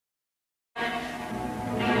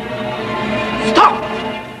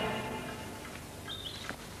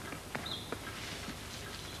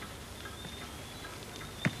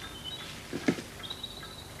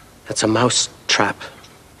It's a mouse trap.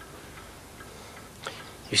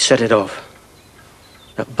 You set it off.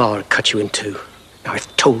 That bar will cut you in two. Now,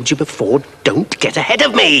 I've told you before, don't get ahead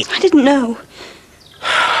of me! I didn't know.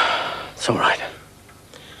 It's all right.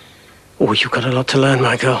 Oh, you've got a lot to learn,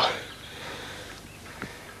 my girl.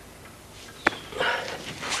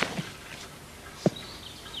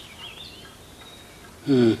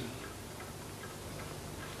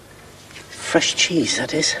 Fresh cheese,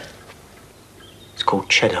 that is. It's called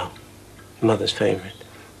cheddar. Mother's favourite.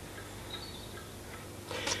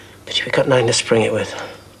 But you've got nothing to spring it with.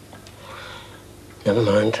 Never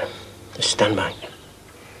mind. Just stand back.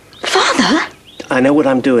 Father? I know what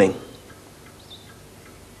I'm doing.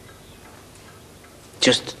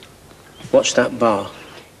 Just watch that bar.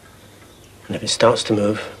 And if it starts to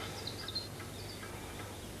move,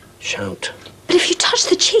 shout. But if you touch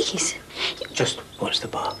the cheese... Just watch the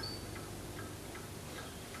bar.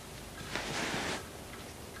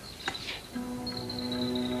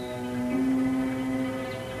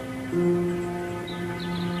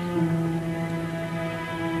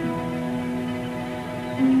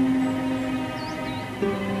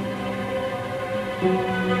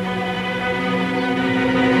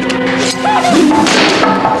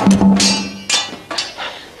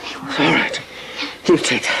 All right. You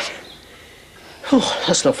take that. Oh,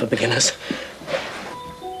 that's not for beginners.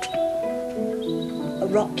 A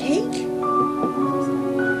rock cake,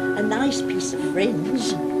 a nice piece of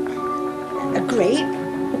fringe, a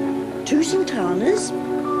grape, 2 sultanas,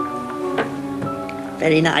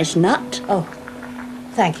 very nice nut. Oh,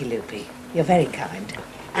 thank you, Loopy. You're very kind.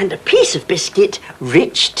 And a piece of biscuit,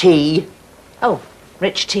 rich tea. Oh,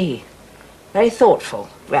 rich tea. Very thoughtful.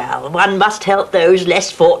 Well, one must help those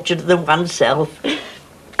less fortunate than oneself.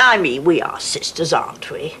 I mean, we are sisters, aren't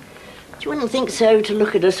we? You wouldn't think so to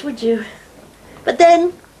look at us, would you? But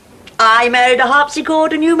then, I married a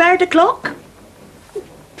harpsichord and you married a clock.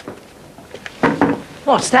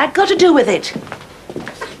 What's that got to do with it?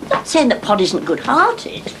 I'm not saying that Pod isn't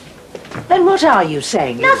good-hearted. Then what are you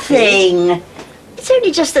saying, Loopy? Nothing. It's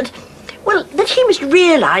only just that, well, that he must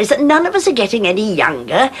realise that none of us are getting any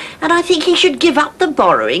younger, and I think he should give up the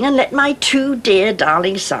borrowing and let my 2 dear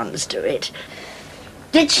darling sons do it.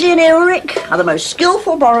 Ditchley and Ulrich are the most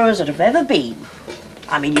skillful borrowers that have ever been.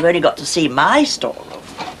 I mean, you've only got to see my storeroom.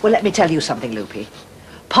 Well, let me tell you something, Loopy.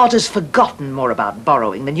 Pod has forgotten more about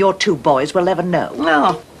borrowing than your 2 boys will ever know.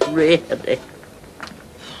 Oh, really?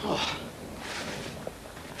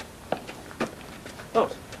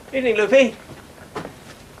 Oh, evening, Loopy.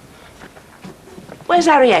 Where's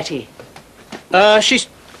Arrietty? She's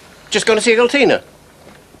just gone to see Eglantine.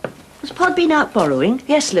 Has Pod been out borrowing?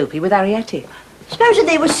 Yes, Loopy, with Arrietty. Supposing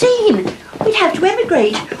they were seen. We'd have to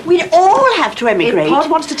emigrate. We'd all have to emigrate. If Pod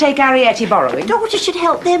wants to take Arrietty borrowing... Daughters should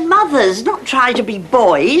help their mothers, not try to be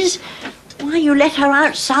boys. Why you let her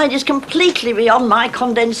outside is completely beyond my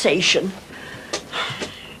condensation.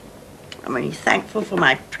 I'm only thankful for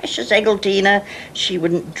my precious Eglantine. She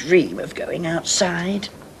wouldn't dream of going outside.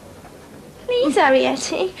 Please,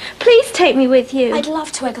 Arrietty, please take me with you. I'd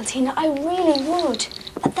love to, Eglantine. I really would.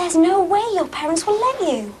 But there's no way your parents will let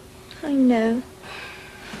you. I know.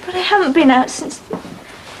 But I haven't been out since...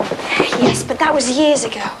 Yes, but that was years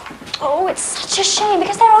ago. Oh, it's such a shame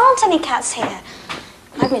because there aren't any cats here.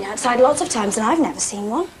 I've been outside lots of times and I've never seen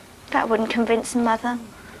one. That wouldn't convince Mother.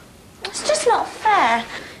 It's just not fair.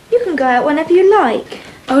 You can go out whenever you like.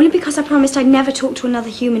 Only because I promised I'd never talk to another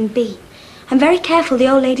human being. I'm very careful the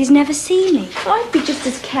old ladies never see me. I'd be just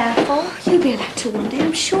as careful. You'll be allowed to one day,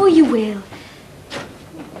 I'm sure you will.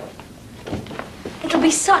 It'll be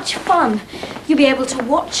such fun. You'll be able to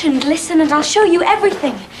watch and listen and I'll show you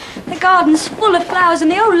everything. The garden's full of flowers and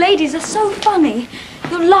the old ladies are so funny.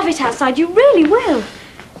 You'll love it outside, you really will.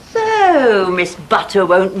 So, Miss Butter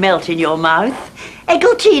won't melt in your mouth.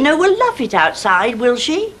 Eglantine will love it outside, will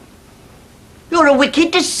she? You're a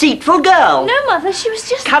wicked, deceitful girl. No, Mother, she was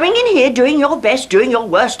just... Coming in here, doing your best, doing your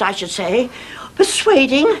worst, I should say.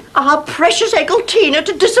 Persuading our precious Eglantine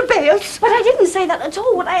to disobey us. But I didn't say that at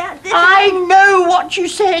all. What I know what you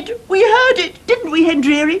said. We heard it, didn't we,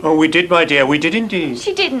 Hendrieri? Oh, we did, my dear. We did indeed.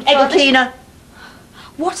 She didn't, Eglantine.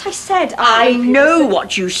 What I said... I know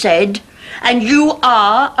what you said. And you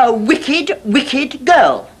are a wicked, wicked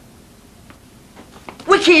girl.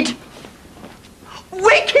 Wicked.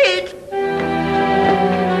 Wicked!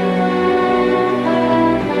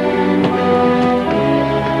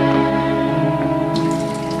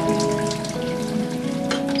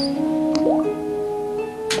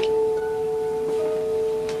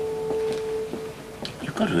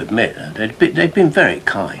 You've got to admit, they've been very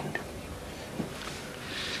kind.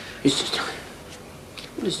 It's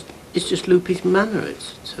just Loopy's manner.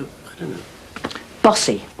 It's so, I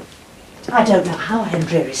Bossy. I don't know how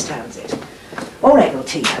Andrea stands it. Or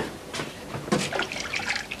Eglantine.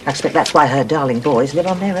 I expect that's why her darling boys live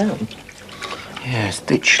on their own. Yes,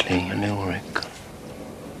 Ditchley and Ulrich.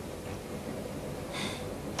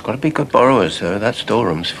 Got to be good borrowers, though. That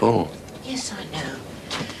storeroom's full. Yes, I know.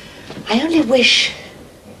 I only wish...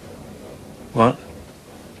 What?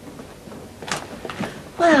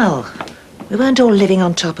 Well, we weren't all living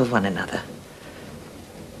on top of one another.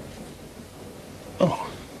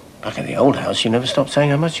 Oh, back at the old house, you never stopped saying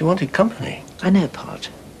how much you wanted company. I know, Pod.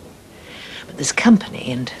 But there's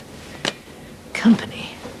company and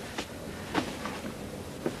company.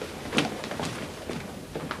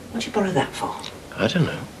 What'd you borrow that for? I don't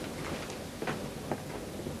know.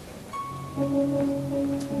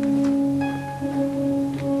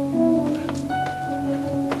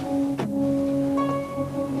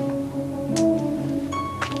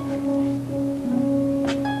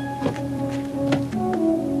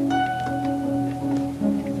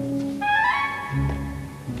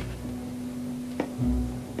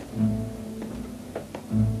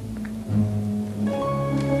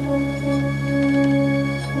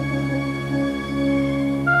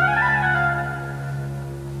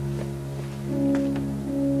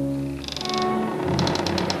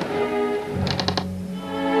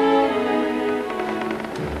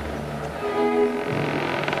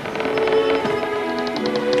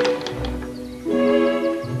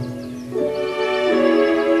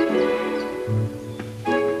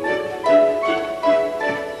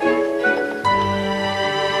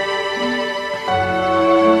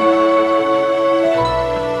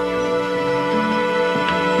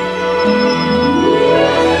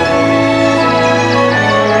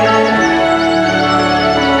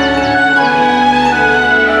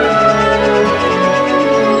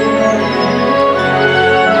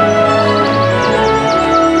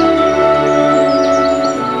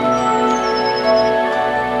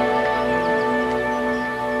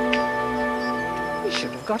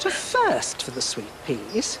 Got a first for the sweet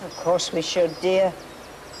peas. Of course we should, dear.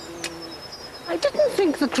 I didn't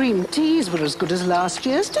think the cream teas were as good as last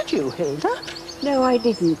year's, did you, Hilda? No, I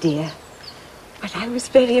didn't, dear. But I was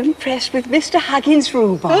very impressed with Mr. Huggins'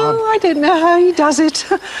 rhubarb. Oh, I don't know how he does it.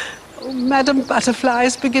 Oh, Madam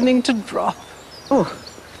Butterfly's beginning to drop. Oh,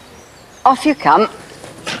 off you come.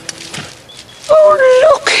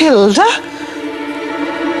 Oh, look, Hilda.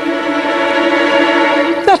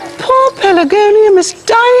 That poor Pelargonium is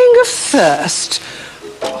dying of thirst.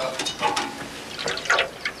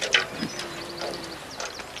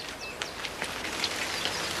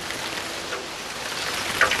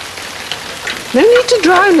 No need to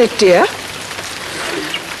drown it, dear.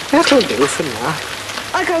 That'll do for now.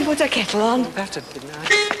 I'll go and put a kettle on. That'd be nice.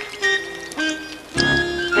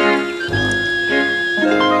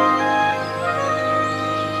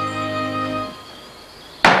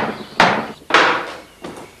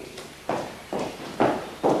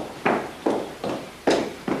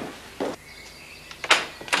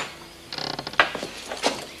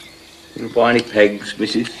 You buy any pegs,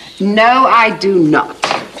 missus? No, I do not.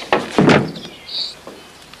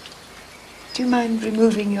 Do you mind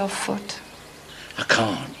removing your foot? I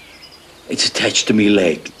can't. It's attached to me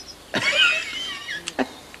leg.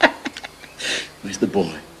 Where's the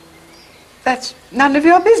boy? That's none of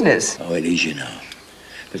your business. Oh, it is, you know.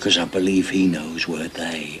 Because I believe he knows where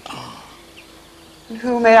they are. And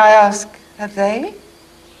who, may I ask, are they?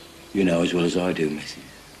 You know as well as I do, missus.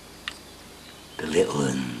 The little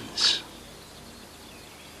uns.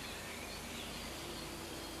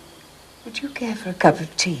 Would you care for a cup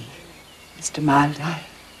of tea, Mr. Mildeye?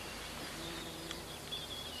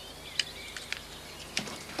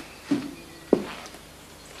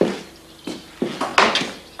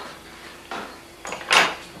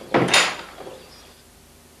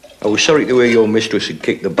 I was sorry to hear your mistress had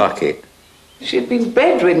kicked the bucket. She'd been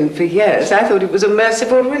bedridden for years. I thought it was a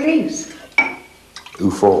merciful release.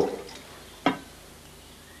 Who for?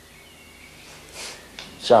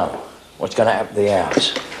 So, what's going to happen to the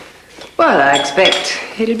house? Well, I expect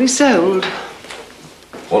it'll be sold.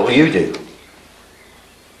 What will you do?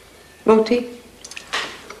 Won't he?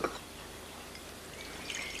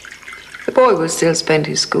 The boy will still spend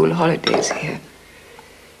his school holidays here.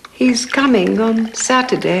 He's coming on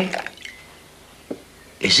Saturday.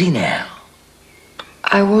 Is he now?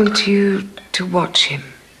 I want you to watch him.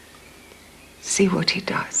 See what he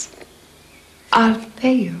does. I'll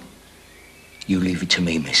pay you. You leave it to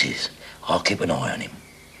me, missus. I'll keep an eye on him.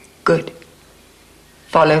 Good.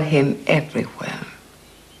 Follow him everywhere.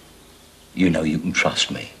 You know you can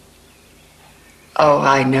trust me. Oh,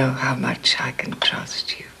 I know how much I can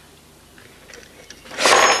trust you.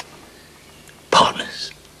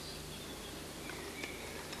 partners?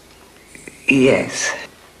 Yes.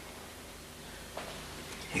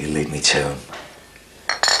 You lead me to him.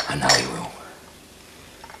 I know you will.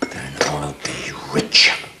 Then I'll be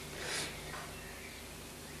rich.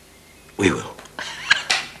 We will.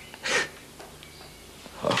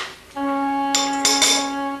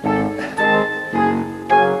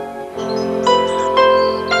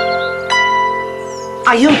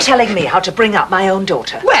 Are you telling me how to bring up my own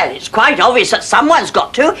daughter? Well, it's quite obvious that someone's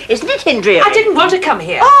got to, isn't it, Indria? I didn't want to come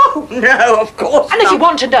here. Oh, no, of course And if you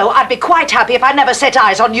want to know, I'd be quite happy if I never set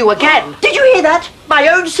eyes on you again. Did you hear that? My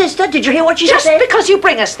own sister? Did you hear what she Just said? because you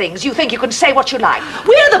bring us things, you think you can say what you like.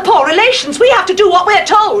 We're the poor relations. We have to do what we're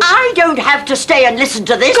told. I don't have to stay and listen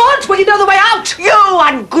to this. God, will you know the way out? You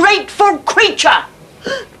ungrateful creature!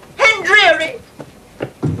 Hendreary!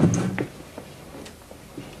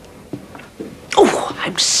 Oh,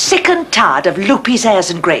 I'm sick and tired of Loopy's airs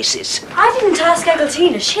and graces. I didn't ask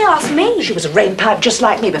Eglantine. She asked me. She was a rain pipe just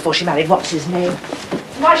like me before she married what's-his-name.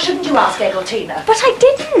 Why shouldn't you ask Eglantine? But I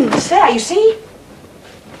didn't. There, you see?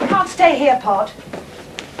 You can't stay here, Pod.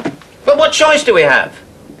 But what choice do we have?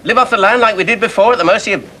 Live off the land like we did before at the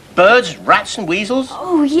mercy of birds, rats and weasels?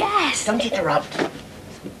 Oh, yes. Don't interrupt. I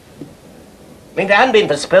mean, if it hadn't been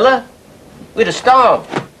for Spiller, we'd have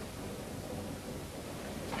starved.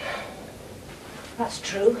 That's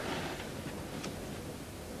true.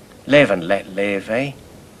 Live and let live, eh?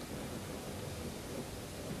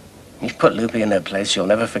 You've put Loopy in her place, you'll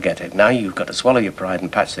never forget it. Now you've got to swallow your pride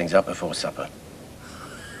and patch things up before supper.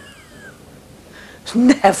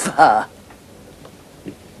 Never.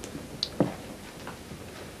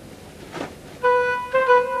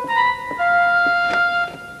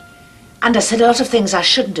 And I said a lot of things I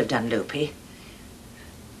shouldn't have done, Loopy.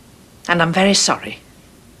 And I'm very sorry.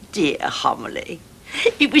 Dear Homily,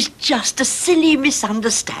 it was just a silly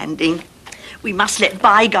misunderstanding. We must let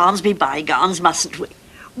bygones be bygones, mustn't we?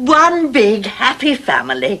 One big happy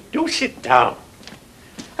family. Do sit down.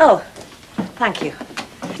 Oh, thank you.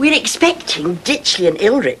 We're expecting Ditchley and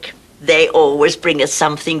Ilric. They always bring us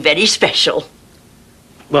something very special.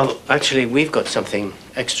 Well, actually, we've got something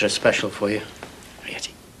extra special for you,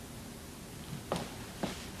 Ariete.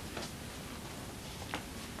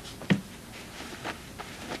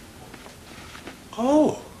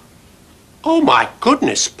 Oh. Oh, my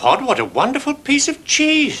goodness, Pod, what a wonderful piece of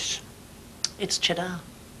cheese. It's cheddar.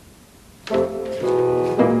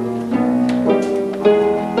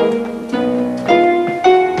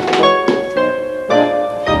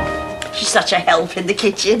 She's such a help in the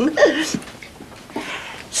kitchen.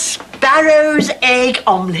 Sparrow's egg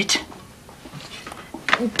omelette.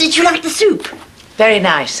 Did you like the soup? Very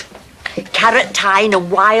nice. Carrot, thyme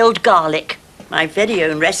and wild garlic. My very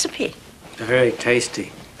own recipe. Very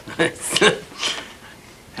tasty.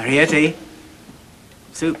 Ariete,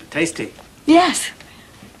 soup, tasty. Yes.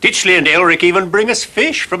 Ditchley and Elric even bring us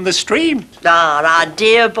fish from the stream. Ah, our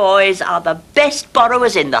dear boys are the best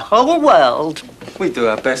borrowers in the whole world. We do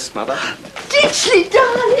our best, Mother. Ditchley,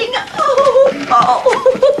 darling.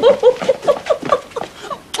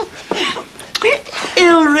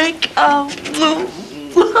 Ilric,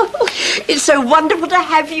 it's so wonderful to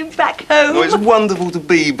have you back home. Oh, it's wonderful to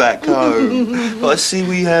be back home. But I see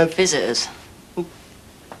we have visitors. Well,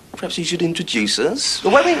 perhaps you should introduce us. Oh,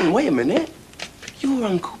 wait a minute. You're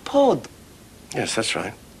Uncle Pod. Yes, that's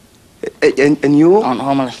right. And you're? Aunt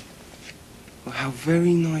Homily. Well, how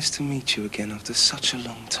very nice to meet you again after such a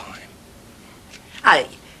long time. I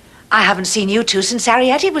haven't seen you two since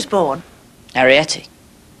Ariete was born. Ariete.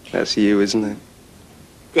 That's you, isn't it?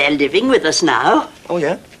 They're living with us now. Oh,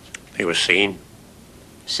 yeah? They were seen.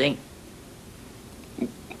 Seen?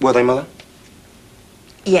 Were they, Mother?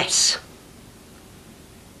 Yes.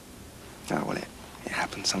 Oh, well, it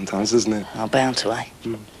happens sometimes, doesn't it? I'm bound to, eh?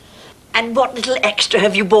 And what little extra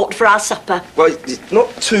have you bought for our supper? Well, it's not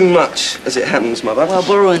too much, as it happens, Mother. Well,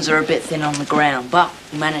 burrowings are a bit thin on the ground, but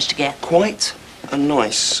we managed to get... Quite a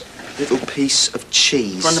nice little piece of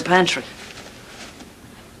cheese. from the pantry.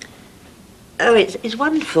 Oh, it's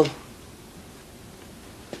wonderful.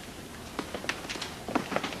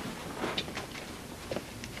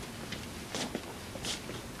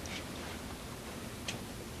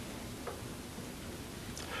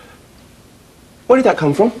 Where did that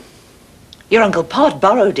come from? Your Uncle Pod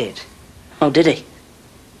borrowed it. Oh, did he?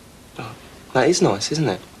 Oh, that is nice, isn't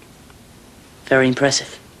it? Very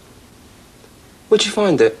impressive. Where'd you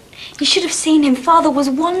find it? You should have seen him. Father was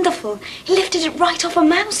wonderful. He lifted it right off a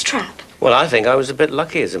mousetrap. Well, I think I was a bit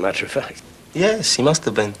lucky, as a matter of fact. Yes, he must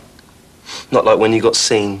have been. Not like when you got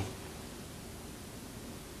seen.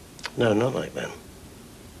 No, not like that.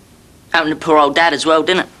 Happened to poor old Dad as well,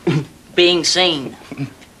 didn't it? Being seen.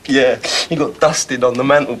 Yeah, you got dusted on the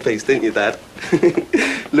mantelpiece, didn't you, Dad?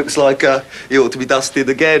 Looks like he ought to be dusted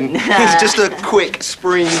again. It's just a quick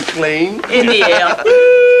spring clean. In the air.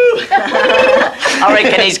 I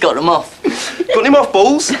reckon he's got them off. Got him off,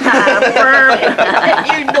 Balls? You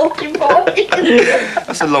naughty boy.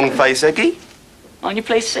 That's a long face, Eggy. Aren't you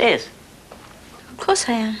pleased to see us? Of course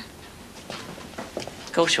I am.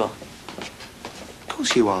 Of course you are. Of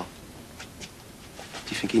course you are. Do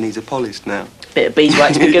you think he needs a polish now? Bit of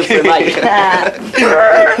beeswax would be good for him, mate.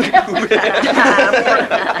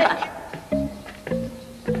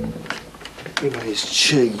 Look at his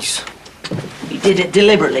cheese. He did it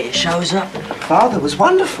deliberately, it shows up. Father was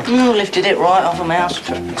wonderful. Lifted it right off a mouse.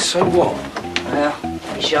 So what? Yeah,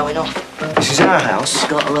 he's showing off. This is our house.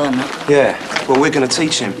 Got to learn that. Yeah, well, we're going to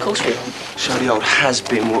teach him. Of course we will. Show the old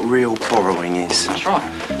has-been what real borrowing is. That's right.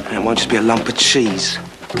 And it won't just be a lump of cheese.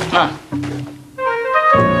 No.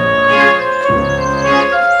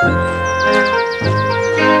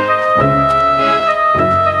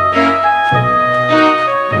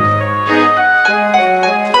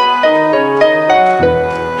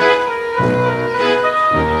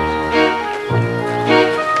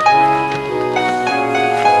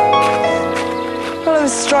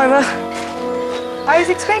 Driver. I was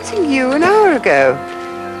expecting you an hour ago.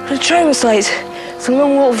 The train was late. It's a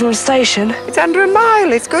long walk from the station. It's under a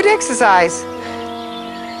mile. It's good exercise.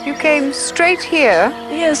 You came straight here?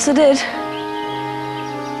 Yes, I did.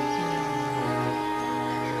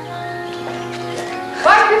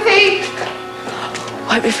 Wipe your feet.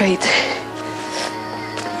 Wipe your feet.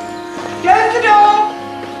 Close the door.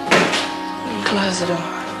 Close the door.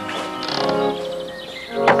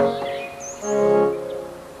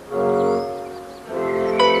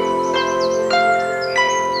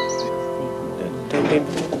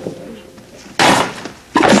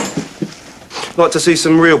 Like to see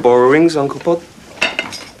some real borrowings, Uncle Pod?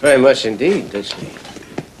 Very much indeed, actually.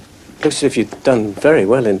 Looks as if you've done very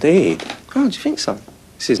well indeed. Oh, do you think so?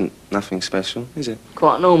 This isn't nothing special, is it?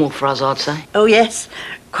 Quite normal for us, I'd say. Oh, yes.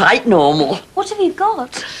 Quite normal. What have you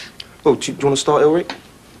got? Oh, do you want to start, Ulrich?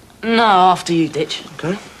 No, after you, Ditch.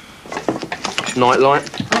 Okay. Nightlight.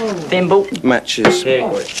 Thimble. Matches.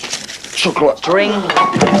 Chocolate. String.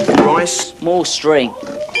 Rice. More string.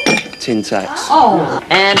 Tin tacks.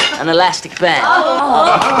 And an elastic band.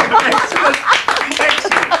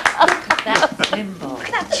 Look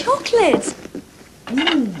at that chocolate.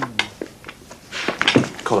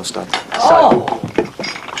 Collar stud.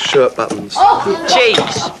 Soap. Shirt buttons.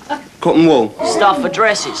 Cheese. Cotton wool. Stuff for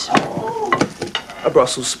dresses. A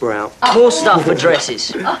Brussels sprout. More stuff for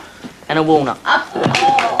dresses. And a walnut.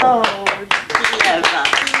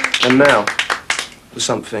 And now, for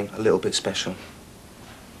something a little bit special.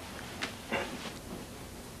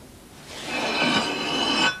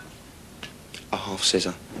 A half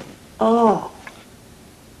scissor. Oh.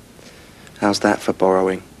 How's that for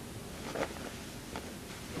borrowing?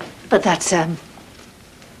 But that's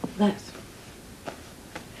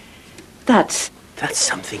That's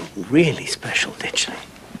something really special, Ditchley.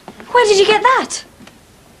 Where did you get that?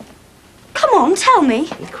 Come on, tell me.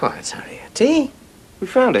 Be quiet, Harriet. We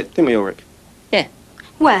found it, didn't we, Ulrich?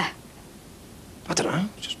 Where? I don't know,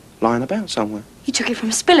 just lying about somewhere. You took it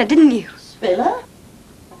from Spiller, didn't you? Spiller?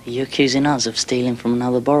 Are you accusing us of stealing from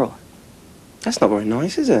another borrower? That's not very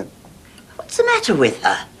nice, is it? What's the matter with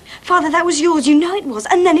her? Father, that was yours. You know it was.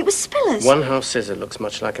 And then it was Spiller's. One half scissor looks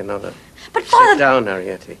much like another. But Father... Sit down,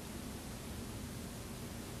 Harriet.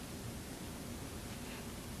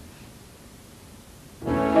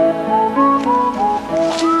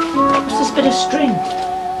 what's this bit of string?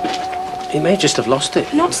 He may just have lost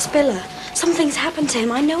it. Not Spiller. Something's happened to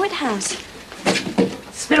him. I know it has.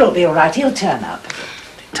 Spiller will be all right. He'll turn up.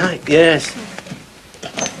 Tight, yes.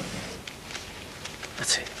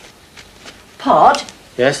 That's it. Pod,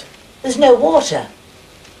 Yes? there's no water.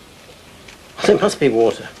 There must be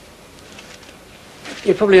water.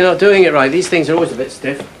 You're probably not doing it right. These things are always a bit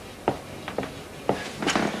stiff.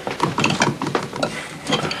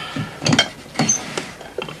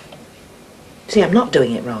 See, I'm not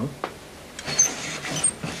doing it wrong.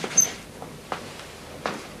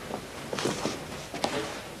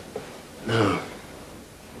 No.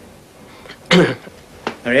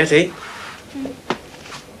 Harriet?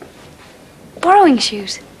 Borrowing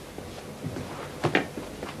shoes.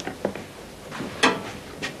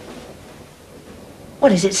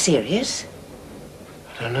 What, is it serious?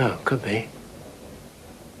 I don't know. Could be.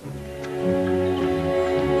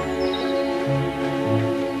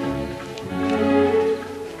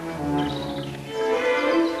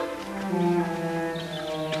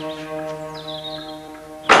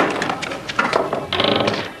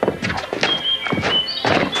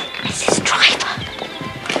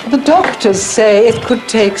 The doctors say it could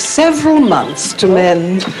take several months to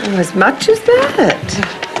mend. Oh, as much as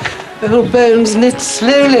that? The old bones knit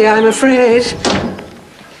slowly, I'm afraid.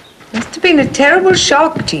 Must have been a terrible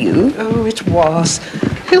shock to you. Oh, it was.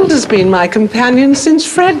 Hilda's been my companion since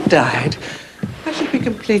Fred died. I should be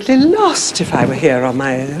completely lost if I were here on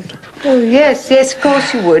my own. Oh, yes, of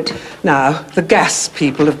course you would. Now, the gas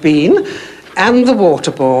people have been, and the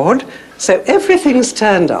water board, so everything's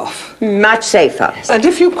turned off. Much safer. And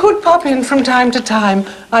if you could pop in from time to time,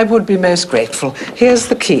 I would be most grateful. Here's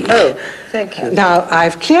the key. Oh, thank you. Now,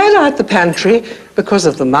 I've cleared out the pantry because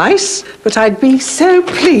of the mice, but I'd be so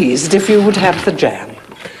pleased if you would have the jam.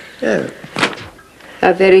 Oh,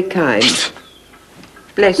 how very kind.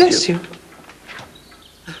 Bless you.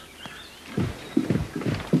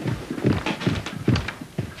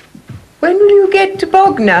 When will you get to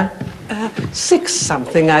Bognor?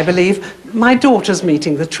 6-something, I believe. My daughter's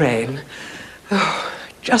meeting the train. Oh,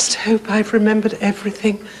 just hope I've remembered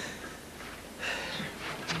everything.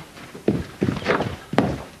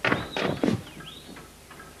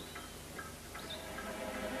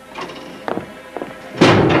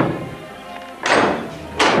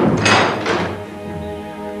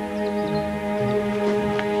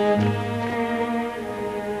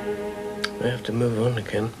 I have to move on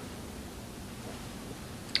again.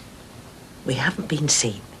 We haven't been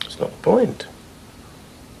seen. It's not the point.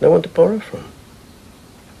 No one to borrow from.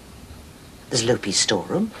 There's Loopy's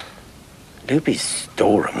storeroom. Loopy's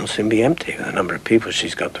storeroom will soon be empty with the number of people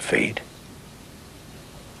she's got to feed.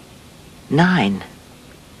 9.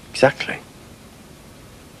 Exactly.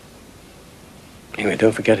 Anyway,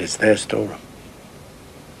 don't forget it's their storeroom.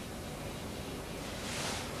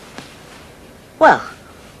 Well,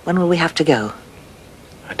 when will we have to go?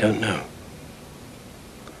 I don't know.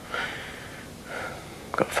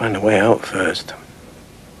 Got to find a way out first.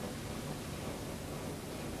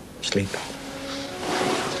 Sleep.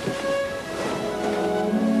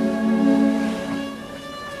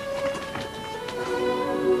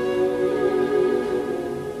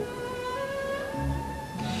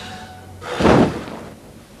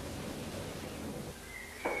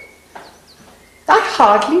 I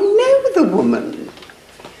hardly know the woman.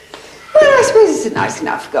 Well, I suppose it's a nice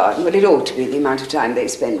enough garden, but it ought to be the amount of time they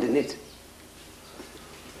spend in it.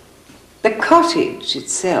 The cottage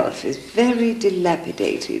itself is very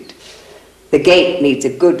dilapidated. The gate needs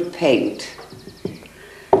a good paint.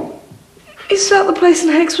 Is that the place in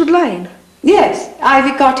Hexwood Lane? Yes,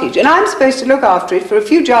 Ivy Cottage, and I'm supposed to look after it for a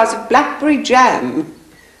few jars of blackberry jam.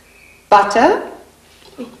 Butter?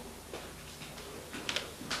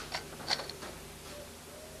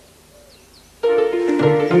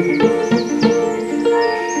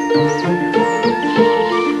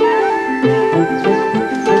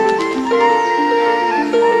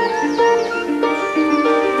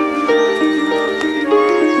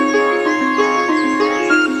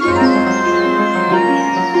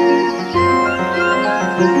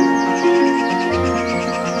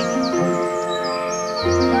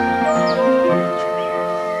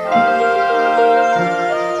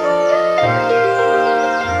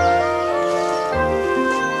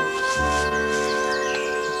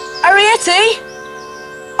 Arietti?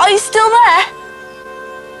 Are you still there?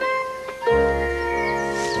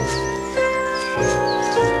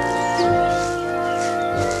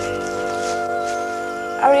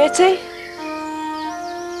 Arietti?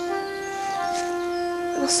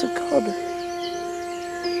 I must have gone.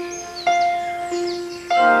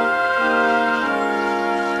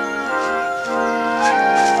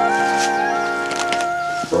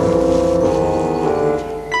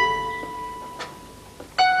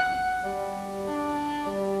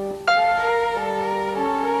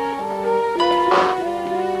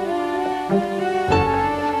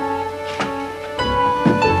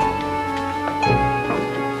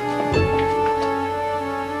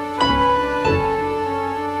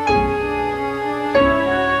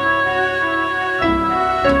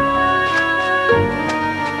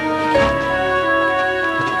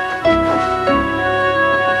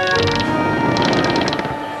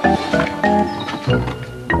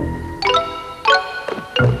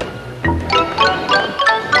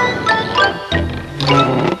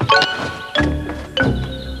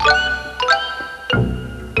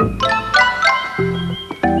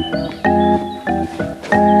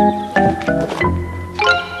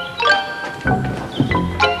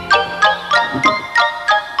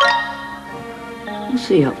 What's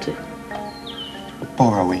he up to?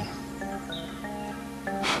 Borrowing.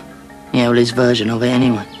 Yeah, well, his version of it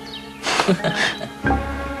anyway.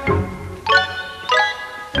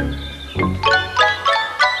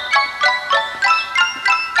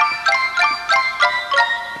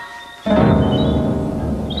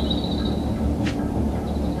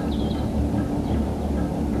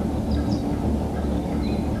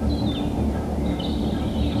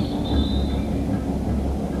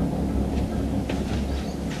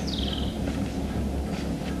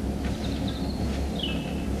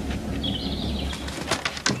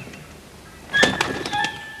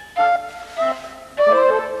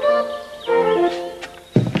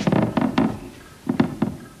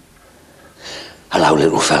 Hello,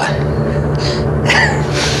 little fella.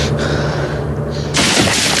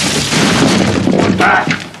 What's that?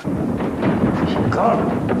 Come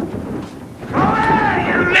on,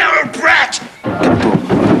 you little brat!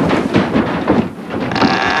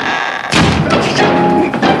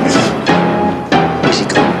 Where's he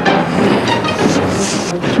gone?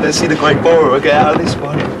 Let's see the great borer get out of this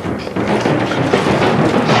one.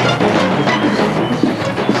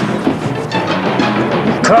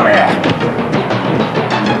 Come here!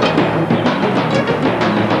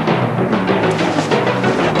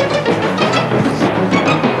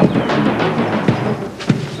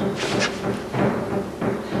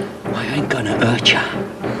 I ain't gonna hurt ya.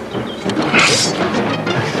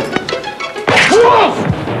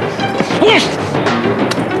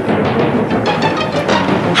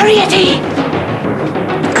 Hurry, Eddie!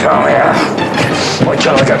 Come here. Wait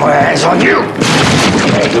till I get my hands on you.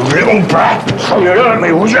 Come here, you little brat. So you'd hurt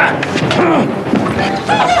me, would ya? Come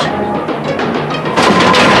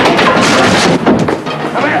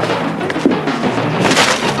here.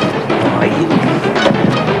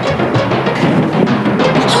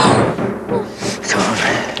 Come on.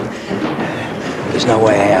 There's no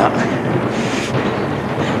way out.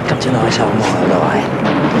 Come to nice old Mile High.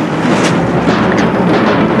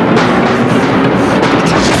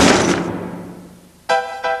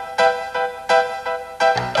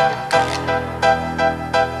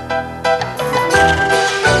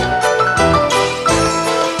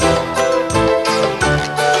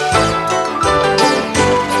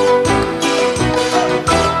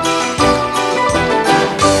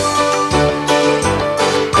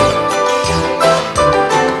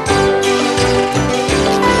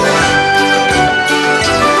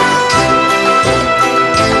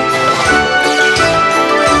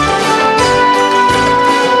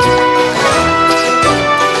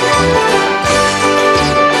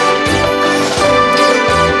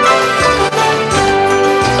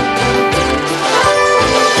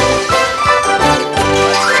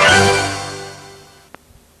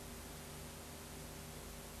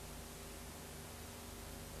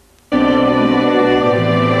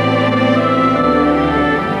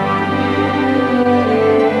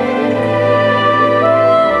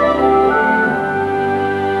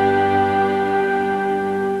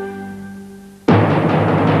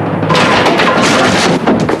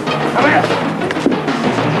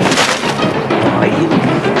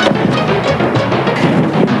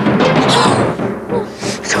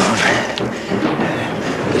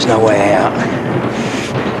 There's no way out.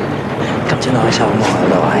 Come to nice old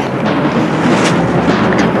Mile High.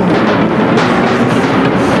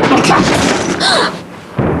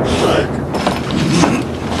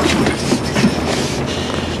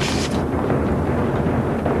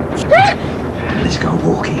 Let's go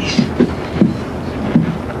walkies.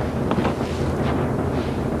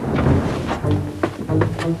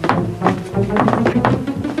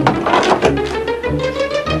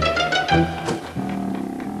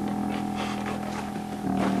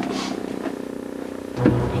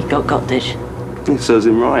 Got cottage. It serves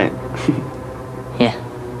him right. Yeah.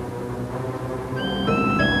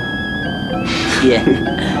 Yeah.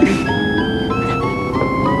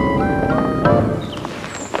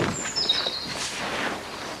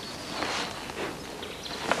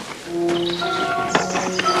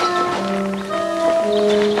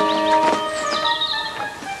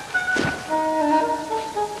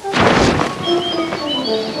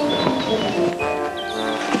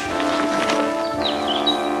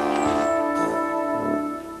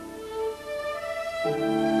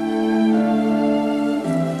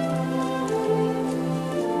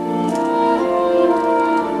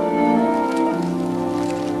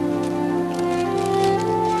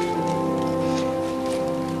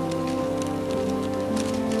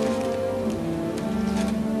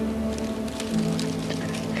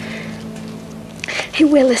 He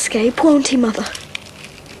will escape, won't he, Mother?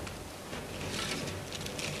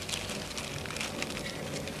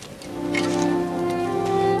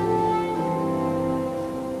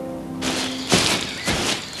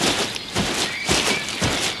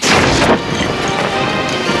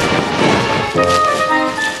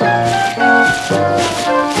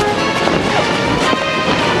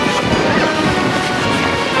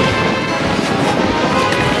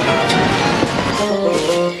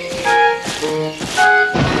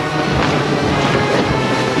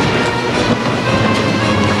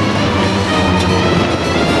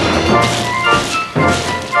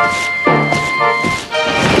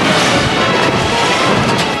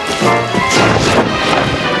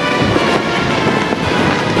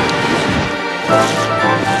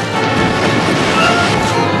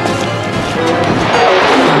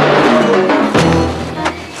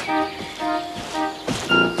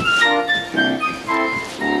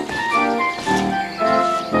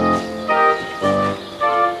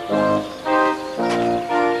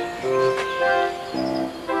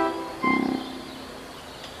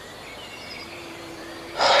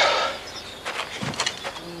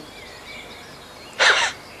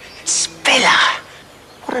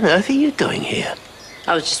 What on earth are you doing here?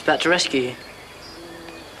 I was just about to rescue you.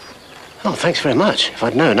 Oh, thanks very much. If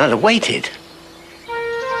I'd known, I'd have waited.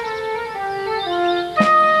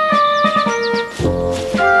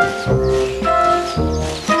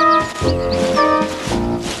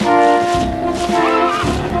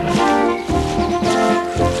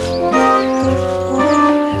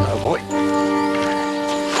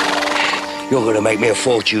 You're going to make me a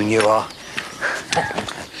fortune, you are.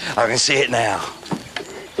 I can see it now.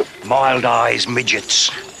 Mild Eyes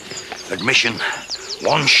Midgets. Admission,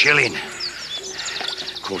 1 shilling.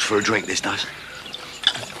 Calls for a drink, this does.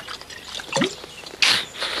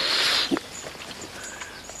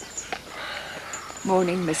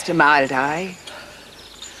 Morning, Mr. Mildeye.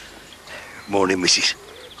 Morning, missus.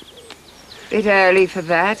 Bit early for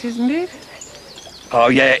that, isn't it? Oh,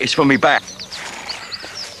 yeah, it's for me back.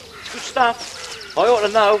 Good stuff. I ought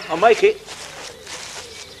to know. I'll make it.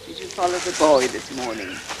 Did you follow the boy this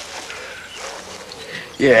morning?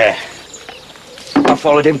 Yeah. I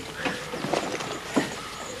followed him.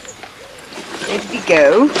 Where did he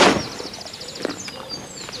go?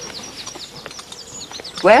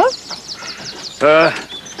 Well?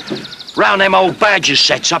 Round them old badger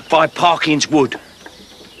sets up by Parkins Wood.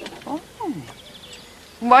 Oh.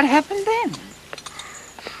 What happened then?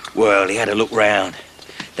 Well, he had a look round,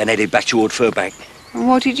 then headed back toward Furbank. And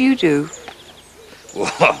what did you do?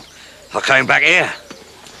 Well, I came back here.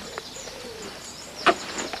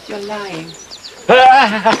 You're lying.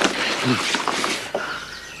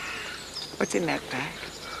 What's in that bag?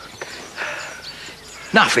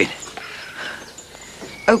 Nothing.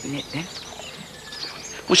 Open it then.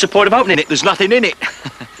 What's the point of opening it? There's nothing in it.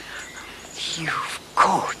 You've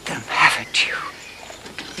caught them, haven't you?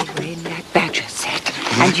 They were in that badger set,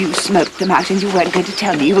 and you smoked them out, and you weren't going to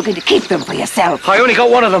tell me. You were going to keep them for yourself. I only got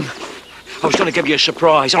one of them. I was going to give you a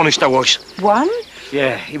surprise, honest I was. One?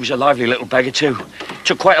 Yeah, he was a lively little beggar too.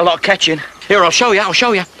 Took quite a lot of catching. Here, I'll show you, I'll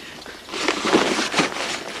show you.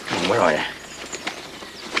 Come on, where are you?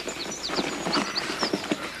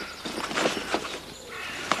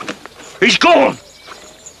 He's gone!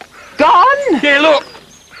 Gone? Yeah, look!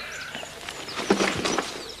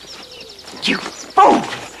 You fool!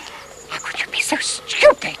 How could you be so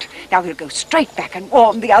stupid? Now we'll go straight back and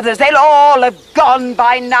warn the others. They'll all have gone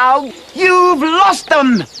by now. You've lost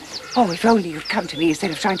them! Oh, if only you'd come to me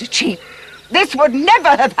instead of trying to cheat. This would never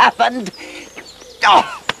have happened.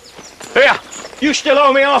 Oh! Here, you still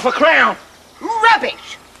owe me half a crown.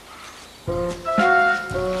 Rubbish! Oh,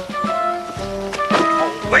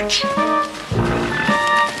 wait.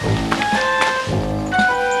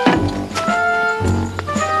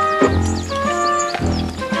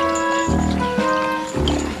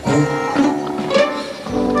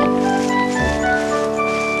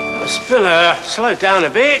 Spiller, slow down a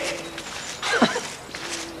bit.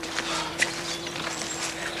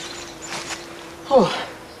 Oh.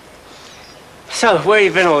 So, where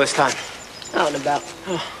you been all this time? Out and about.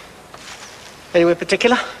 Oh. Anywhere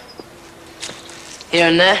particular? Here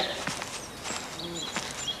and there.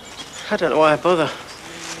 I don't know why I bother.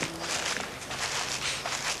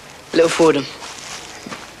 Little Fordham.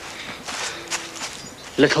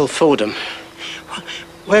 Little Fordham?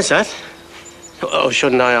 Where's that? Oh,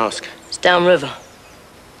 shouldn't I ask? It's downriver.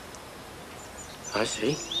 I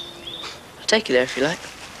see. I'll take you there if you like.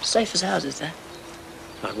 Safe as houses there.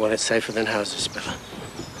 Well, it's safer than houses, Spiller.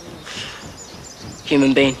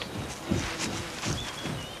 Human being.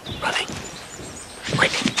 Running.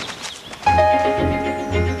 Quick.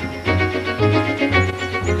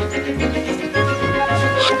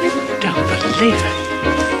 I don't believe it.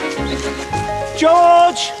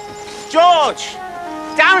 George! George!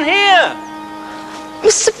 Down here!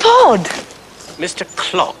 Mr. Pod! Mr.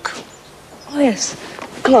 Clock. Oh, yes.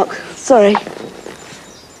 Clock. Sorry.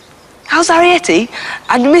 How's Arietti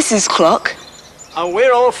and Mrs. Clock? Oh,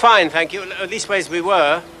 we're all fine, thank you. At least ways we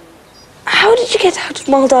were. How did you get out of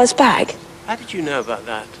Maldive's bag? How did you know about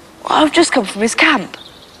that? Well, I've just come from his camp.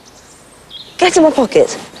 Get in my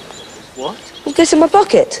pocket. What? Well, get in my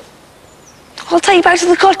pocket. I'll take you back to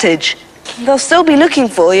the cottage. They'll still be looking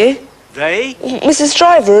for you. They? Mrs.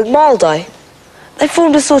 Driver and Maldai. They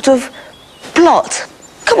formed a sort of plot.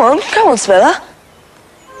 Come on, Spiller.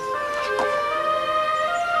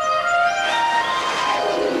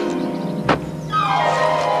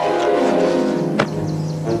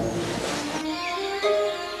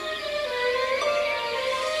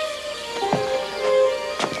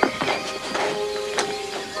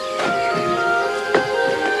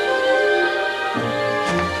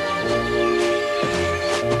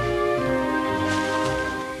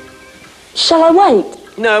 Shall I wait?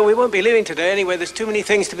 No, we won't be leaving today anyway. There's too many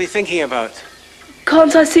things to be thinking about.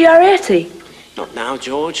 Can't I see Arietti? Not now,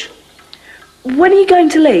 George. When are you going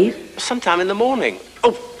to leave? Sometime in the morning.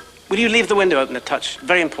 Oh, will you leave the window open a touch?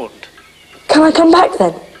 Very important. Can I come back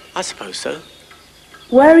then? I suppose so.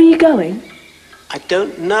 Where are you going? I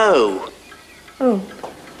don't know. Oh.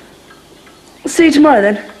 See you tomorrow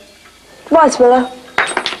then. Bye, Spiller.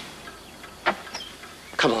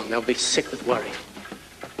 Come on, they'll be sick with worry.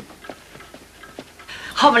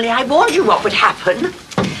 Homily, I warned you what would happen.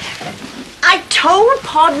 I told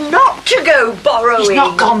Pod not to go borrowing. He's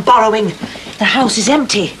not gone borrowing. The house is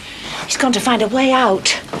empty. He's gone to find a way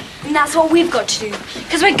out. And that's what we've got to do.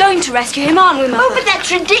 Because we're going to rescue him, aren't we, Mother? Oh, but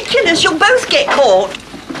that's ridiculous. You'll both get caught.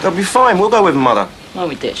 They'll be fine. We'll go with them, Mother. No,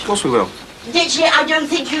 we did. Of course we will. Ditchley, I don't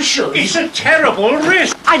think you should. It's a terrible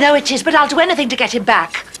risk. I know it is, but I'll do anything to get him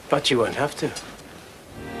back. But you won't have to.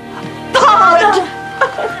 Pod!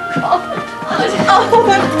 Oh,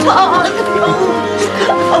 Pod!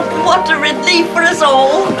 Oh, what a relief for us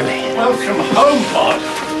all. Welcome home, Pod.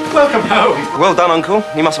 Welcome home. Well done, Uncle.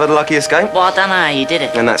 You must have had a lucky escape. Well, I don't know how you did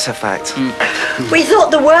it. And that's a fact. We thought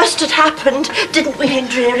the worst had happened, didn't we,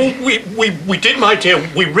 Henry? We did, my dear.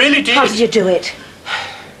 We really did. How did you do it?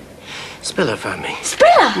 Spiller found me.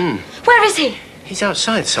 Spiller? Where is he? He's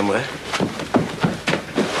outside somewhere.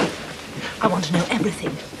 I want to know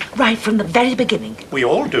everything, right from the very beginning. We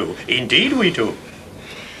all do. Indeed we do.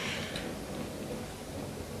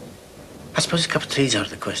 I suppose a cup of tea's out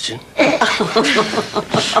of the question.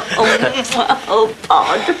 Oh,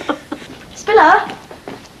 Pod. Spiller?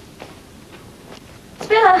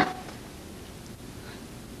 Spiller?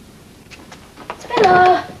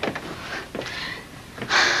 Spiller?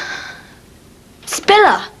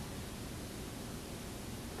 Spiller?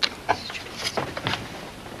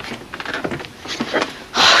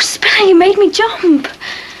 Oh, Spiller, you made me jump.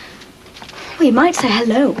 Well, you might say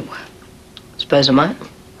hello. Suppose I might.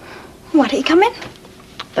 Why don't you come in?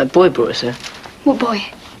 That boy brought us here. What boy?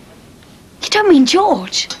 You don't mean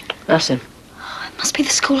George? That's him. It must be the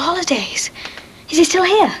school holidays. Is he still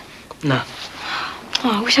here? No.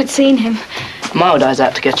 Oh, I wish I'd seen him. Mild Eye's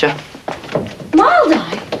out to get you. Mild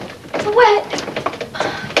Eye? Where?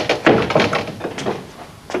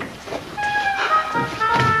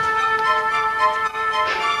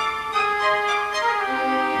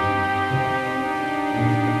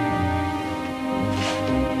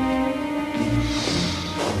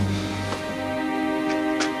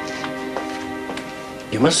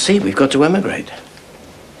 You must see we've got to emigrate.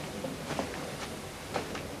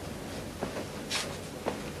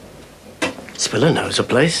 Spiller knows a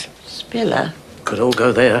place. Spiller? Could all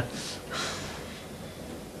go there.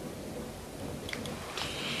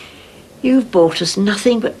 You've brought us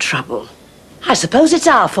nothing but trouble. I suppose it's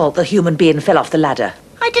our fault the human being fell off the ladder.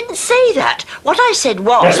 I didn't say that. What I said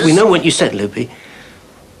was... Yes, we know what you said, Loopy.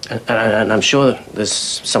 And I'm sure there's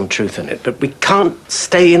some truth in it, but we can't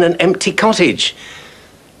stay in an empty cottage.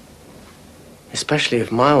 Especially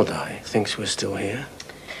if Mild Eye thinks we're still here.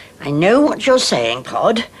 I know what you're saying,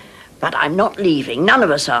 Pod, but I'm not leaving. None of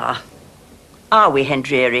us are. Are we,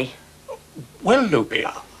 Hendry? Well, Loopy,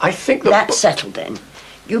 I think that... That's settled, then.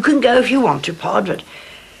 You can go if you want to, Pod, but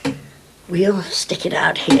we'll stick it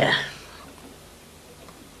out here.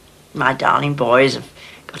 My darling boys have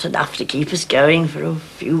got enough to keep us going for a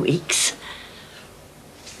few weeks.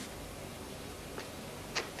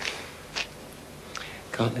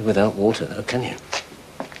 Can't live without water, though, can you?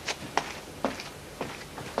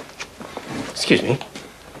 Excuse me.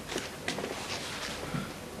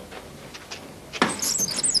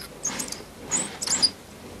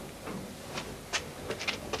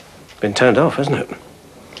 Been turned off, hasn't it?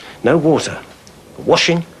 No water.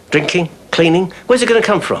 Washing, drinking, cleaning. Where's it going to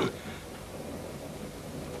come from?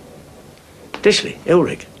 Dishley,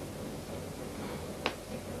 Ilrig.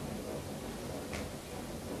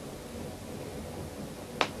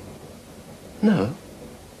 No.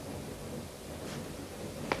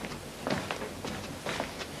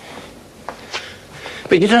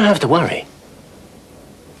 But you don't have to worry.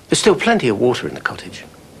 There's still plenty of water in the cottage.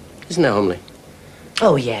 Isn't there, Homley?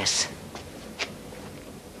 Oh, yes.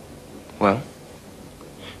 Well,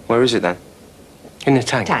 where is it then? In the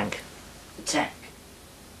tank. Tank. Tank.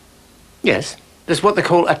 Yes. There's what they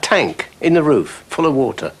call a tank in the roof, full of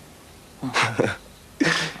water.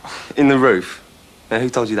 In the roof? Now, who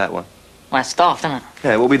told you that one? Well, it's daft, isn't it?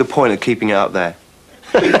 Yeah, what'll be the point of keeping it up there?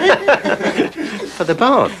 For the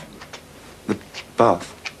bath. The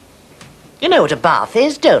bath? You know what a bath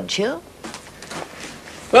is, don't you?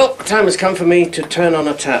 Well, time has come for me to turn on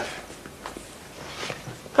a tap.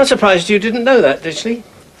 I'm surprised you didn't know that, Dishley.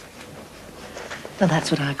 Well,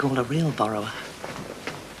 that's what I call a real borrower.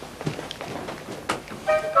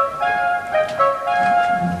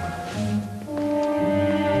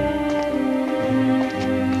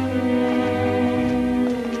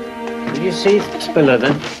 Did you see Spiller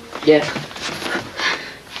then? Yeah.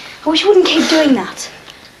 I wish you wouldn't keep doing that.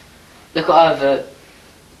 Look what I've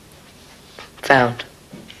found.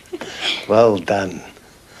 Well done.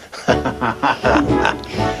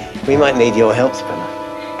 We might need your help, Spiller.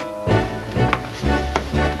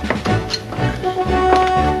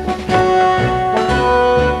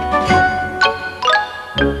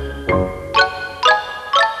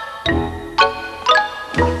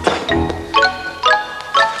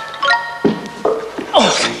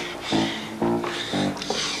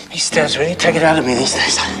 These stairs really take it out of me these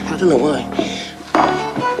days. I don't know why.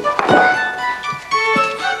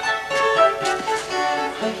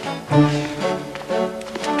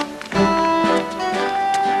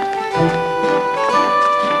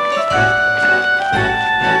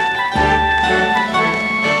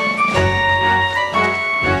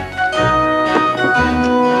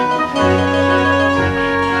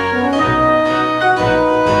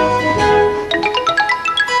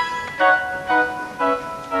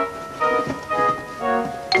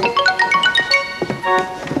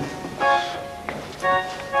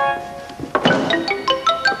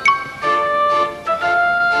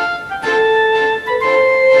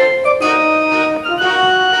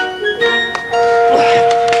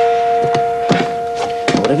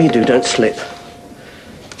 Whatever you do, don't slip.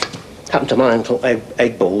 Happened to my uncle,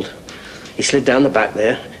 Egg Bald. He slid down the back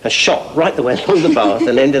there and shot right the way along the bath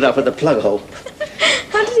and ended up at the plug hole.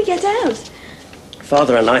 How did he get out?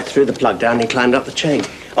 Father and I threw the plug down and he climbed up the chain.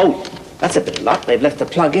 Oh, that's a bit of luck. They've left the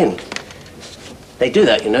plug in. They do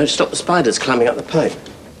that, you know, to stop the spiders climbing up the pipe.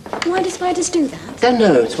 Why do spiders do that? Don't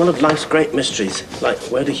know. It's one of life's great mysteries. Like,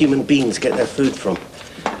 where do human beings get their food from?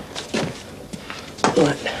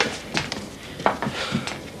 Right.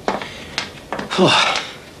 Oh,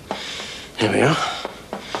 here we are.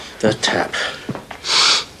 The tap.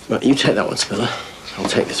 Right, you take that one, Spiller. I'll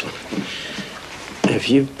take this one. If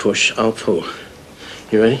you push, I'll pull.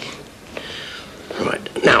 You ready?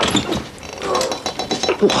 Right, now.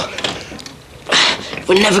 Oh.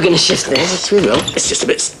 We're never going to shift this. Yes, we will. It's just a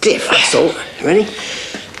bit stiff, that's all. You ready?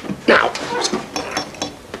 Now.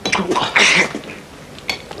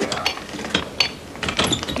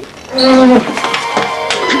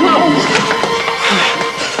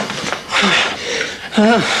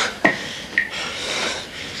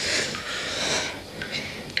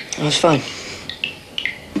 I was fine.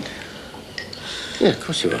 Yeah, of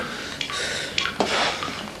course you were.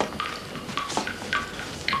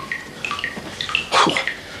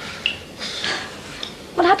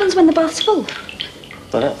 What happens when the bath's full?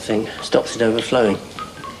 Well, that thing stops it overflowing.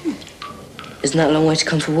 Isn't that a long way to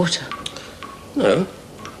come for water? No.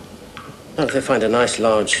 Not if they find a nice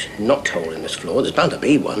large knot hole in this floor. There's bound to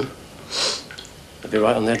be one. They'll be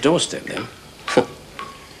right on their doorstep then.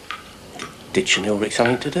 Ditch and Ulrich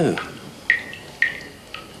something to do.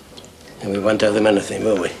 And we won't owe them anything,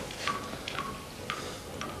 will we?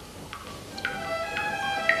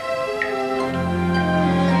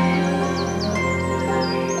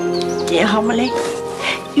 Dear Homily,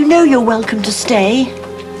 you know you're welcome to stay.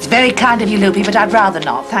 It's very kind of you, Loopy, but I'd rather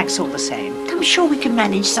not. Thanks all the same. I'm sure we can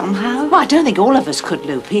manage somehow. Well, I don't think all of us could,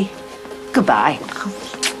 Loopy. Goodbye.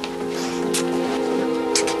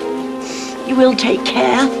 You will take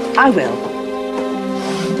care? I will.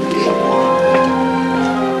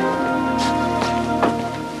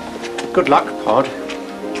 Good luck, Pod.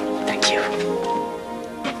 Thank you.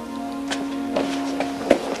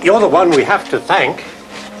 You're the one we have to thank.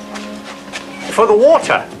 For the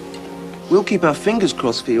water. We'll keep our fingers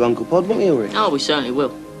crossed for you, Uncle Pod, won't we, Ulrich? Oh, we certainly will.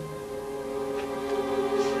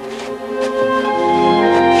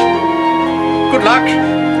 Good luck.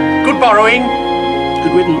 Good borrowing.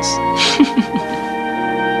 Good riddance.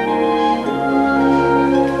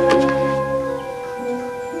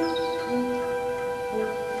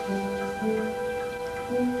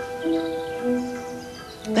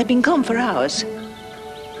 They've been gone for hours.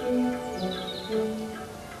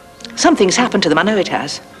 Something's happened to them, I know it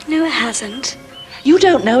has. No, it hasn't. You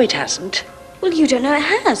don't know it hasn't. Well, you don't know it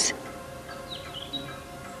has.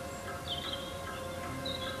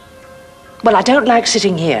 Well, I don't like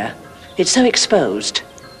sitting here. It's so exposed.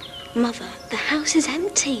 Mother, the house is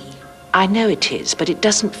empty. I know it is, but it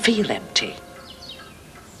doesn't feel empty.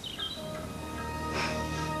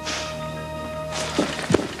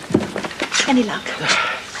 Any luck?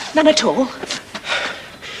 None at all?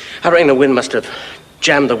 I reckon the wind must have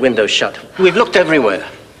jammed the window shut. We've looked everywhere.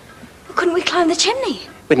 Well, couldn't we climb the chimney?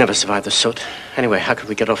 We'd never survive the soot. Anyway, how could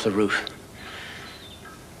we get off the roof?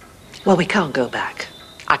 Well, we can't go back.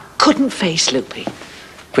 I couldn't face Loopy.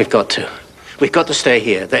 We've got to. We've got to stay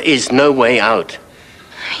here. There is no way out.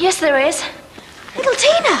 Yes, there is. Little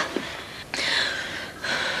Tina.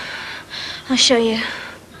 I'll show you.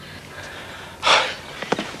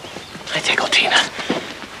 Let's go, Tina.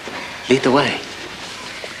 Lead the way.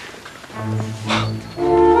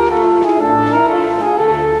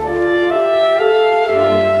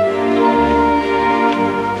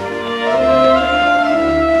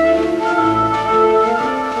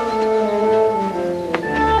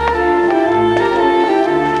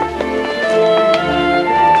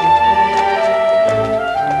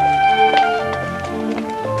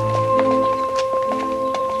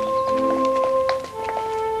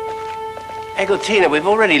 Tina, we've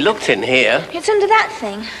already looked in here. It's under that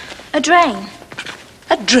thing. A drain.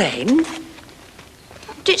 A drain?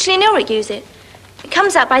 Ditchley and Ulrich use it. It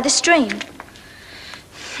comes out by the stream.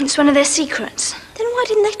 It's one of their secrets. Then why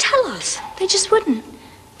didn't they tell us? They just wouldn't.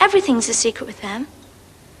 Everything's a secret with them.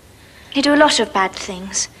 They do a lot of bad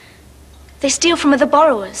things. They steal from other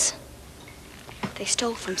borrowers. They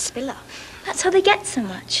stole from Spiller. That's how they get so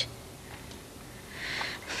much.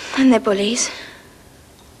 And they're bullies.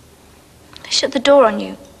 They shut the door on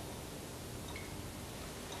you.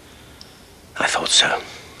 I thought so.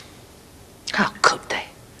 How could they?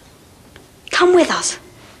 Come with us.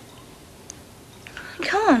 I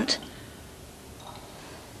can't.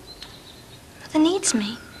 Mother needs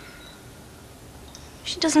me.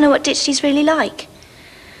 She doesn't know what Ditchley's really like.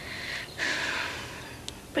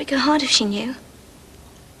 Break her heart if she knew.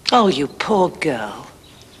 Oh, you poor girl.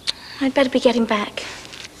 I'd better be getting back.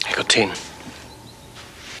 Tina.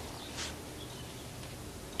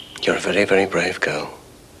 You're a very, very brave girl.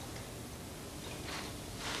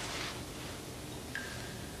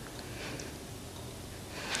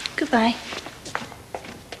 Goodbye.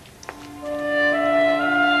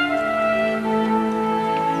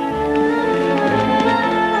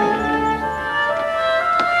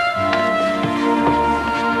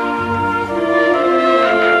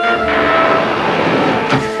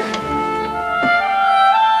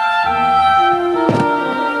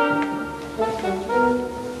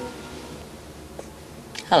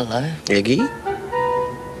 Hello. Eggy?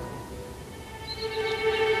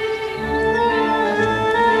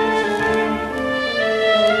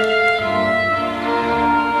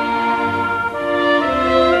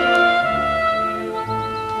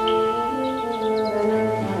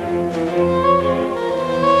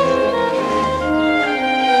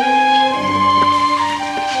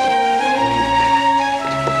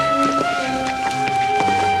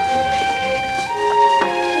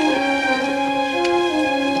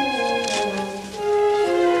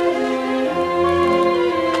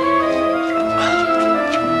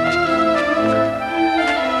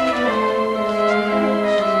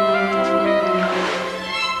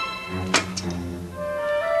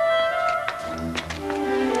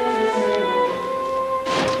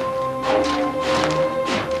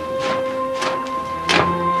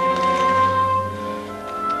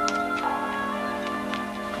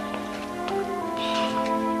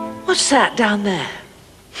 What's that down there?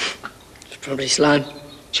 It's probably slime.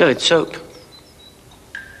 Show it's soap.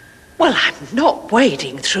 Well, I'm not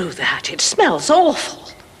wading through that. It smells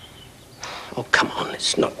awful. Oh, come on,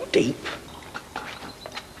 it's not deep.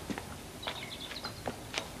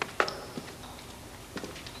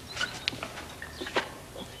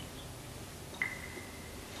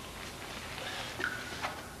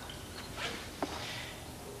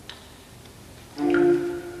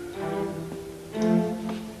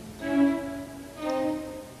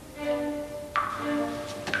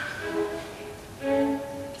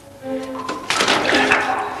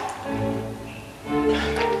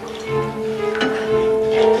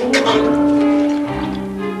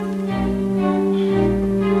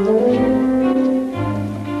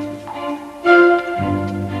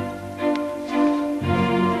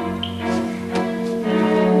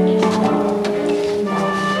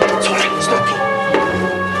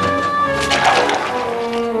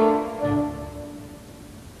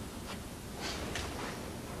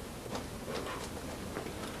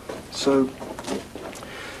 So,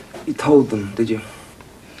 you told them, did you?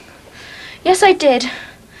 Yes, I did.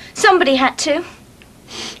 Somebody had to.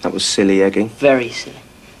 That was silly, Eggy. Very silly.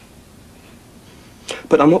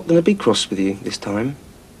 But I'm not going to be cross with you this time.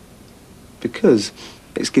 Because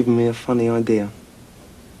it's given me a funny idea.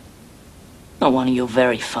 Not one of your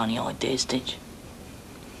very funny ideas, did you?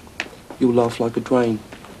 You'll laugh like a drain.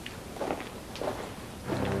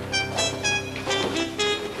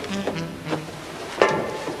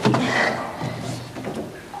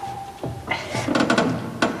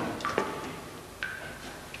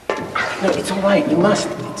 No, it's all right. You must.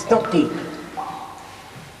 It's not deep.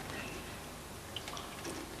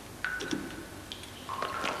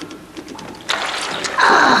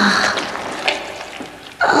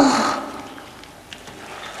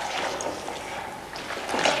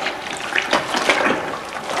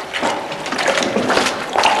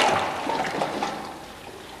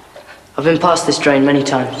 I've been past this drain many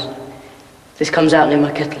times. This comes out near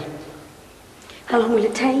my kettle. How long will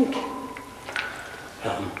it take?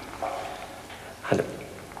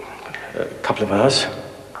 A couple of hours.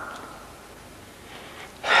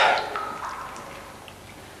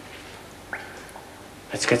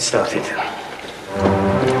 Let's get started.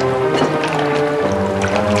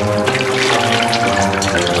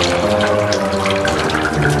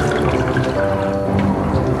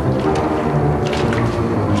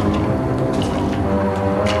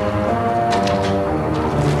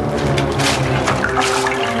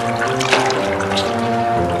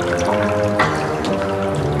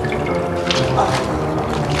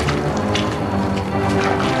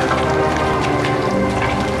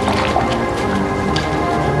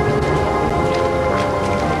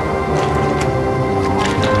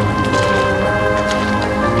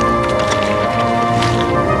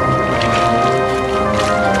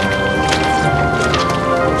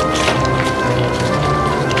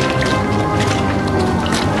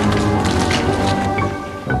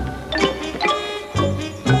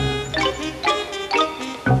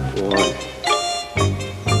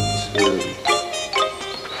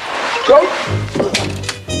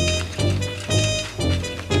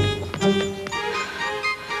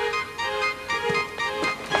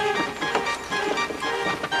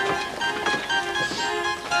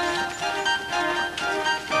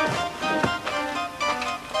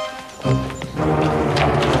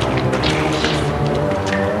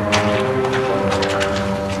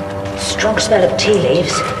 Strong smell of tea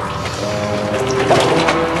leaves.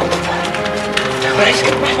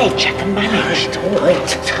 I can manage. It's all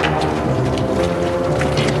right.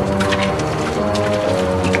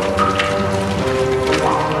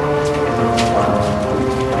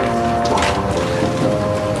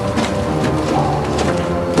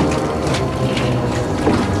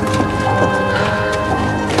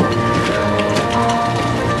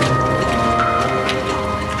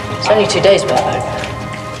 It's only 2 days, Bert.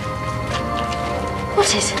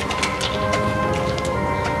 What is it?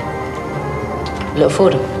 Little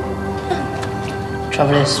Fordham.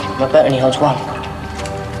 Trouble is, my boat only holds one.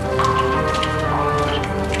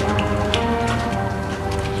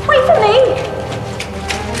 Wait for me!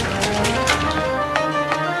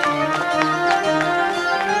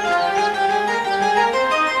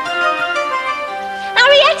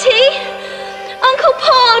 Arietti! Uncle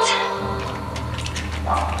Pod!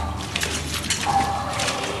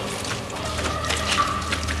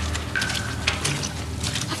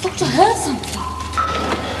 I heard something.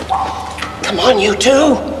 Come on, you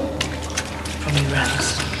two. Probably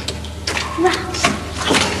rats. Rats?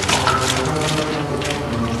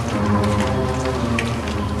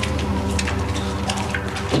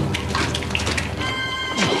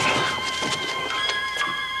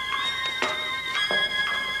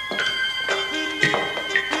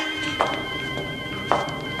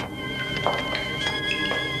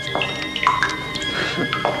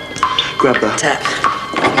 Grab that. Tap.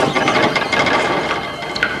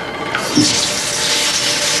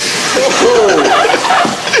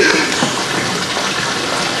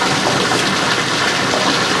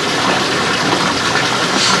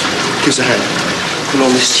 Give us a hand. Pull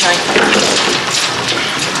on this chain.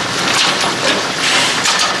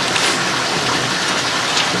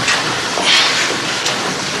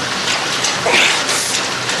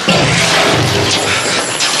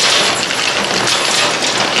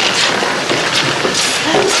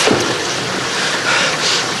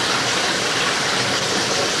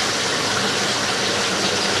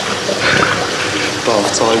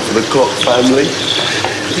 Bath time for the Clock family.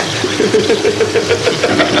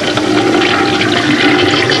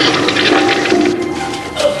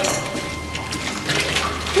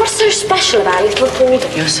 What's so special about little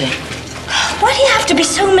Fordham? You'll see. Why do you have to be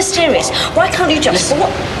so mysterious? Why can't you just... What?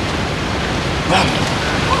 Run!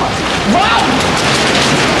 Run!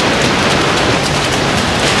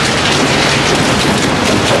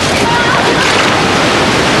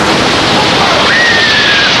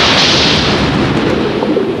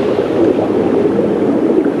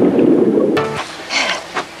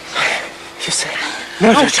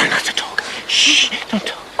 No, try not to talk. Shh, don't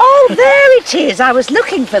talk. Oh, there it is. I was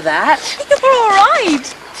looking for that. You're all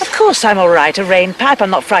right. Of course I'm all right. A rain pipe. I'm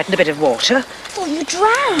not frightened a bit of water. Oh, you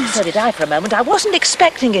drowned. So did I for a moment. I wasn't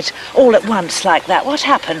expecting it all at once like that. What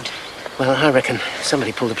happened? Well, I reckon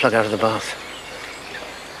somebody pulled the plug out of the bath.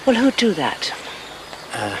 Well, who'd do that?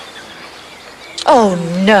 Oh,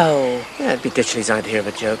 no. Yeah, it'd be Ditchley's idea of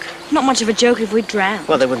a joke. Not much of a joke if we drowned.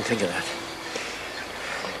 Well, they wouldn't think of that.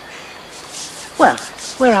 Well,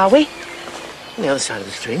 where are we? On the other side of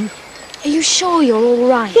the stream. Are you sure you're all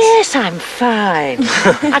right? Yes, I'm fine.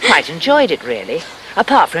 I quite enjoyed it, really,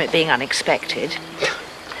 apart from it being unexpected.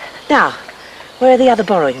 Now, where are the other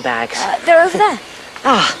borrowing bags? They're over there.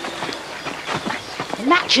 The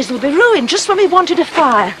matches will be ruined just when we wanted a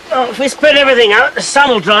fire. Oh, if we spread everything out, the sun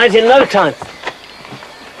will dry it in no time.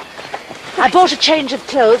 I bought a change of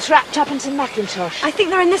clothes wrapped up in some mackintosh. I think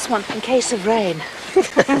they're in this one. In case of rain.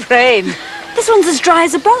 Rain. This one's as dry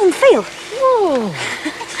as a bone. Feel.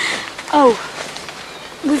 Oh,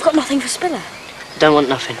 we've got nothing for Spiller. Don't want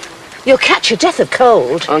nothing. You'll catch your death of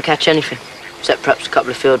cold. I won't catch anything, except perhaps a couple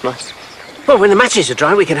of field mice. Well, when the matches are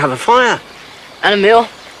dry, we can have a fire. And a meal,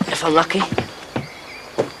 if I'm lucky.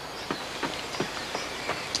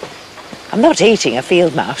 I'm not eating a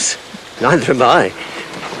field mouse. Neither am I.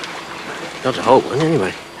 Not a whole one,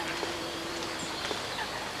 anyway.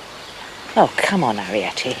 Oh, come on,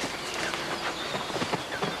 Arrietty.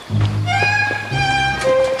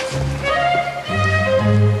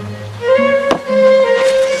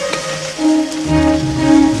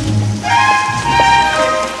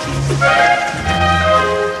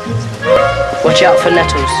 Watch out for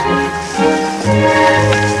nettles.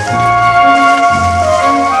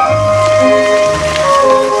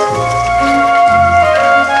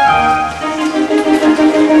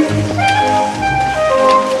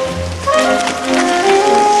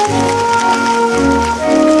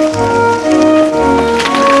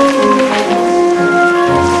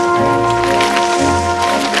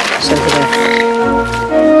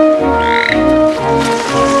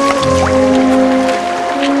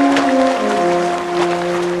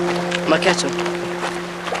 My kettle.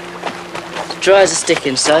 It's dry as a stick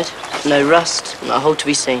inside. No rust, not a hole to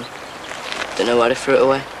be seen. Don't know why they threw it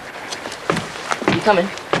away. You coming?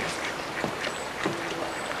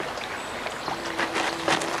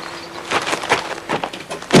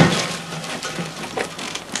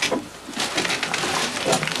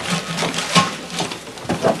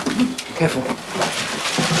 Careful.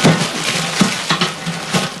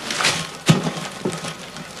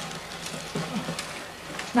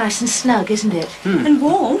 Nice and snug, isn't it? And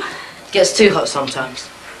warm. Gets too hot sometimes.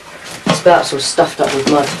 The spout's all stuffed up with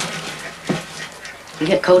mud. You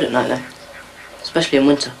get cold at night though, especially in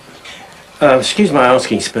winter. Excuse my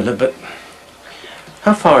asking, Spiller, but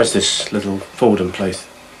how far is this little Fordham place?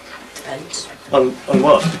 Depends. On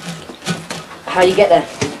what? How you get there?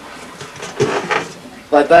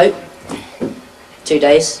 By boat, 2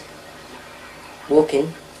 days.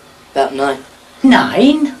 Walking, about 9.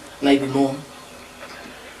 9? Maybe more.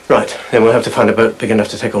 Right, then we'll have to find a boat big enough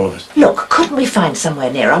to take all of us. Look, couldn't we find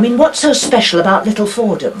somewhere near? I mean, what's so special about Little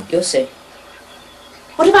Fordham? You'll see.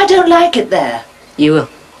 What if I don't like it there? You will.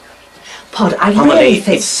 Pod, I Emily, really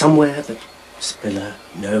think... it's somewhere that Spiller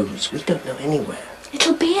knows. We don't know anywhere.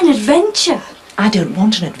 It'll be an adventure. I don't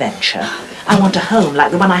want an adventure. I want a home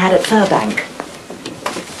like the one I had at Furbank.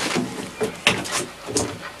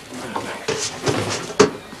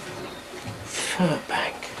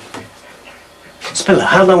 Furbank. Spiller,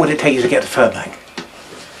 how long would it take you to get to Furbank?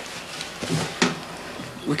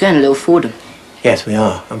 We're going to Little Fordham. Yes, we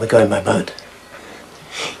are, and we're going by boat.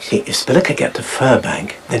 See, if Spiller could get to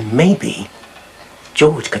Furbank, then maybe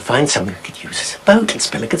George could find someone who could use as a boat and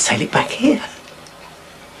Spiller could sail it back here.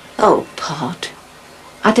 Oh, Pod,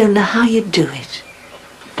 I don't know how you'd do it.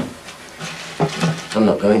 I'm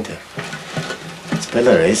not going to.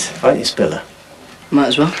 Spiller is, aren't you, Spiller? Might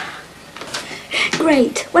as well.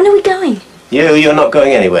 Great. When are we going? You're not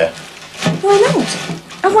going anywhere. Why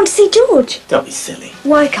not? I want to see George. Don't be silly.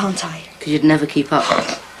 Why can't I? Because you'd never keep up.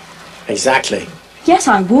 Exactly. Yes,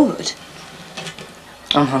 I would.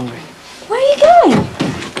 I'm hungry. Where are you going?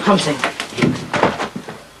 Hunting.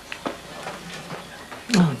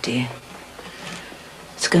 Oh, dear.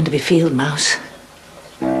 It's going to be field mouse.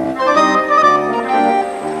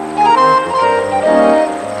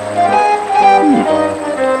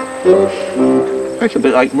 It's a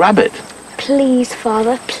bit like rabbit. Please,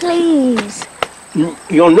 Father, please.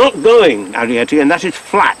 You're not going, Arrietty, and that is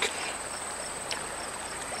flat.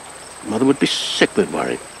 Mother would be sick with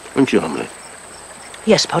worry, wouldn't you, Emily?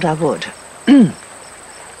 Yes, Pod, I would.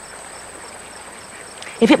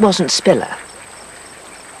 If it wasn't Spiller.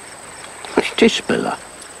 It is Spiller.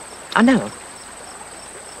 I know.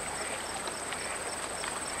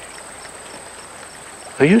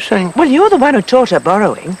 Are you saying... Well, you're the one who taught her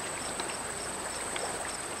borrowing.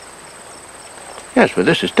 Yes, but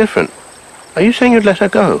this is different. Are you saying you'd let her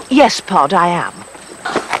go? Yes, Pod, I am.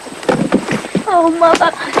 Oh,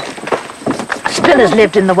 Mother. Spiller's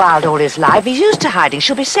lived in the wild all his life. He's used to hiding.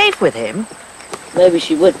 She'll be safe with him. Maybe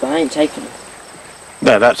she would, but I ain't taking her.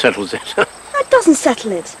 There, that settles it. That doesn't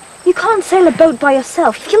settle it. You You can't sail a boat by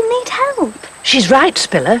yourself. You'll need help. She's right,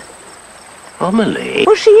 Spiller. Amelie.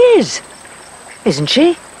 Well, she is. Isn't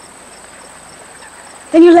she?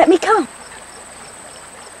 Then you let me come.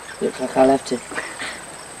 Looks like I'll have to.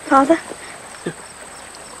 Father?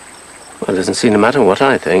 Well, it doesn't seem to matter what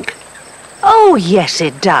I think. Oh, yes,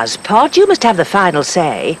 it does, Pod. You must have the final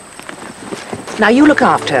say. Now, you look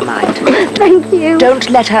after her, mind. Thank you. Don't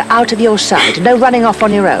let her out of your sight. No running off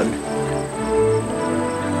on your own.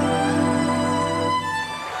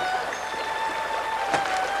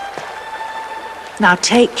 Now,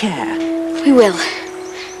 take care. We will.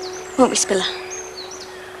 Won't we, Spiller?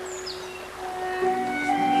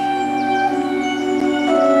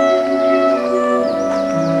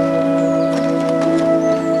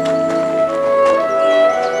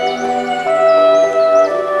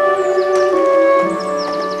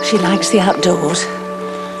 She likes the outdoors.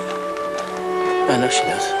 I know she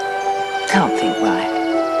does. Can't think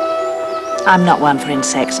why. I'm not one for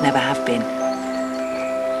insects, never have been.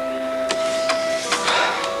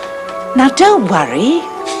 Now, don't worry.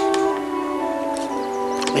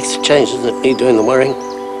 Makes a change, doesn't it, me doing the worrying?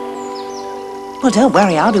 Well, don't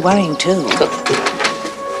worry, I'll be worrying too.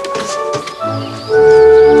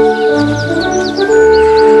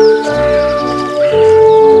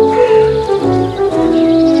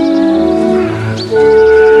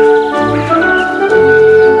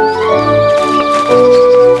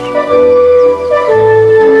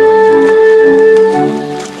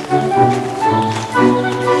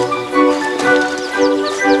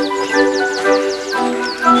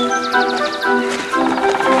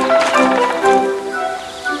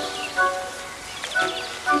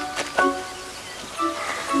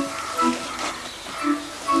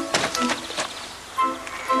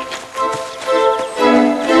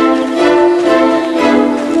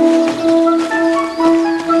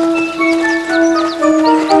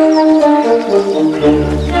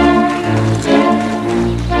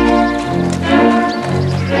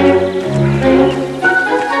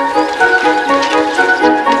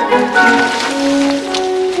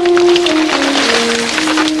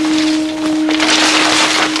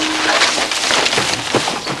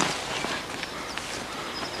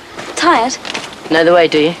 Tired? Know the way,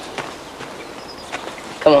 do you?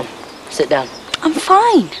 Come on, sit down. I'm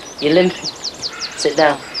fine. You're limping. Sit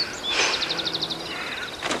down.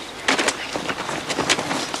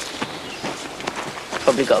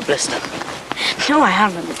 Probably got a blister. No, I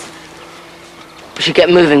haven't. We should get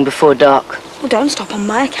moving before dark. Well, don't stop on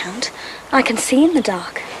my account. I can see in the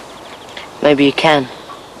dark. Maybe you can.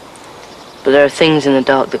 But there are things in the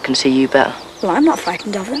dark that can see you better. Well, I'm not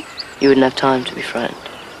frightened of them. You wouldn't have time to be frightened.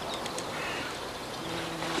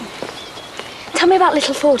 Tell me about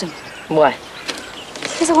Little Fordham. Why?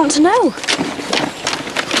 Because I want to know.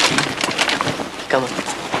 Come on.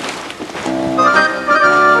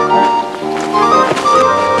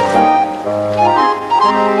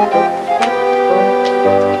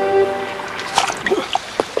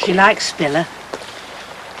 She likes Spiller.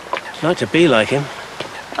 I'd like to be like him.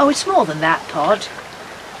 Oh, it's more than that, Pod.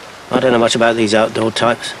 I don't know much about these outdoor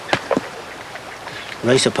types.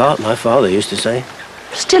 Race apart, my father used to say.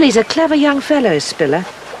 Still, he's a clever young fellow, Spiller.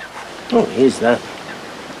 Oh, he is that.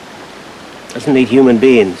 Doesn't need human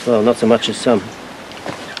beings. Well, not so much as some.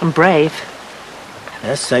 And brave.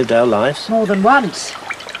 Yes, saved our lives. More than once.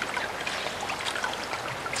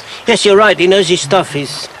 Yes, you're right. He knows his stuff.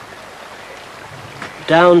 He's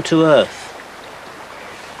down to earth.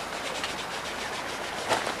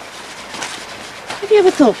 Have you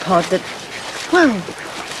ever thought, Pod, that, well,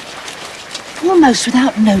 almost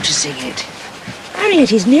without noticing it,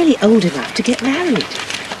 Harriet is nearly old enough to get married?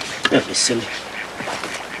 Don't be silly.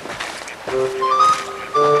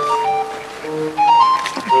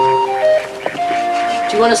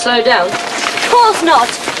 Do you want to slow down? Of course not.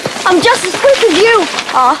 I'm just as quick as you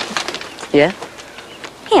are. Yeah?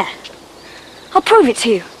 Here. I'll prove it to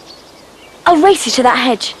you. I'll race you to that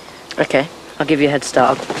hedge. Okay, I'll give you a head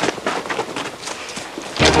start.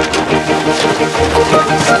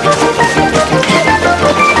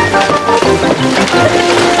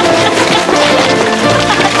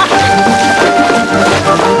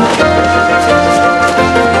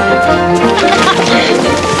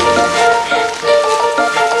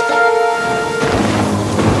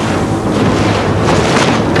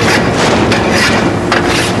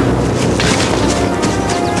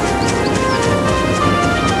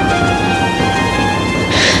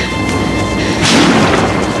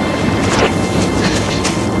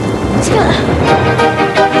 Spiller,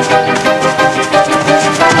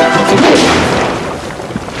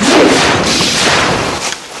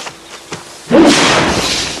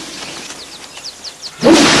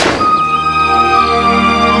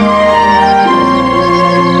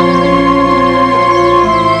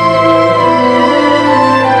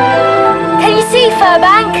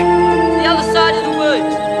 Burbank? The other side of the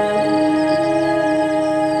woods.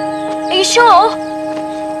 Are you sure?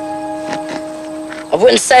 I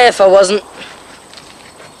wouldn't say if I wasn't.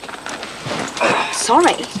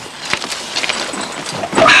 Sorry.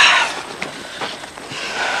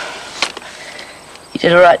 You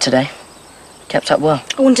did all right today. Kept up well.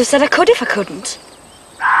 I wouldn't have said I could if I couldn't.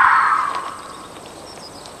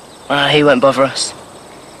 He won't bother us.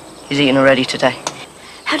 He's eaten already today.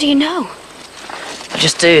 How do you know? I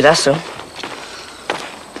just do, that's all.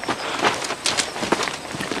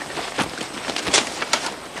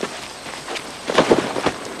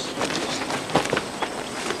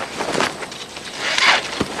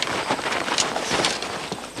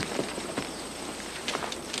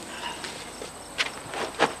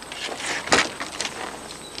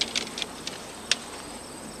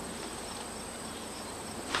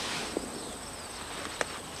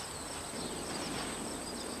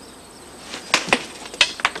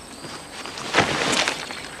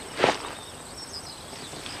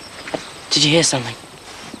 Did you hear something?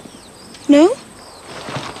 No?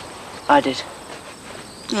 I did.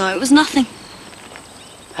 No, it was nothing.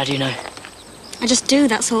 How do you know? I just do,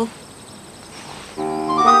 that's all.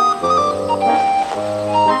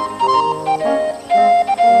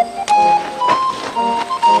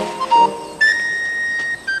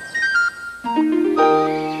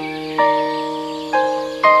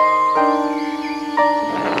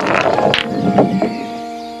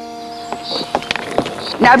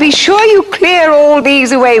 Now be sure you clear all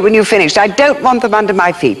these away when you've finished. I don't want them under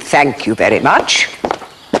my feet. Thank you very much.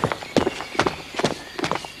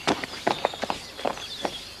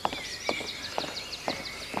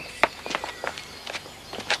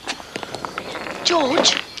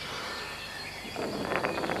 George?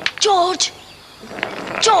 George?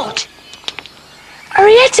 George?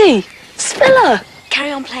 Arietti! Spiller!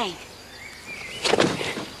 Carry on playing.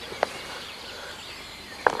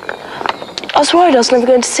 I was worried I was never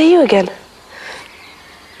going to see you again.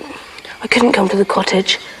 I couldn't come to the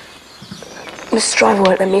cottage. Miss Stryver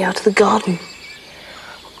won't let me out of the garden.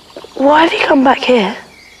 Why have you come back here?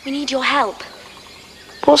 We need your help.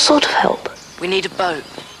 What sort of help? We need a boat.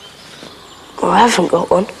 Well, I haven't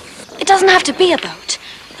got one. It doesn't have to be a boat,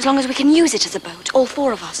 as long as we can use it as a boat, all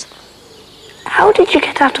four of us. How did you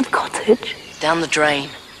get out of the cottage? Down the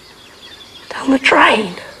drain. Down the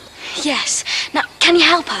drain? Yes. Now, can you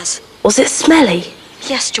help us? Was it smelly?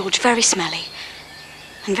 Yes, George, very smelly.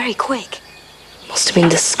 And very quick. Must have been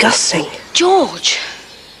disgusting. George!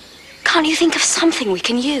 Can't you think of something we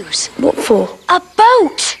can use? What for? A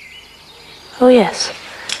boat! Oh, yes.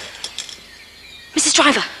 Mrs.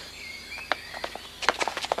 Stryver.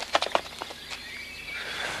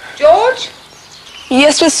 George?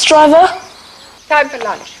 Yes, Miss Stryver? Time for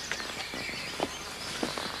lunch.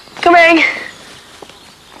 Coming.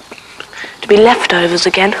 To be leftovers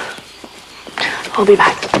again. I'll be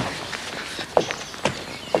back.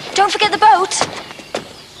 Don't forget the boat.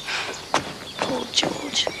 Poor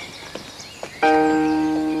George.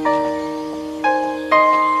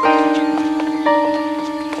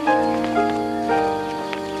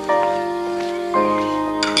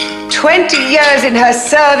 "20 years in her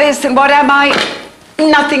service, and what am I?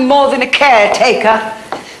 Nothing more than a caretaker.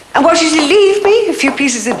 And what does she leave me? A few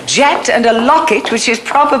pieces of jet and a locket, which is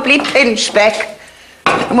probably pinchbeck.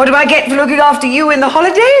 And what do I get for looking after you in the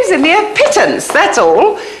holidays? A mere pittance, that's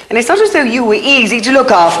all. And it's not as though you were easy to look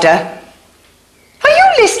after. Are you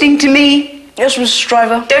listening to me? Yes, Miss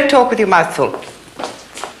Stryver. Don't talk with your mouth full.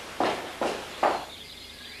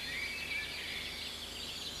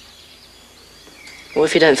 What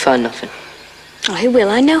if you don't find nothing? Oh, he will.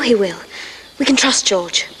 I know he will. We can trust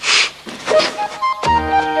George.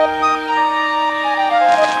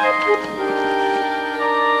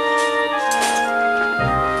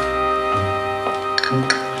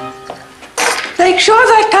 Make sure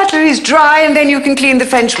that cutlery is dry and then you can clean the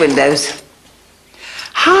French windows.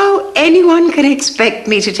 How anyone can expect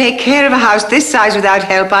me to take care of a house this size without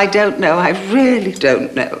help, I don't know. I really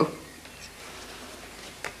don't know.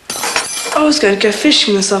 I was going to go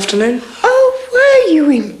fishing this afternoon. Oh, were you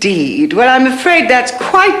indeed? Well, I'm afraid that's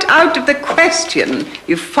quite out of the question.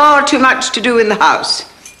 You've far too much to do in the house.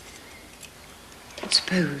 But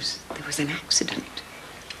suppose there was an accident.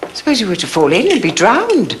 Suppose you were to fall in and be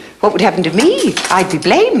drowned. What would happen to me? I'd be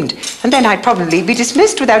blamed. And then I'd probably be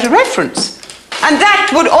dismissed without a reference. And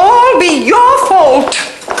that would all be your fault.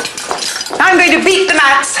 I'm going to beat the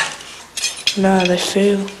mats. No, they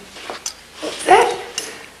feel. What's that?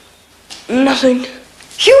 Nothing.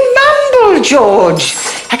 You mumble, George.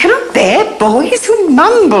 I cannot bear boys who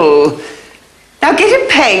mumble. Now get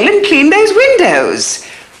a pail and clean those windows.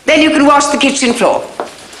 Then you can wash the kitchen floor.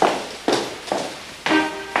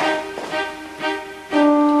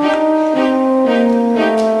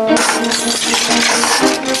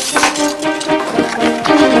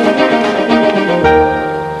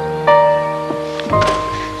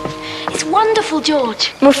 It's wonderful,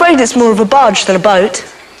 George. I'm afraid it's more of a barge than a boat.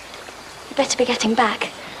 You better be getting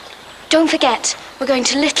back. Don't forget, we're going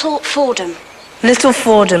to Little Fordham. Little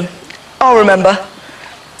Fordham. I'll remember.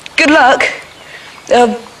 Good luck.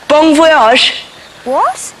 Bon voyage.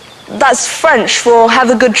 What? That's French for have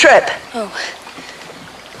a good trip. Oh.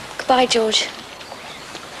 Goodbye, George.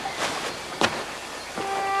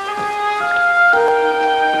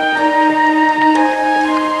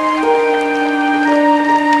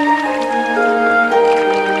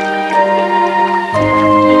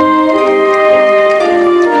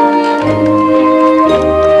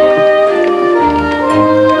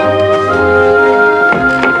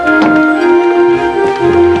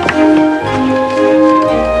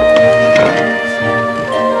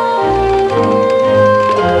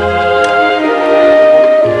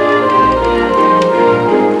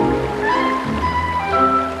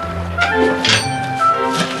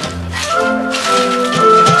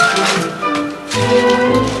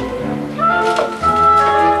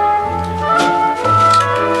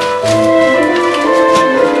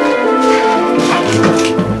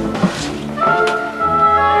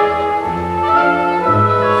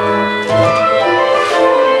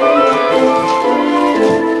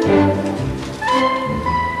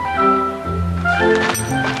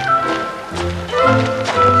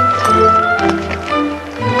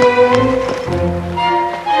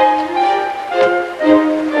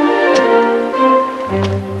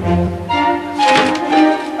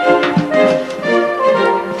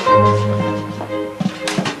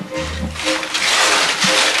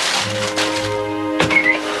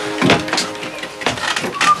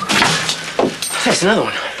 There's another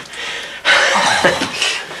one.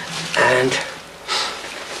 And...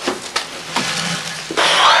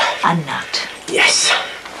 a nut. yes.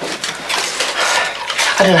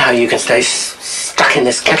 I don't know how you can stay stuck in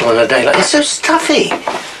this kettle on a day like this. It's so stuffy.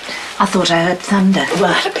 I thought I heard thunder.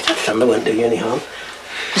 Well, a bit of thunder won't do you any harm.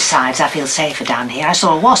 Besides, I feel safer down here. I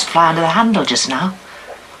saw a wasp fly under the handle just now.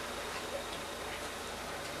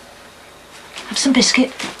 Have some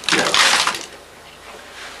biscuit? No.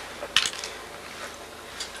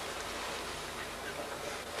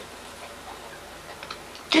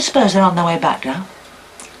 Do you suppose they're on their way back now?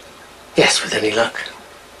 Yes, with any luck.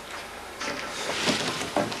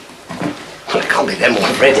 Well, it can't be them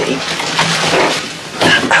already.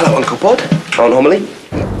 Hello, Uncle Pod. Aunt Homily.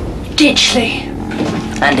 Ditchley.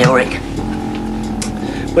 And Ulrich.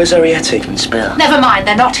 Where's Arietti? And Spill. Never mind,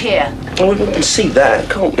 they're not here. Oh, we can see that,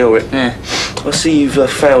 can't we, Ulrich? Yeah. I see you've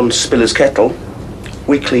found Spiller's kettle.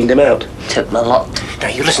 We cleaned him out. Took the lot. Now,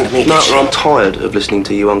 you listen to me. No, I'm tired of listening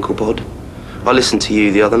to you, Uncle Pod. I listened to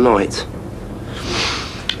you the other night.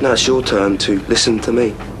 Now it's your turn to listen to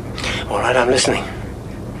me. All right, I'm listening.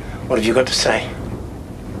 What have you got to say?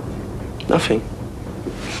 Nothing.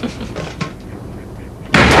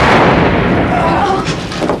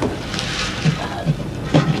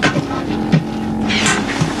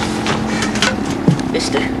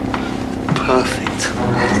 Mister. Perfect.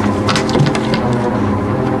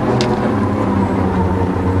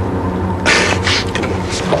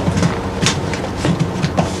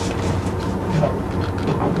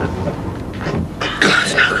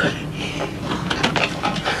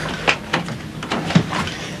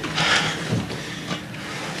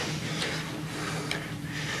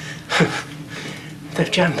 They've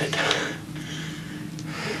jammed it.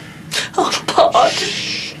 Oh, Pod.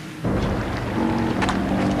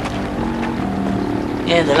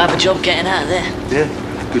 Yeah, they'll have a job getting out of there. Yeah,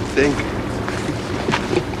 good thing.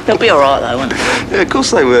 They'll be all right, though, won't they? Yeah, of course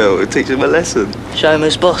they will. It'll teach them a lesson. Show him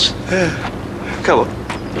who's boss. Yeah. Come on.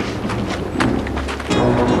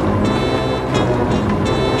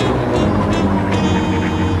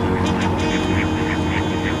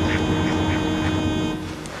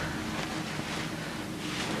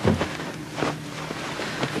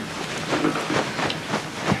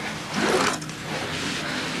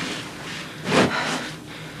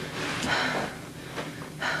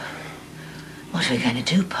 What are we going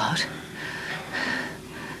to do, Pod?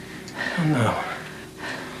 Oh, no.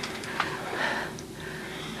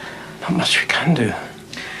 Not much we can do,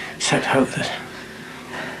 except hope that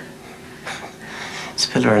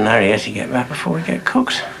Spiller and Arietti get back before we get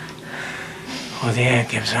cooked. Or the air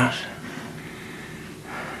gives out.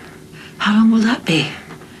 How long will that be?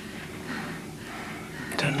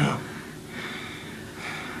 Don't know.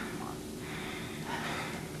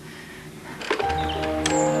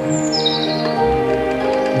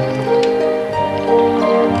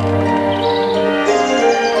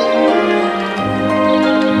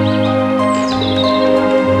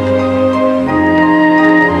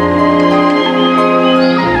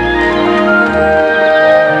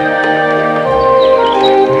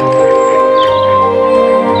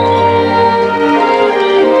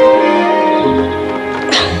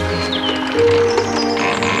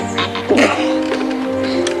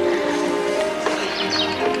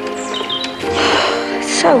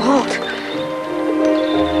 hot.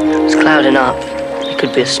 It's clouding up. It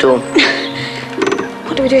could be a storm.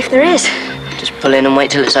 What do we do if there is? Just pull in and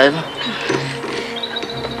wait till it's over.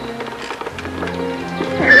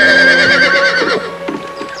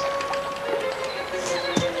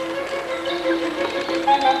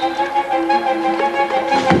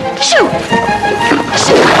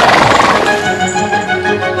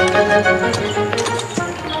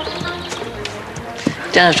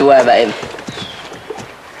 Don't have to worry about him.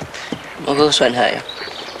 My horse won't hurt you.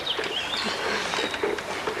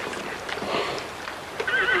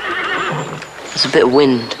 There's a bit of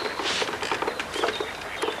wind.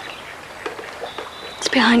 It's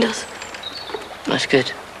behind us. That's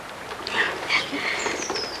good.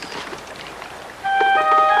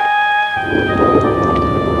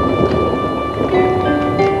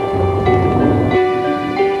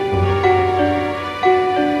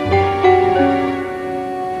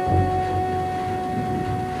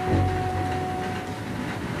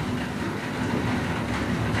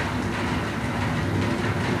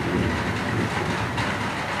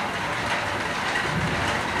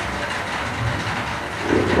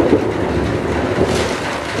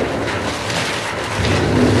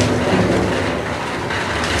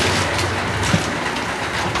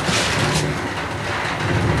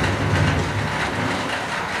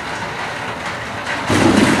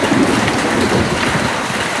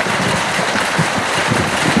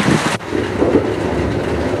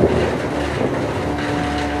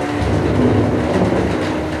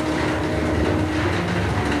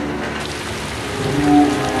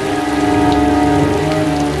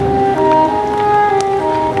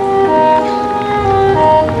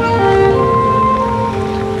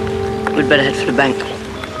 We'd better head for the bank.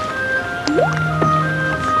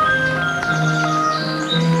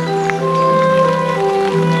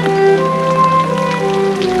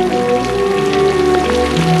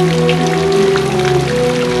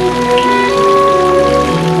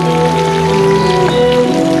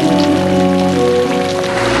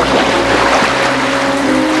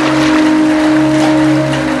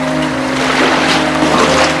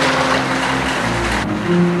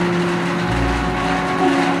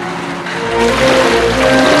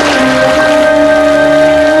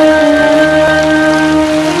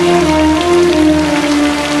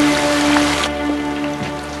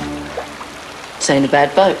 This ain't a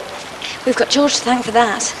bad boat. We've got George to thank for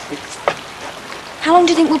that. How long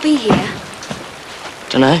do you think we'll be here?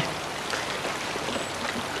 Dunno.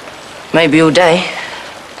 Maybe all day.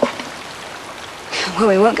 Well,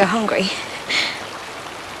 we won't go hungry.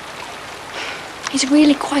 He's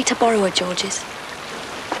really quite a borrower, George is.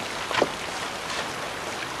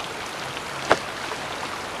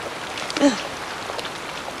 Ugh.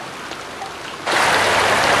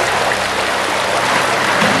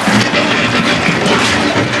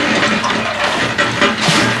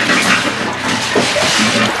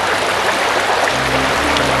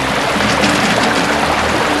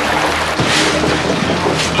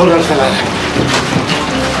 Hold on, fella.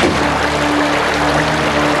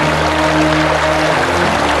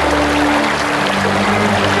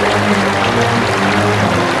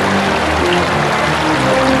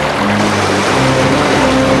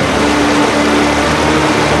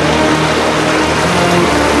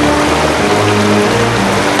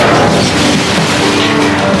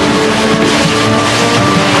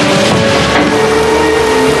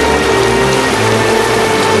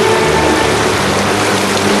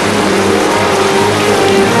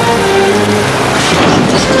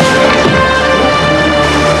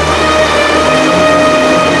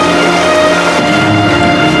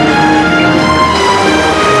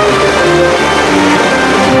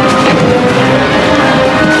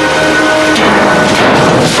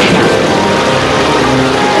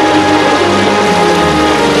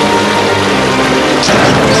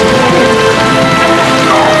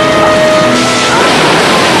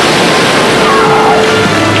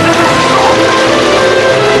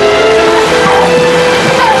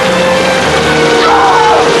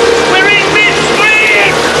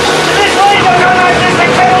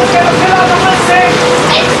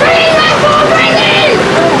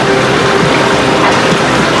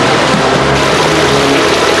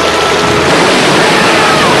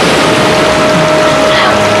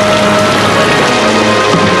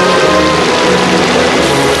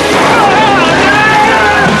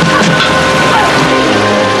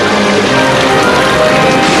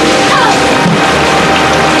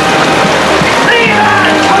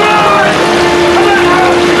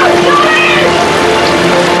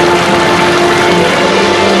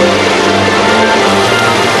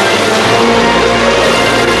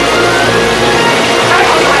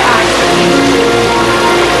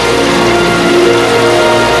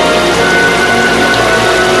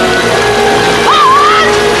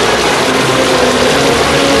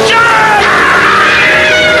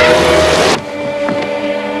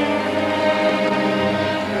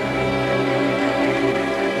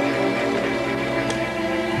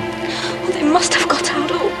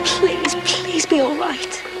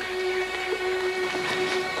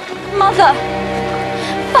 Father!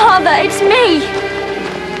 Father, it's me!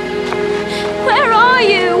 Where are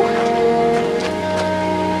you?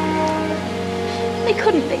 They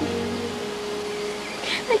couldn't be.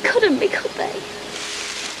 They couldn't be, could they?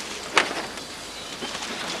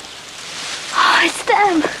 Oh, it's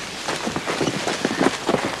them.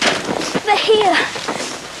 They're here.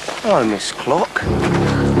 Hello, Miss Clock.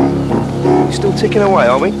 You still ticking away,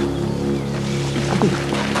 are we? And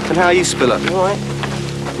how are you, Spiller? You all right?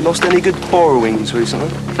 Lost any good borrowings recently?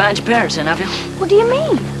 Found your parents then, have you? What do you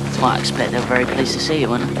mean? Well, I expect they're very pleased to see you,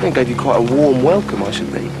 weren't I think they gave you quite a warm welcome, I should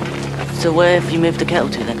think. they? So where have you moved the kettle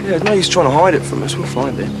to then? Yeah, there's no use trying to hide it from us. We'll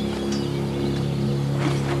find it.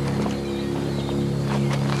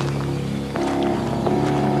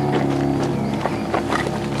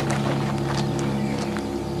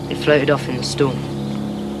 It floated off in the storm.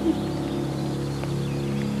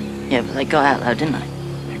 Yeah, but they got out though, didn't they?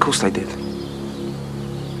 Of course they did.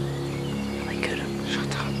 They couldn't.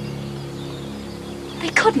 Shut up. They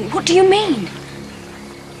couldn't? What do you mean?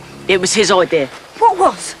 It was his idea. What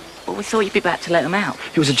was? Well, we thought you'd be back to let them out.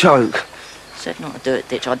 It was a joke. Said not to do it,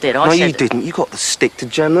 Ditch. I did. No, you didn't. You got the stick to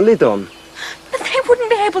jam the lid on. But they wouldn't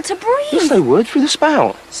be able to breathe. Yes, they would, through the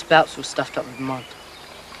spout. Spouts were stuffed up with mud.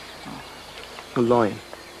 You're lying.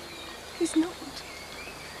 He's not.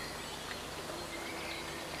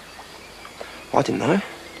 I didn't know.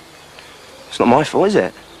 It's not my fault, is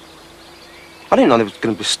it? I didn't know there was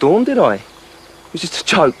going to be a storm, did I? It was just a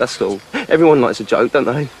joke, that's all. Everyone likes a joke, don't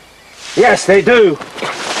they? Yes, they do.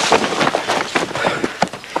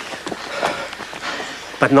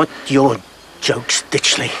 But not your jokes,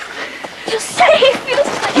 Ditchley. You're safe. You're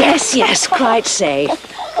safe. Yes, yes, quite safe.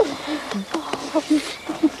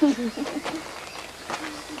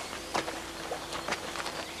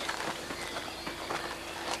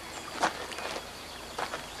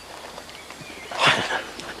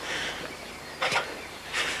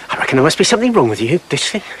 I reckon there must be something wrong with you,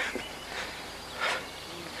 Ditchley.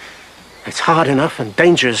 It's hard enough and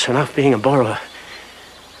dangerous enough being a borrower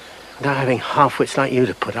without having half-wits like you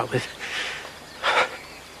to put up with.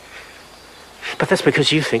 But that's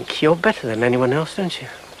because you think you're better than anyone else, don't you?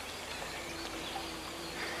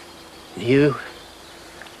 You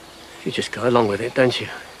just go along with it, don't you?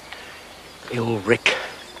 You're Rick.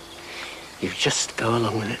 You just go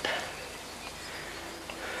along with it.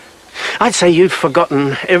 I'd say you've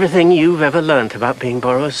forgotten everything you've ever learnt about being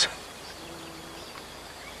borrowers.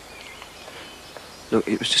 Look,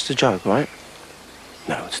 it was just a joke, right?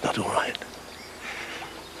 No, it's not all right.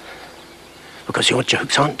 Because your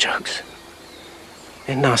jokes aren't jokes.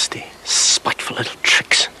 They're nasty, spiteful little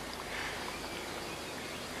tricks.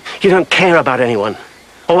 You don't care about anyone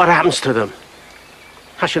or what happens to them.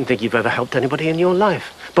 I shouldn't think you've ever helped anybody in your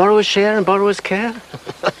life. Borrowers share and borrowers care.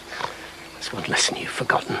 That's one lesson you've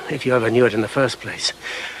forgotten, if you ever knew it in the first place.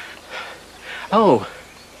 Oh,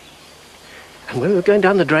 and when we were going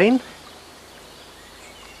down the drain,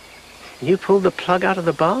 you pulled the plug out of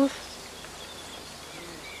the bath?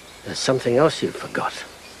 There's something else you forgot.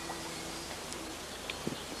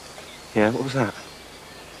 Yeah, what was that?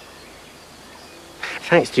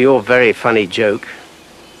 Thanks to your very funny joke,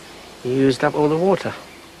 you used up all the water.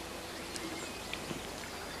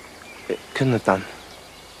 It couldn't have done.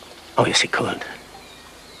 Oh, yes, it could. It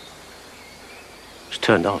was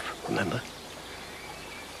turned off, remember?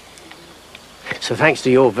 So thanks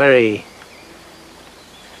to your very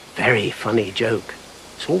funny joke,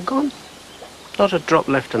 it's all gone. Not a drop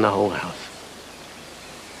left in the whole house.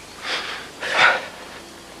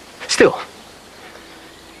 Still,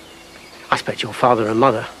 I expect your father and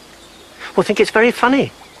mother will think it's very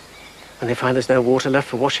funny when they find there's no water left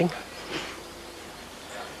for washing.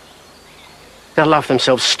 They'll laugh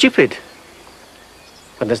themselves stupid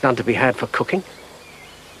when there's none to be had for cooking.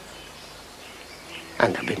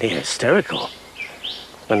 And they'll be near hysterical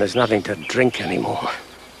when there's nothing to drink anymore.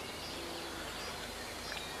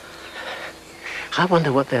 I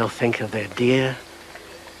wonder what they'll think of their dear,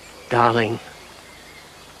 darling,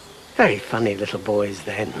 very funny little boys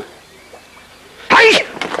then. Hey!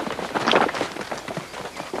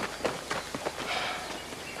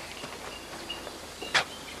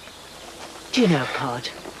 Do you know, Pod,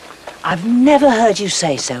 I've never heard you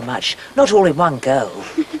say so much, not all in one go.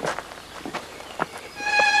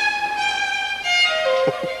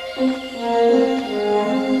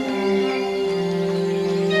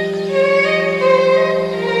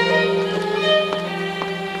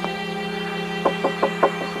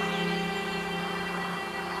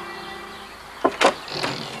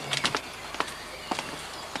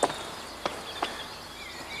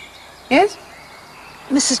 Yes?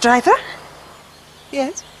 Mrs. Driver?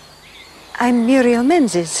 Yes? I'm Muriel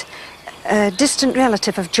Menzies. a distant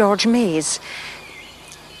relative of George Mays.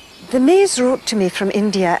 The Mays wrote to me from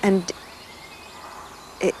India and...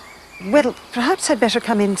 well, perhaps I'd better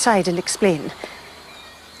come inside and explain.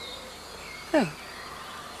 Oh,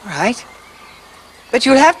 all right. But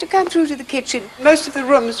you'll have to come through to the kitchen. Most of the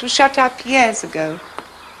rooms were shut up years ago.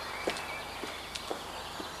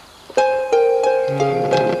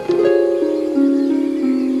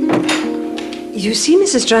 You see,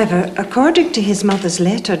 Mrs. Driver, according to his mother's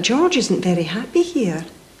letter, George isn't very happy here.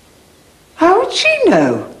 How would she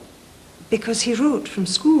know? Because he wrote from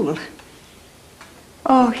school.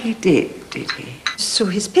 Oh, he did he? So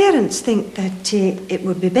his parents think that it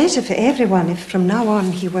would be better for everyone if from now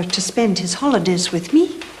on he were to spend his holidays with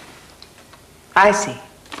me. I see.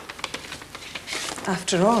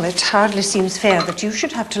 After all, it hardly seems fair that you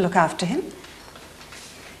should have to look after him.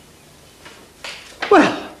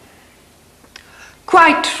 Well,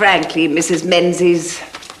 quite frankly, Mrs. Menzies...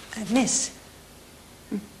 Miss.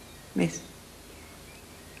 Miss.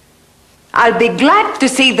 I'll be glad to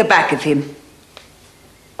see the back of him.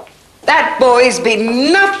 That boy's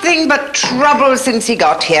been nothing but trouble since he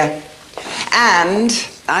got here. And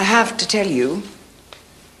I have to tell you,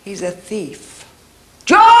 he's a thief.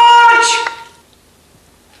 George!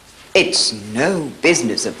 It's no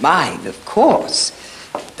business of mine, of course.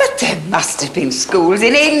 But there must have been schools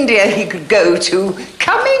in India he could go to.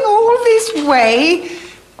 Coming all this way,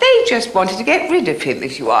 they just wanted to get rid of him,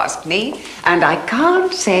 if you ask me. And I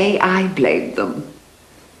can't say I blame them.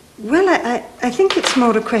 Well, I think it's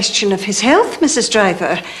more a question of his health, Mrs.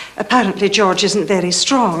 Driver. Apparently George isn't very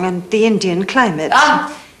strong, and the Indian climate...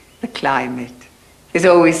 Ah, the climate. There's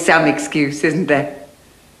always some excuse, isn't there?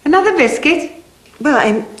 Another biscuit?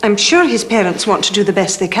 Well, I'm sure his parents want to do the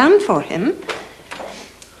best they can for him.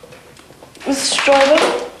 Mrs. Driver?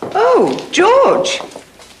 Oh, George.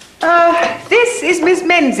 This is Miss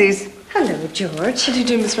Menzies. Hello, George. How do you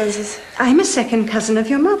do, Miss Menzies? I'm a second cousin of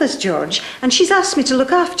your mother's, George, and she's asked me to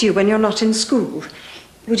look after you when you're not in school.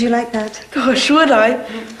 Would you like that? Gosh, would I?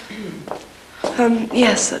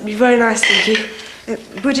 Yes, that'd be very nice, thank you.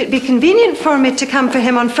 Would it be convenient for me to come for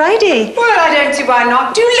him on Friday? Well, I don't see why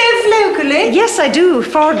not. Do you live locally? Yes, I do.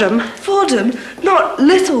 Fordham. Fordham? Not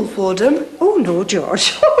Little Fordham? Oh, no,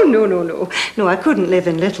 George. Oh, no. No, I couldn't live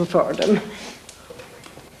in Little Fordham.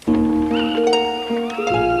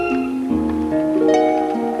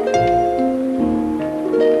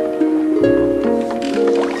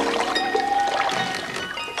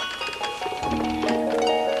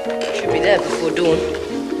 Should be there before dawn.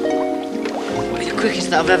 Be the quickest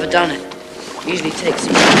that I've ever done it. Usually takes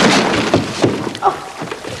me. Oh.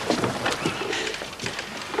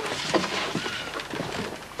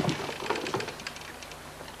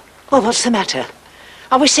 Well, what's the matter?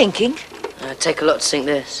 Are we sinking? Take a lot to sink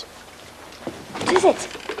this. What is it?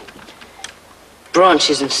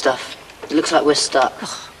 Branches and stuff. It looks like we're stuck.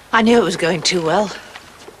 Oh, I knew it was going too well.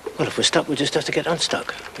 Well, if we're stuck, we'll just have to get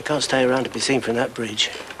unstuck. We can't stay around to be seen from that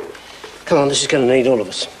bridge. Come on, this is going to need all of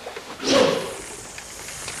us.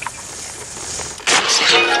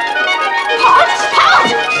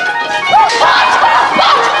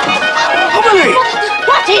 Emily!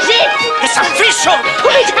 What is it? It's a fish hook!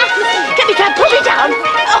 Pull it down! Get me down, pull me down!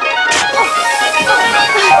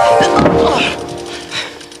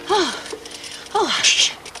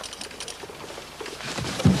 Shh.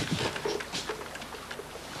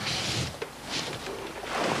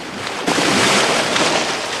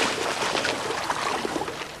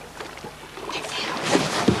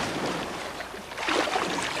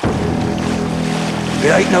 It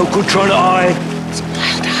ain't no good trying to hide. It's a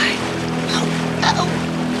wild eye. Oh.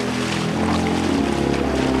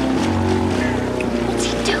 What's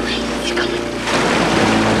he doing? He's coming.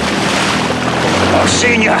 I've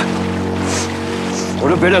seen ya.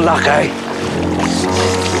 What a bit of luck, eh?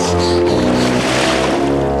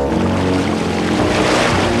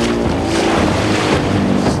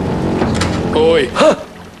 Oi. Huh?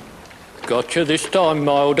 Gotcha this time,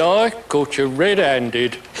 mild eye. Caught you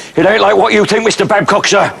red-handed. It ain't like what you think, Mr. Babcock,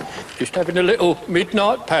 sir. Just having a little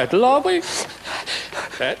midnight paddle, are we?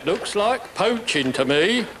 That looks like poaching to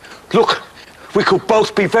me. Look, we could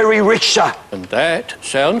both be very rich, sir. And that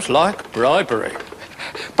sounds like bribery.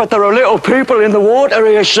 But there are little people in the water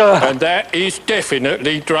here, sir. And that is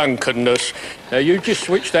definitely drunkenness. Now, you just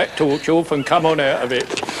switch that torch off and come on out of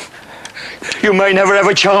it. You may never have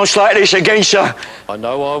a chance like this again, sir. I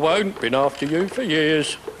know I won't. Been after you for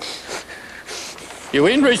years. You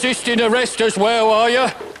in resisting arrest as well, are you?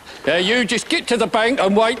 Now, you just get to the bank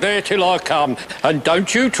and wait there till I come. And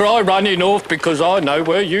don't you try running off because I know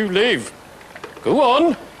where you live. Go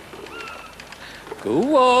on.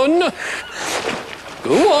 Go on.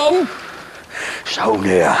 Go on. So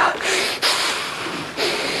near.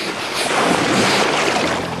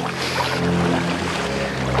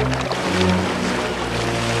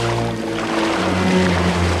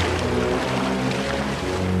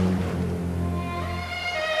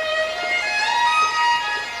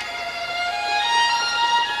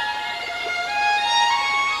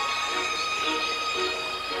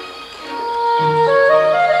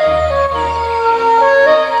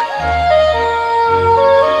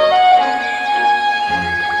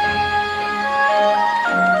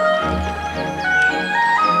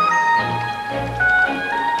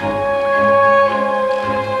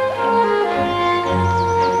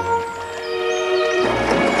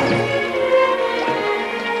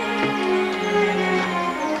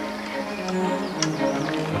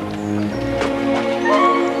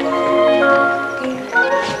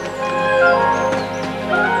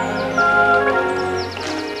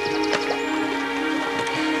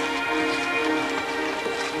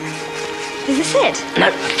 Is this it?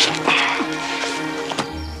 No.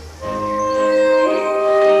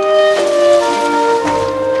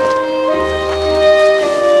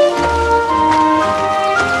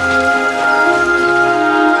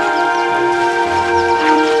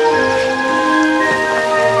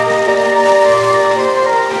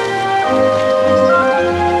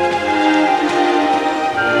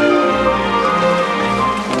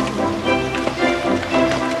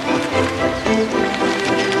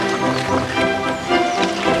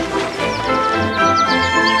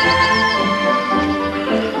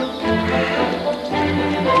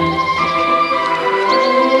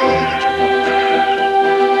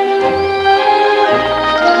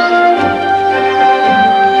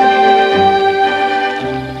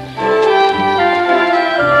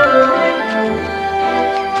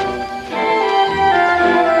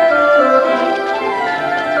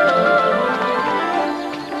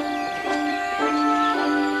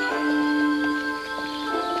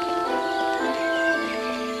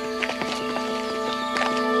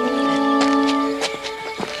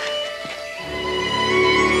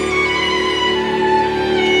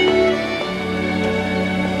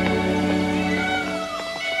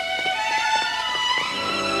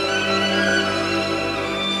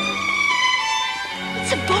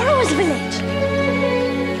 It's a borrower's village.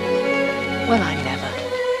 Well, I never.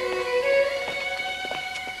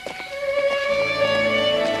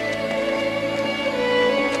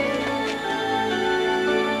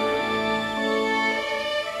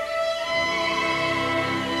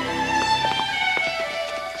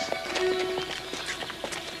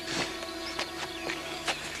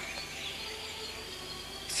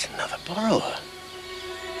 It's another borrower.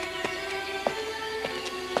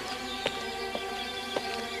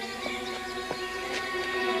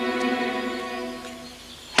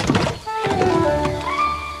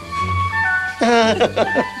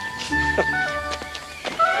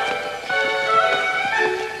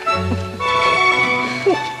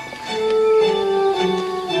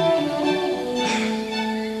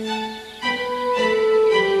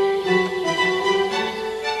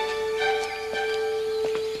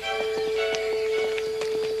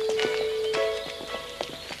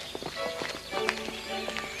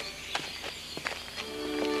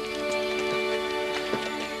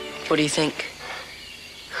 What do you think?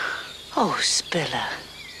 Oh, Spiller.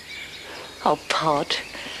 Oh, Pod.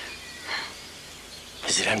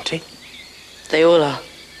 Is it empty? They all are.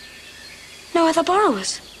 No other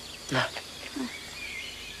borrowers? No.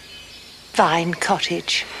 Vine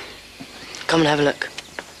Cottage. Come and have a look.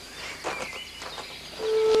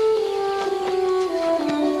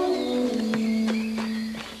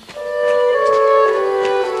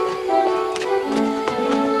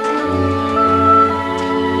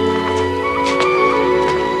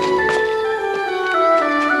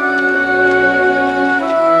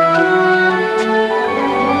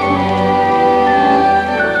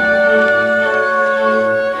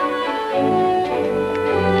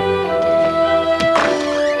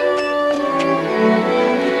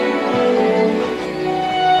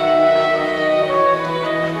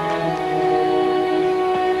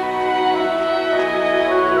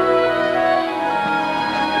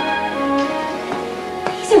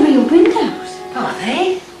 These are real windows. Are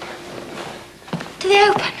they? Do they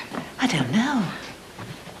open? I don't know.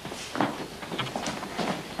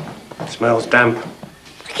 Smells damp.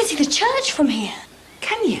 I can see the church from here.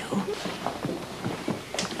 Can you?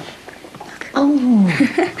 Oh.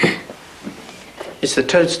 It's the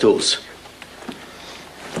toadstools.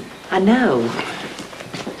 I know.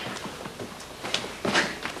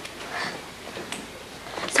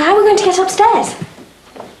 So how are we going to get upstairs?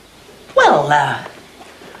 Well,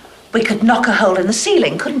 we could knock a hole in the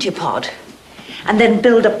ceiling, couldn't you, Pod? and then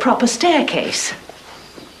build a proper staircase.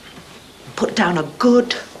 Put down a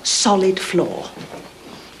good, solid floor.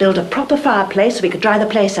 Build a proper fireplace so we could dry the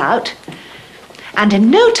place out. And in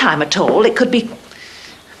no time at all, it could be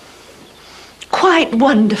quite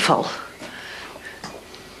wonderful.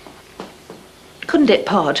 Couldn't it,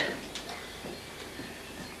 Pod?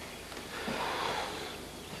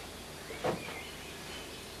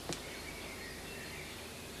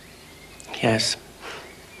 Yes.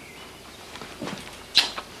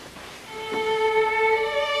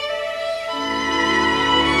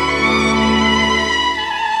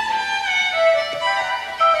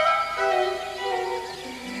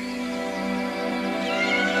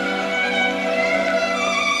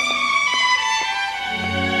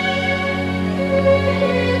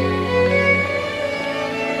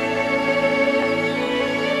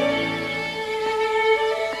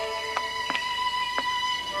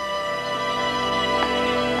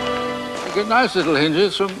 You get nice little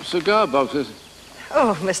hinges from cigar boxes.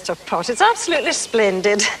 Oh, Mr. Pott, it's absolutely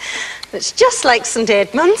splendid. It's just like St.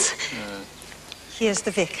 Edmund's. Here's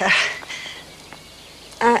the vicar.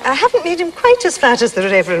 I haven't made him quite as fat as the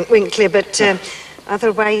Reverend Winkley, but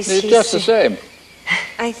otherwise He's just the same.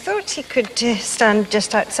 I thought he could stand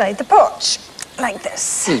just outside the porch, like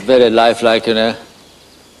this. He's very lifelike, you know.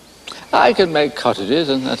 I can make cottages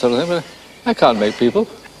and that sort of thing, but I can't make people.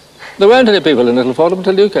 There weren't any people in Little Fordham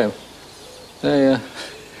until you came. They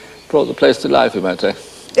brought the place to life, you might say.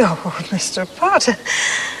 Oh, Mr. Pott, I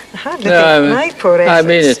hardly think my poor efforts. I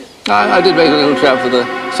mean it. I did make a little chap for the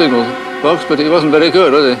signal box, but he wasn't very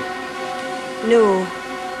good, was he? No.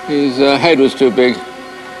 His head was too big.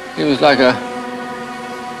 He was like a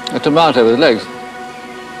tomato with legs.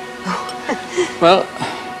 Well,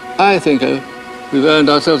 I think we've earned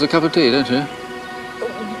ourselves a cup of tea, don't you?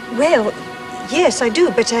 Well, yes, I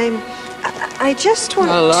do, but I just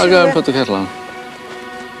want I'll go and put the kettle on.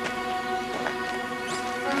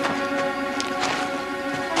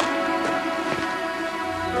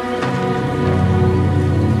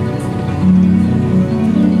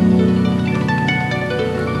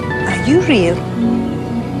 Are you real?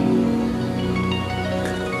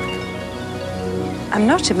 I'm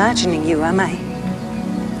not imagining you, am I?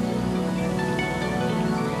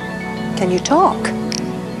 Can you talk?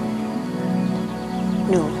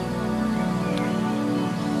 No.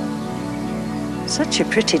 Such a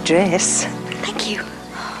pretty dress. Thank you.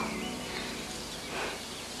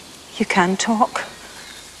 You can talk.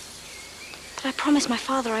 But I promised my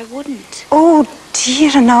father I wouldn't. Oh,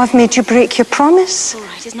 dear, and now I've made you break your promise. It's all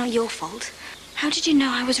right, it's not your fault. How did you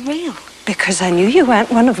know I was real? Because I knew you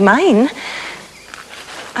weren't one of mine.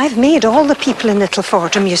 I've made all the people in Little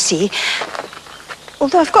Fordham, you see.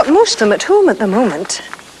 Although I've got most of them at home at the moment.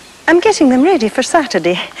 I'm getting them ready for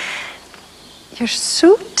Saturday. You're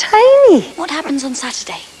so tiny. What happens on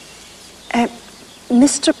Saturday?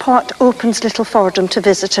 Mr. Pott opens Little Fordham to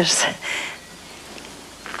visitors.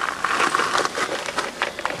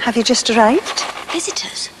 Have you just arrived?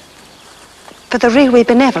 Visitors? For the Railway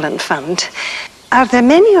Benevolent Fund. Are there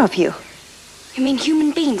many of you? You mean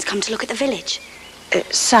human beings come to look at the village?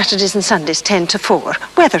 Saturdays and Sundays, 10 to 4,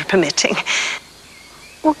 weather permitting.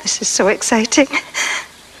 Oh, this is so exciting.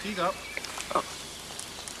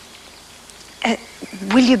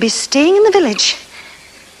 Will you be staying in the village?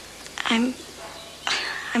 I'm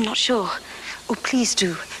not sure. Oh, please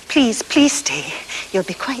do. Please, please stay. You'll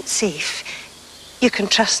be quite safe. You can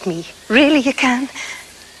trust me. Really, you can.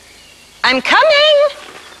 I'm coming!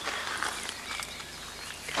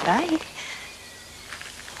 Goodbye.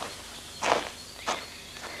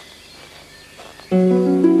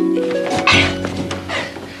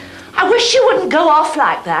 I wish you wouldn't go off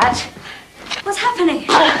like that. What's happening?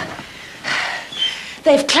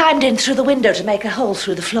 They've climbed in through the window to make a hole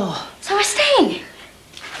through the floor. So we're staying?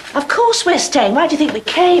 Of course we're staying. Why do you think we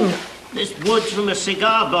came? This wood's from a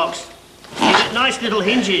cigar box. You get nice little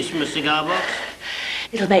hinges from a cigar box.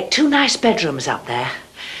 It'll make 2 nice bedrooms up there.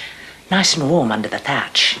 Nice and warm under the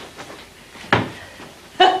thatch.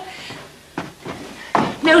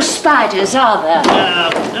 No spiders, are there? No,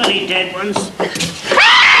 only dead ones.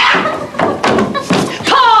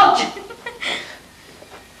 Pod!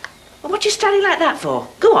 Well, what are you standing like that for?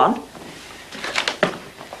 Go on.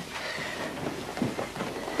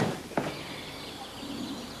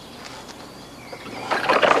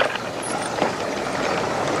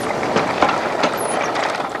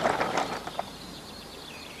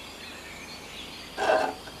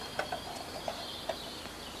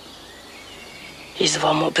 He's the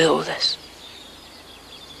one what built all this.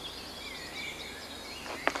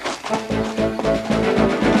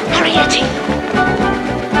 Hurry, Etty.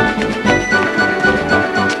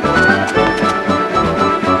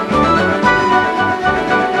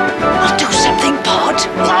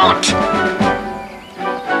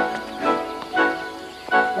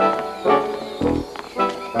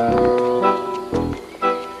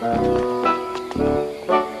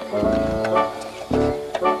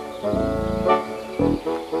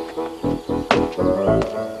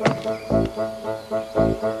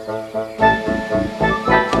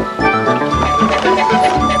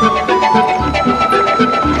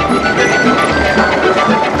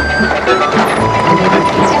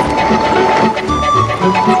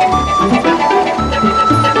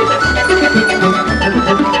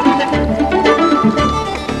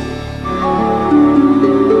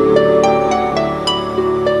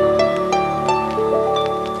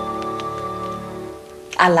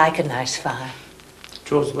 I like a nice fire.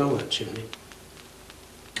 Draws well, that chimney.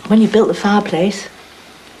 When you built the fireplace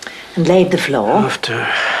and laid the floor, After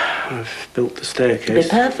I've built the it'd be staircase.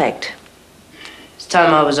 perfect. It's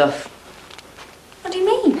time I was off. What do you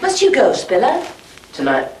mean? Must you go, Spiller?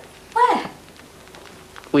 Tonight. Where?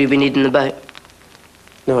 Will you be needing the boat?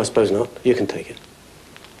 No, I suppose not. You can take it.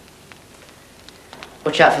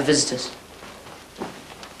 Watch out for visitors.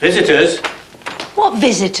 Visitors? What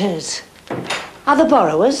visitors? Other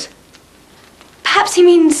borrowers? Perhaps he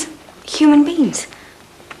means human beings.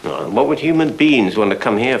 No, what would human beings want to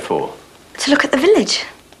come here for? To look at the village.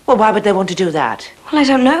 Well, why would they want to do that? Well, I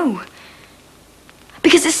don't know.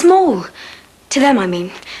 Because it's small. To them, I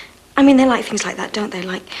mean. I mean, they like things like that, don't they?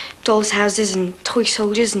 Like dolls' houses and toy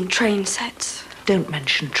soldiers and train sets. Don't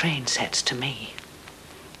mention train sets to me.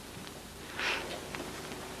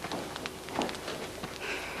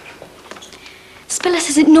 Spiller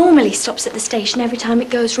says it normally stops at the station every time it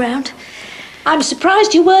goes round. I'm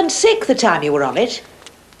surprised you weren't sick the time you were on it.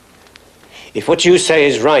 If what you say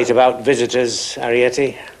is right about visitors,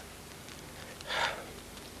 Arietti.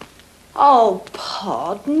 Oh,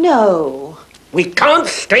 Pod, no. We can't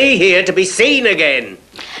stay here to be seen again.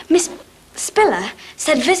 Miss Spiller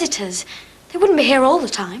said visitors. They wouldn't be here all the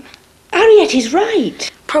time. Arietti's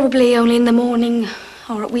right. Probably only in the morning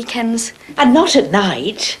or at weekends. And not at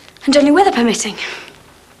night. And only weather permitting.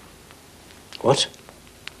 What?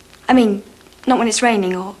 I mean, not when it's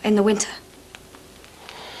raining or in the winter.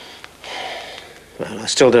 Well, I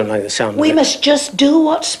still don't like the sound of We it. must just do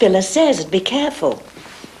what Spiller says and be careful.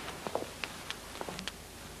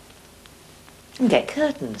 And get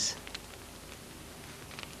curtains.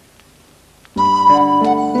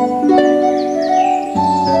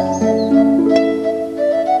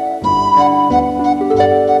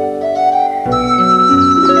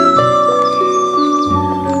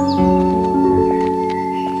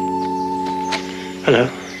 Hello.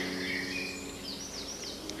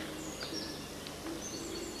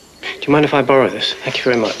 Do you mind if I borrow this? Thank you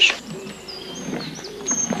very much.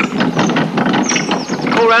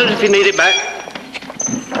 Call round if you need it back.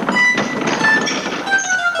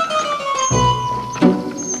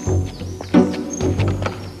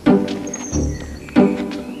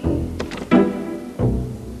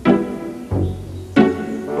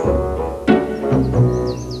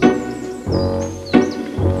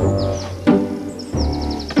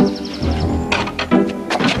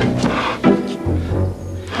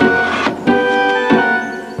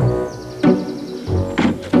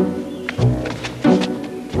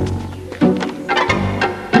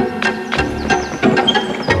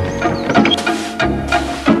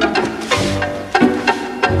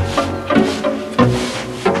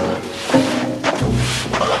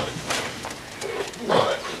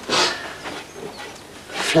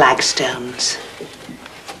 Flagstones.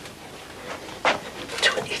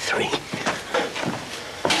 23.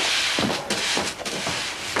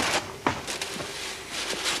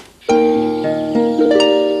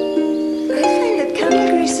 I find that candle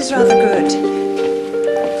grease is rather good.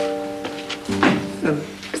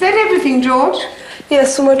 Is that everything, George?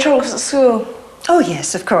 Yes, for my trunks at school. Oh,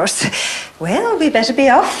 yes, of course. Well, we better be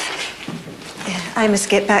off. I must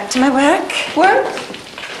get back to my work. Work?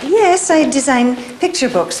 Yes, I design picture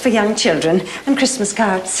books for young children and Christmas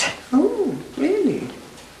cards. Oh, really?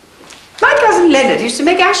 My cousin Leonard used to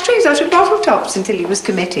make ashtrays out of bottle tops until he was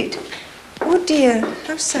committed. Oh, dear,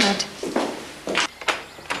 how sad.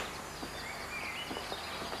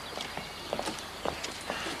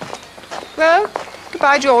 Well,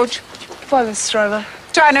 goodbye, George. Bye, Miss Stryver.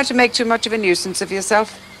 Try not to make too much of a nuisance of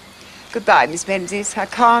yourself. Goodbye, Miss Menzies. I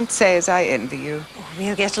can't say as I envy you.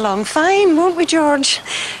 We'll get along fine, won't we, George?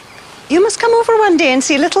 You must come over one day and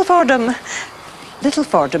see Little Fordham. Little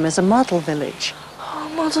Fordham is a model village.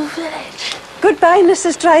 Oh, model village. Goodbye,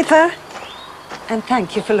 Mrs. Driver. And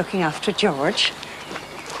thank you for looking after George.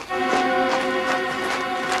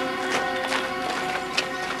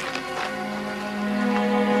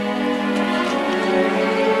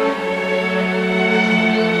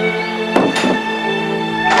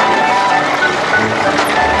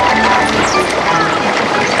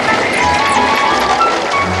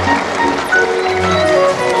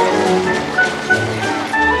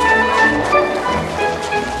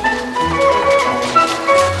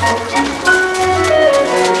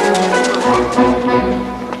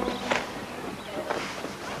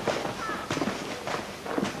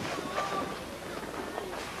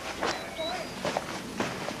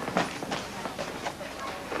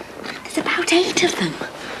 quite 8 of them.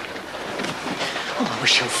 Oh, I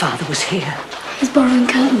wish your father was here. He's borrowing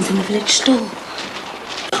curtains in the village store.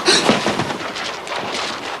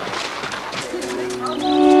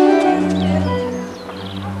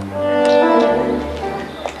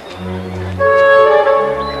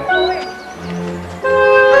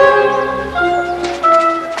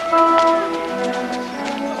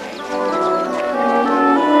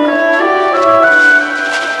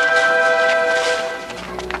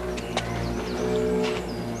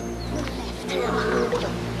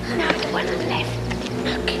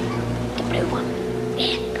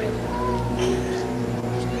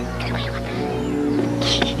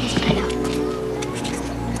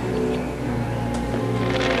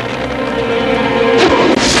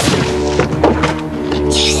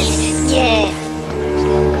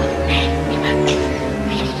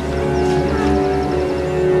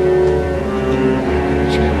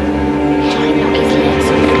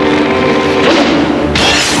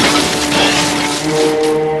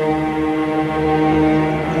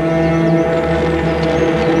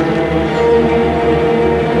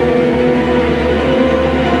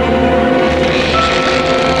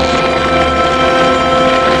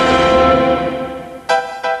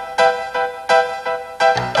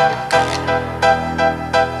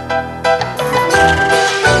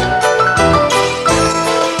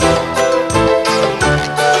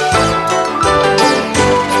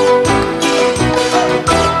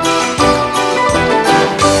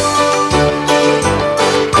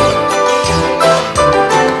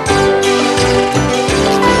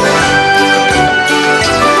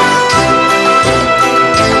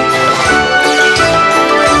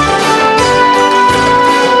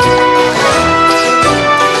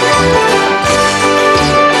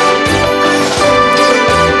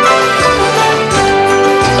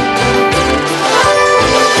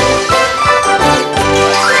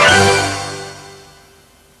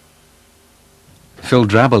 Phil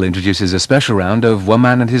Drabble introduces a special round of One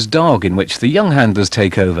Man and His Dog in which the young handlers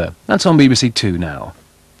take over. That's on BBC Two now.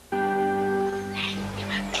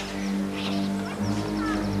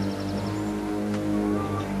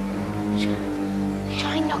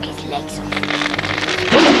 Try and knock his legs off.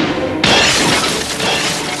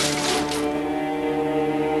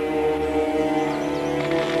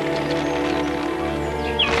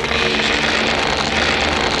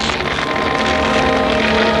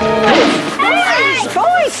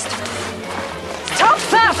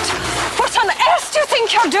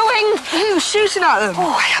 Shooting at them.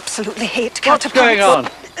 Oh, I absolutely hate catapults. What's going on?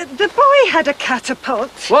 The boy had a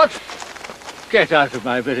catapult. What? Get out of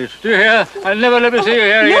my business. Do you hear? I'll never let me see you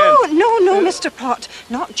here again. No, Mr. Pott.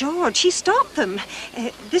 Not George. He stopped them.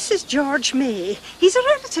 This is George May. He's a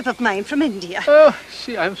relative of mine from India. Oh,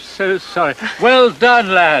 see, I'm so sorry. Well done,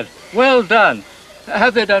 lad. Well done.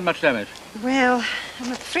 Have they done much damage? Well,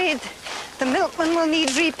 I'm afraid the milkman will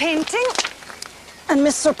need repainting. And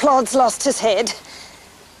Mr. Plodd's lost his head.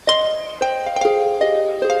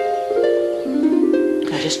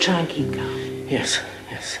 Just try and keep calm. Yes,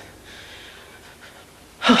 yes.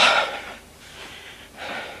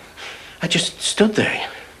 I just stood there.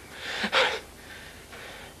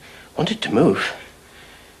 Wanted to move.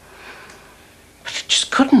 But I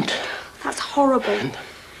just couldn't. That's horrible.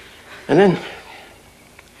 And then,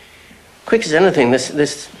 quick as anything,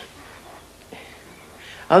 this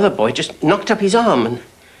other boy just knocked up his arm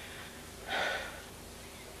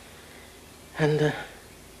and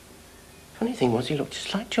funny thing was, he looked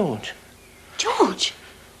just like George. George?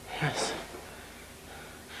 Yes.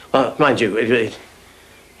 Well, mind you,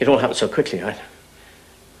 it all happened so quickly, and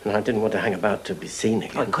I didn't want to hang about to be seen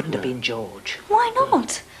again. Oh, it couldn't have been George. Why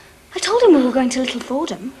not? I told him we were going to Little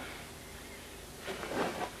Fordham.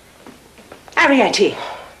 Arrietty.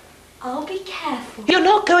 I'll be careful. You're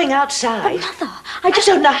not going outside. But Mother, I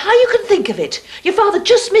don't know how you can think of it. Your father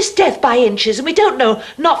just missed death by inches, and we don't know,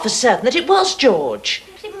 not for certain, that it was George.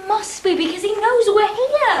 But it must be, because he knows we're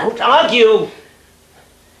here. Don't argue.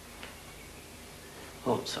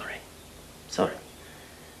 Oh, I'm sorry. Sorry.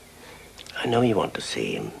 I know you want to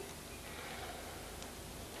see him.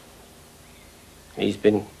 He's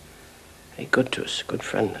been very good to us, a good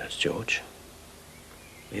friend, as George.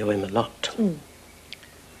 We owe him a lot.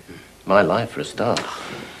 My life for a start.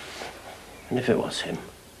 And if it was him,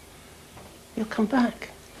 he'll come back.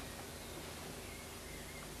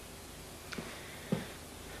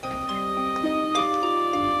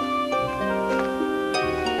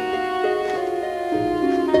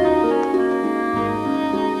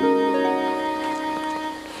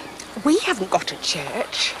 We haven't got a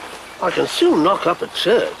church. I can soon knock up a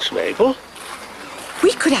church, Mabel.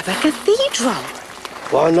 We could have a cathedral.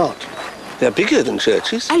 Why not? They're bigger than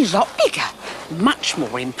churches. A lot bigger. much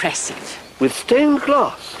more impressive. With stained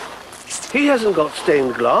glass? He hasn't got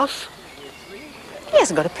stained glass. He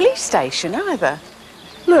hasn't got a police station either.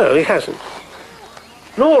 No, he hasn't.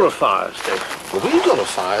 Nor a fire station. Well, we've got a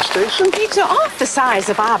fire station. It's not half the size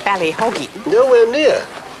of our Ballyhoggin. Nowhere near.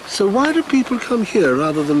 So why do people come here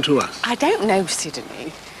rather than to us? I don't know,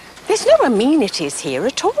 Sidney. There's no amenities here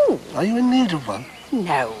at all. Are you in need of one?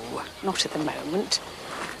 No, not at the moment.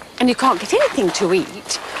 And you can't get anything to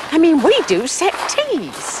eat. I mean, we do set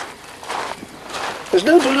teas. There's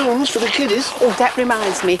no balloons for the kiddies. Oh, that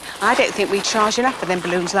reminds me. I don't think we charged enough for them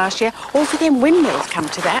balloons last year. Or for them windmills, come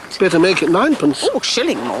to that. Better make it 9p. Oh,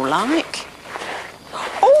 shilling more like.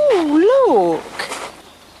 Oh, look.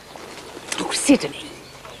 Oh, Sidney.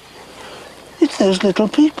 It's those little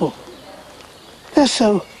people. They're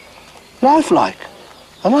so lifelike.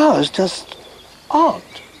 And ours just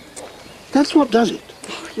aren't. That's what does it.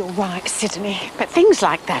 Oh, you're right, Sidney. But things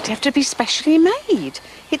like that have to be specially made.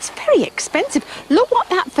 It's very expensive. Look what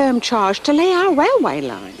that firm charged to lay our railway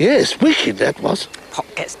line. Yes, wicked that was. Pop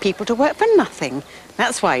gets people to work for nothing.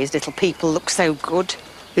 That's why his little people look so good.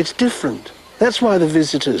 It's different. That's why the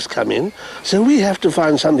visitors come in. So we have to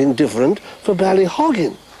find something different for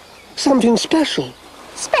Ballyhoggin. Something special.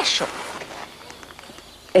 Special?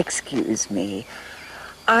 Excuse me.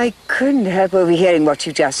 I couldn't help overhearing what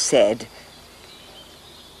you just said.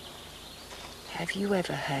 Have you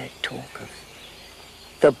ever heard talk of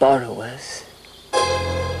the borrowers?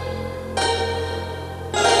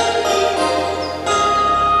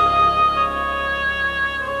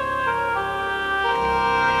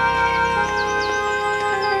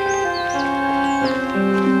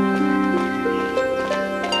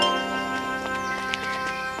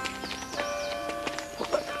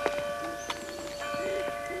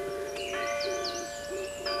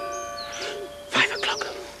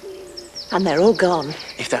 And they're all gone.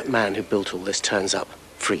 If that man who built all this turns up,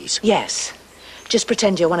 freeze. Yes. Just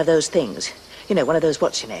pretend you're one of those things. You know, one of those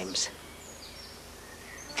what's-your-names.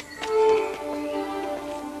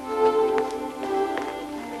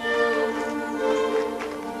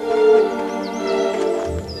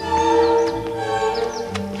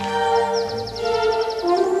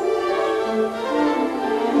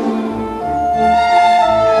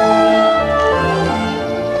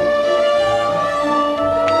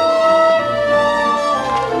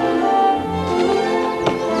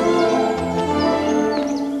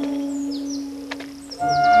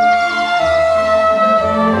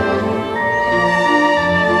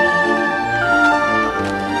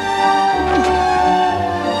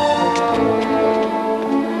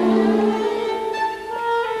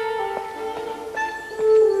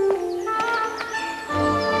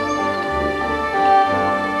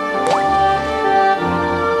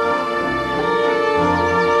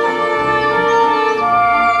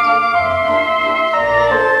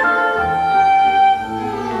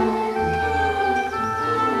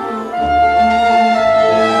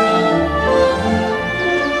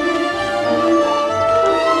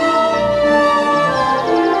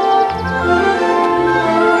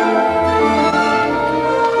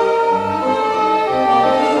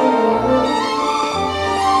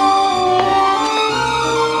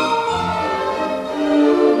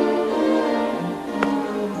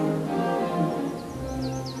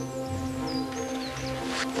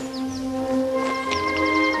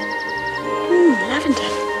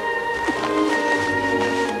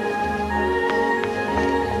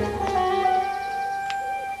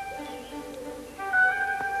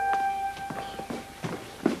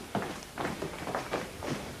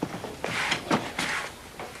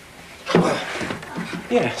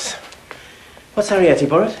 Yes. What's Harriet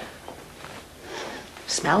borrowed?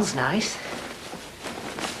 Smells nice.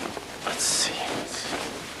 Let's see.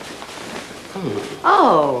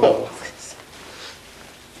 Oh.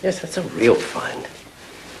 Yes, that's a real find.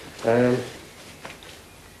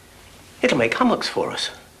 It'll make hummocks for us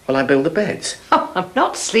while I build the beds. Oh, I'm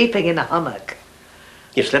not sleeping in a hummock.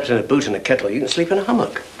 You've slept in a boot and a kettle. You can sleep in a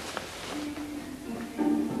hummock.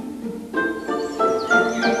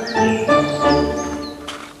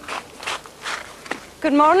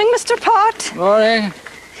 Good morning, Mr. Pott. Morning.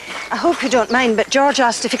 I hope you don't mind, but George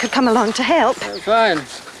asked if he could come along to help. Fine.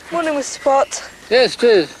 Morning, Mr. Pott. Yes, it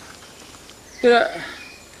is. You know,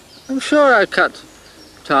 I'm sure I cut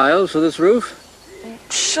tiles for this roof.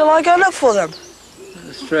 Shall I go look for them?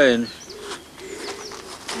 Strange.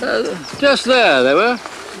 Just there, they were.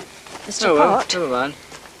 Mr. Oh, well, Pott? never mind.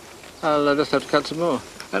 I'll just have to cut some more.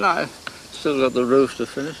 And I still got the roof to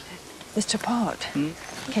finish. Mr. Pott,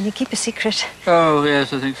 can you keep a secret? Oh,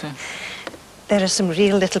 yes, I think so. There are some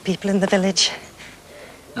real little people in the village.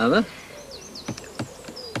 Are there?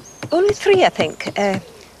 Only 3, I think.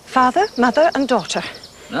 Father, mother and daughter.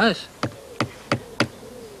 Nice.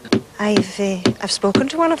 I've spoken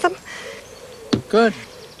to one of them. Good.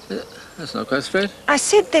 That's not quite straight. I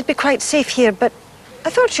said they'd be quite safe here, but I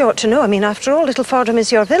thought you ought to know. I mean, after all, Little Fordham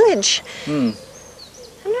is your village. Hmm.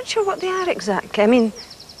 I'm not sure what they are exactly. I mean,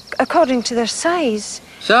 according to their size.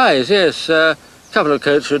 Size, yes. Couple of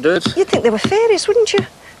coats would do it. You'd think they were fairies, wouldn't you?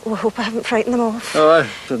 Oh, I hope I haven't frightened them off. Oh, I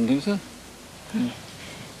shouldn't think so.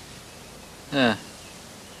 Yeah.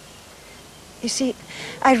 You see,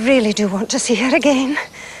 I really do want to see her again.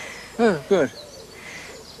 Oh, good.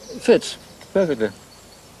 Fits perfectly.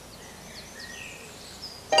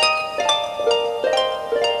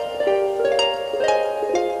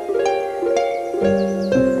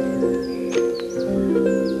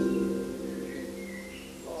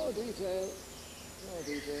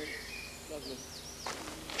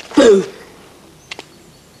 Boo!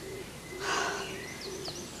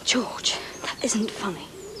 George, that isn't funny.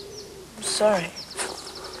 I'm sorry.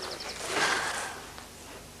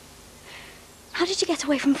 How did you get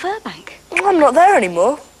away from Furbank? I'm not there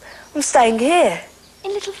anymore. I'm staying here.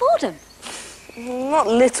 In Little Fordham? Not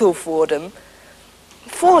Little Fordham.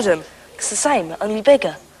 Fordham. It's the same, only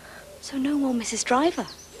bigger. So no more Mrs. Driver?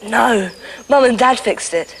 No. Mum and Dad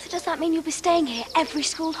fixed it. So does that mean you'll be staying here every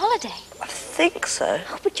school holiday? I think so.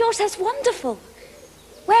 Oh, but George, that's wonderful.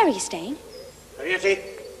 Where are you staying?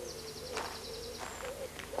 Harriet?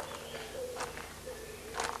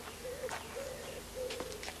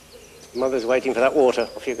 Mother's waiting for that water.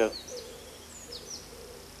 Off you go.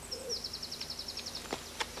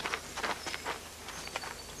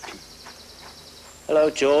 Hello,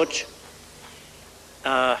 George.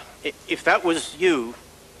 If that was you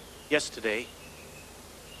yesterday...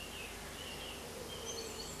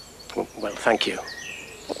 Well, thank you.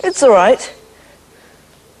 It's all right.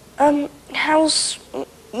 How's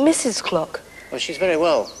Mrs. Clock? Well, she's very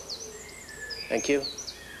well. Thank you.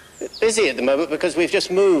 Bit busy at the moment because we've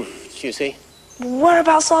just moved, you see.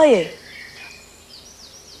 Whereabouts are you?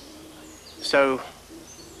 So,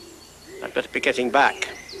 I'd better be getting back.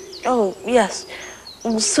 Oh, yes.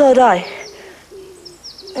 Well, so had I.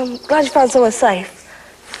 I'm glad you found somewhere safe.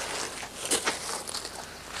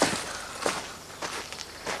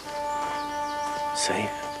 Safe?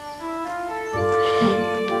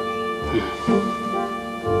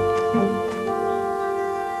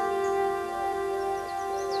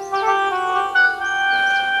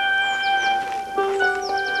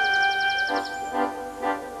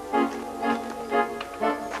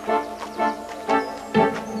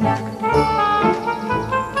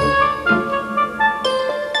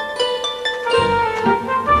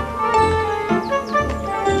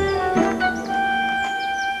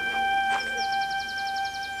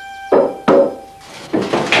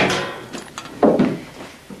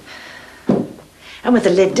 And with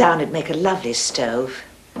the lid down, it'd make a lovely stove.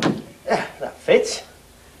 Yeah, that fits.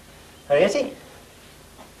 Harriet?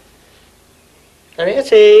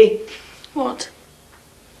 Harriet? What?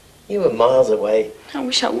 You were miles away. I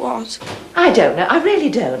wish I was. I don't know. I really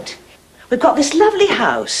don't. We've got this lovely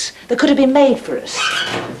house that could have been made for us.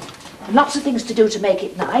 Lots of things to do to make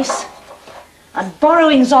it nice. And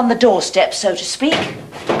borrowing's on the doorstep, so to speak.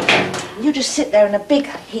 You just sit there in a big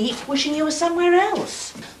heap wishing you were somewhere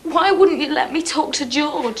else. Why wouldn't you let me talk to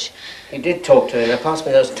George? You did talk to him. Now pass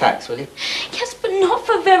me those tacks, will you? Yes, but not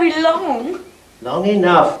for very long. Long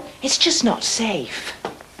enough. It's just not safe.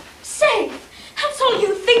 Safe? That's all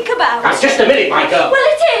you think about. That's just a minute, my girl. Well,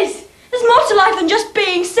 it is. There's more to life than just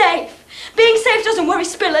being safe. Being safe doesn't worry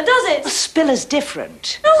Spiller, does it? Spiller's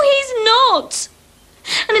different. No, he's not.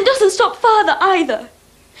 And it doesn't stop Father either.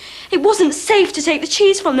 It wasn't safe to take the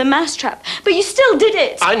cheese from the mousetrap, but you still did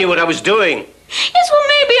it. I knew what I was doing. Yes, well,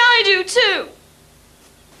 maybe I do too.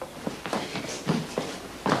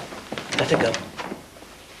 Let her go.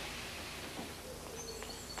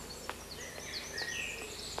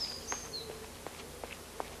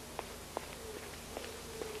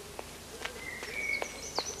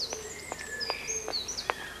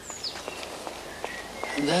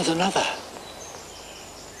 And there's another.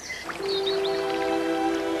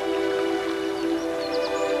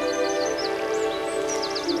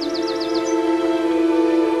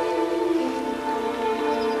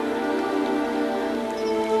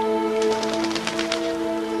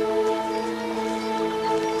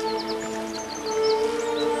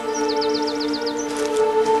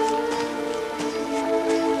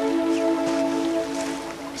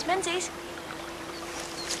 Miss Menzies?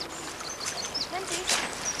 Miss Menzies?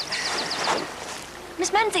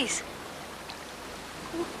 Miss Menzies?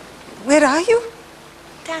 Where are you?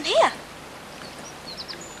 Down here.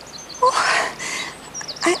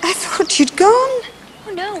 Oh, I thought you'd gone.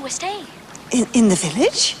 Oh, no, we're staying. In the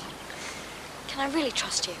village? Can I really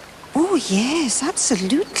trust you? Oh, yes,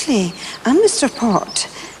 absolutely. And Mr. Pott.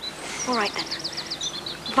 All right, then.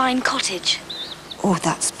 Vine Cottage. Oh,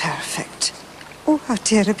 that's perfect. Oh, how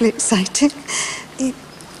terribly exciting.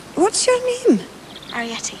 What's your name?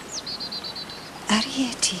 Arietti.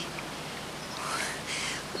 Arietti.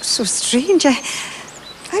 Oh, so strange.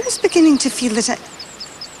 I was beginning to feel that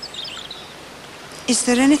Is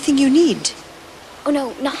there anything you need? Oh,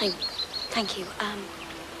 no, nothing. Thank you. I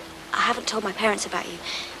haven't told my parents about you.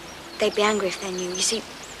 They'd be angry if they knew. You see,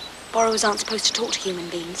 borrowers aren't supposed to talk to human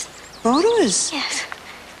beings. Borrowers? Yes.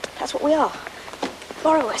 That's what we are.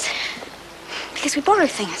 Borrowers. Because we borrow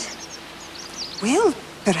things. Well,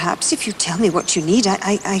 perhaps if you tell me what you need,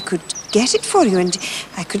 I could get it for you, and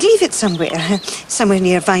I could leave it somewhere. Somewhere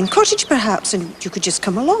near Vine Cottage, perhaps, and you could just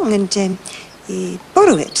come along and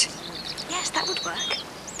borrow it. Yes, that would work.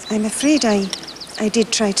 I'm afraid I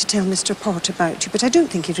did try to tell Mr. Pott about you, but I don't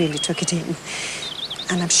think he really took it in.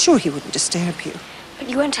 And I'm sure he wouldn't disturb you. But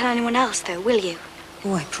you won't tell anyone else, though, will you?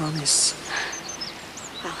 Oh, I promise.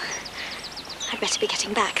 Well, I'd better be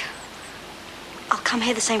getting back. I'll come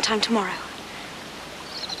here the same time tomorrow.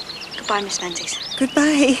 Goodbye, Miss Menzies.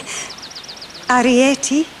 Goodbye,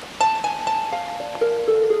 Arietti.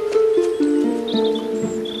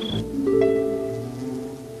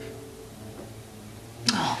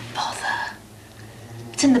 Oh, bother.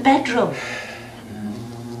 It's in the bedroom.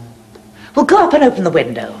 Well, go up and open the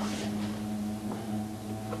window.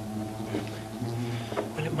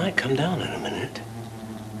 Well, it might come down in a minute.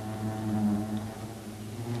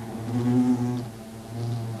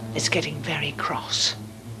 It's getting very cross.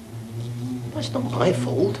 Well, it's not my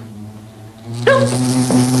fault.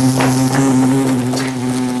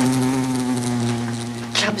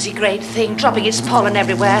 Clumsy great thing, dropping its pollen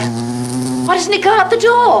everywhere. Why doesn't it go out the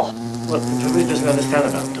door? Well, it probably doesn't understand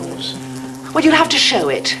about doors. Well, you'll have to show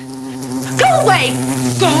it. Go away!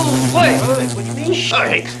 Go away! What do you mean, show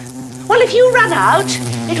it? Well, if you run out,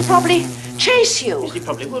 it'll probably chase you. Yes, you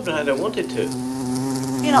probably would, but I don't want it to.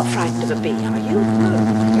 You're not frightened of a bee, are you?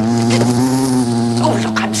 Oh,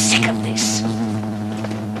 look, I'm sick of this.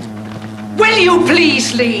 Will you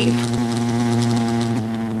please leave?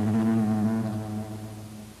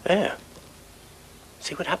 There.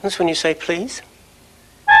 See what happens when you say please?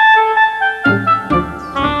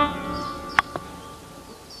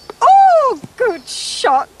 Oh, good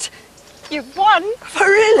shot. You've won.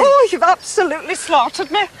 Really? Oh, you've absolutely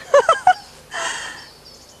slaughtered me.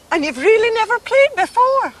 And you've really never played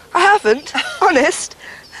before. I haven't, honest.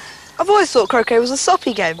 I've always thought croquet was a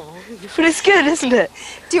soppy game. But it's good, isn't it?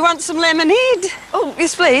 Do you want some lemonade? Oh,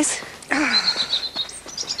 yes, please.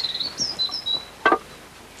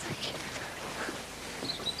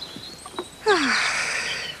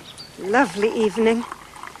 Lovely evening.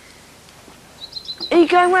 Are you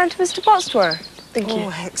going round to Mr. Pott's tomorrow? Thank you. Oh,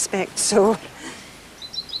 I expect so.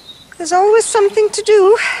 There's always something to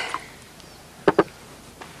do.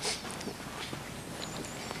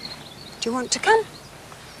 Do you want to come?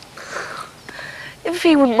 If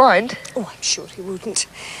he wouldn't mind. Oh, I'm sure he wouldn't.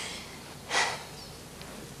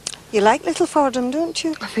 You like Little Fordham, don't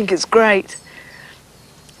you? I think it's great.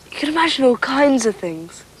 You can imagine all kinds of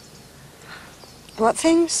things. What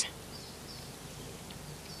things?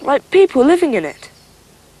 Like people living in it.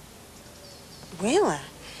 Well,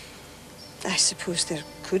 I suppose there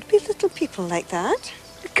could be little people like that.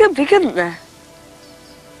 It could be, couldn't there?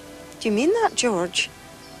 Do you mean that, George?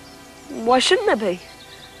 Why shouldn't there be?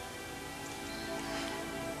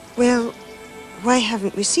 Well, why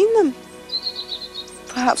haven't we seen them?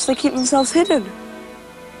 Perhaps they keep themselves hidden.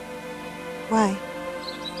 Why?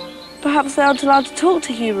 Perhaps they aren't allowed to talk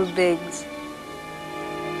to human beings.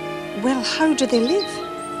 Well, how do they live?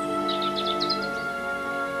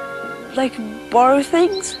 They can borrow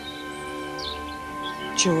things.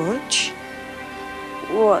 George?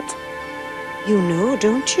 What? You know,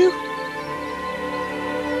 don't you?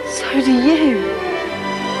 So do you.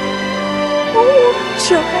 Oh,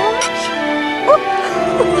 George.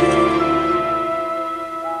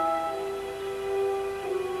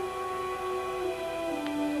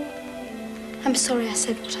 I'm sorry I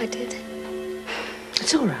said what I did.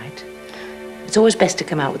 It's all right. It's always best to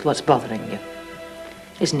come out with what's bothering you.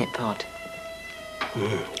 Isn't it, Pod?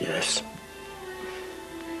 Yes.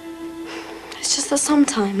 It's just that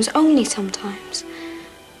sometimes, only sometimes,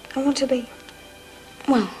 I want to be,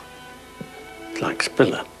 well... Like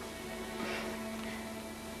Spiller.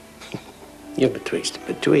 You're betwixt and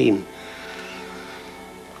between.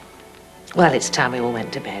 Well, it's time we all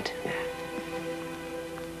went to bed.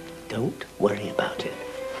 Don't worry about it.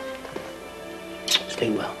 Just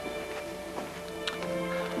Sleep well.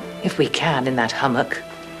 If we can, in that hummock.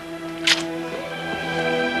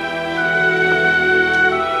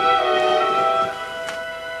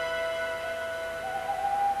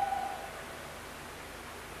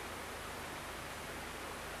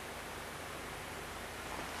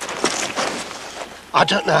 I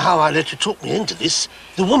don't know how I let you talk me into this.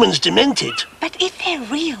 The woman's demented. But if they're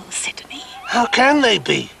real, Sidney. How can they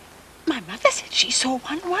be? My mother said she saw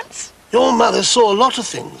one once. Your mother saw a lot of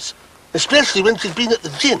things, especially when she'd been at the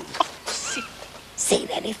gym. Seen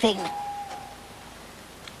anything?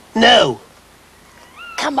 No.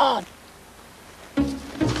 Come on.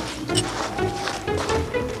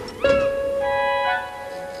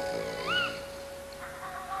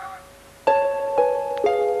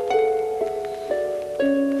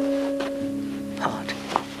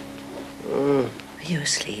 Are you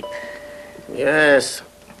asleep? Yes.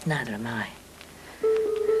 Neither am I.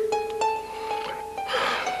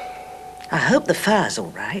 I hope the fire's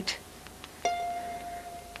all right.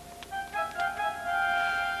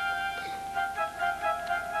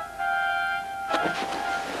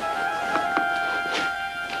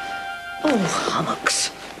 Oh, hummocks.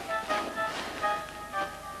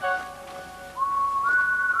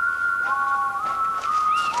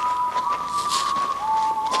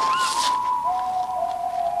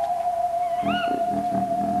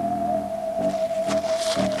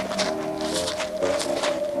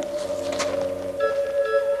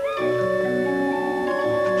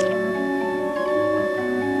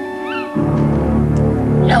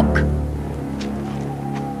 Look.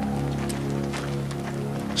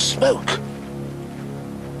 Smoke.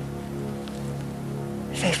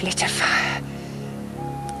 They've lit a fire.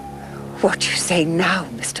 What do you say now,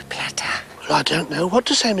 Mr. Platter? Well, I don't know what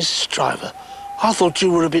to say, Mrs. Stryver. I thought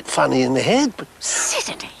you were a bit funny in the head, but...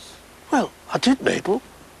 Sidney! Well, I did, Mabel.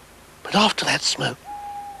 But after that smoke...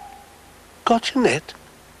 Got your net?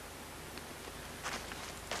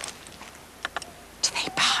 Do they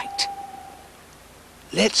bite?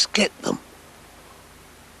 Let's get them.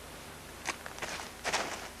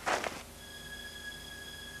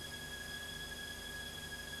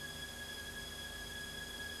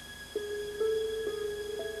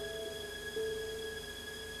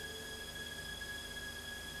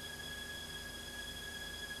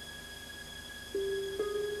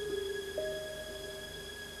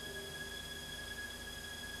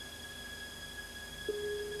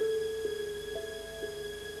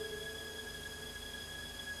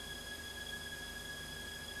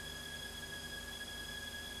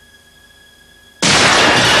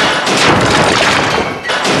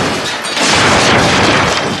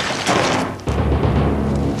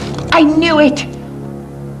 I knew it!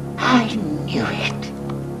 I knew it.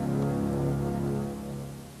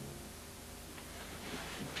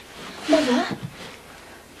 Mother?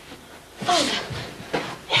 Father?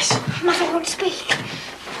 Yes? Mother won't speak.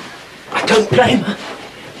 I don't blame her.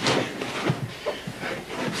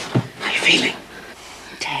 How are you feeling?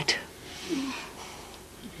 Dead.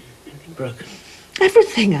 Anything broken?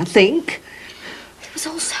 Everything, I think. It was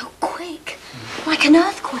all so quick. Like an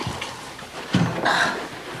earthquake.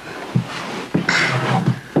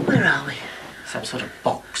 Where are we? Some sort of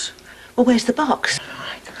box. Well, where's the box?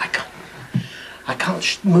 I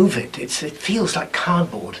can't move it. It feels like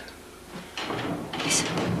cardboard. Listen.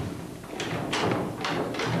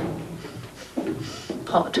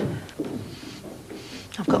 Pod.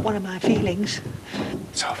 I've got one of my feelings.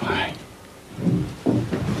 So have I.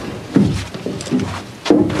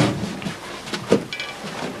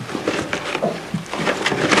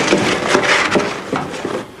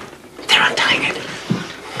 They're untying it.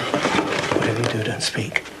 Whatever you do, don't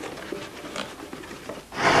speak.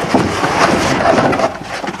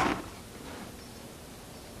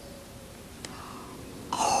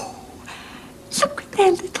 Look at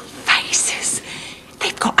their little faces.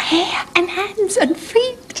 They've got hair and hands and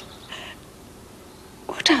feet.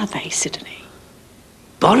 What are they, Sidney?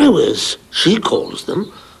 Borrowers, she calls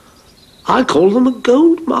them. I call them a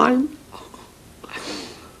gold mine.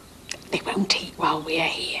 They won't eat while we're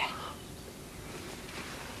here.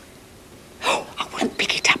 Oh, I won't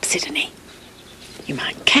pick it up, Sidney. You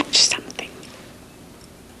might catch something.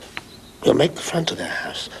 We'll make the front of their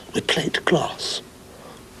house with plate glass.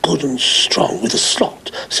 Good and strong, with a slot,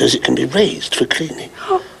 so as it can be raised for cleaning.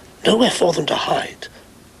 Nowhere for them to hide.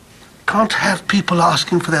 Can't have people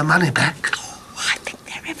asking for their money back. I think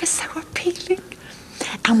they're ever so appealing.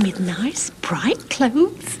 And with nice, bright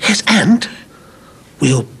clothes. Yes, and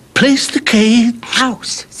we'll place the cage...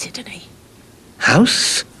 House, Sidney.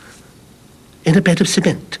 House in a bed of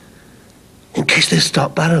cement, in case they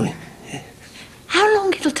start burrowing. How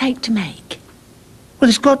long it'll take to make? Well,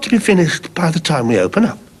 it's got to be finished by the time we open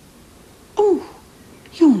up. Oh,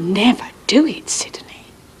 you'll never do it, Sidney.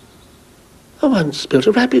 I once built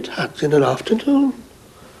a rabbit hut in an afternoon.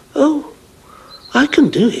 Oh, I can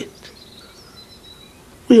do it.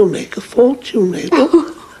 We'll make a fortune,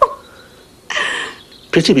 Mabel.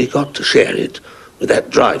 Pity we got to share it with that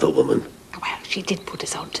driver woman. Well, she did put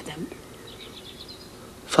us on to them.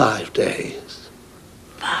 5 days.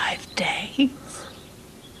 5 days?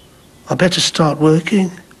 I better start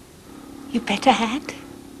working. You better had.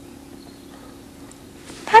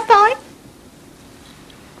 Bye-bye.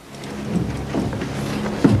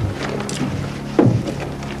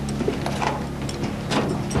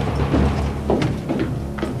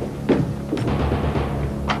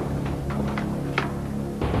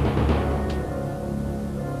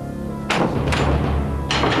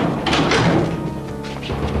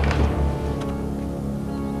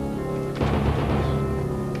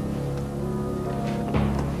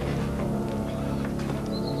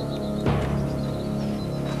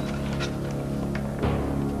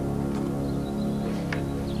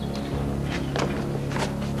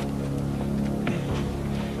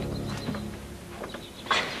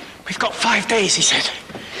 We've got 5 days, he said.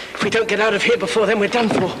 If we don't get out of here before then, we're done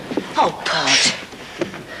for. Oh, God.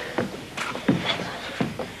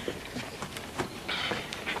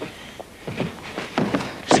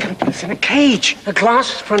 It's going to put us in a cage. A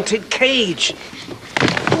glass-fronted cage.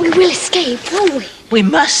 We will escape, won't we? We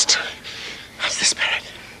must. That's the spirit.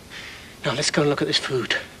 Now, let's go and look at this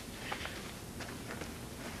food.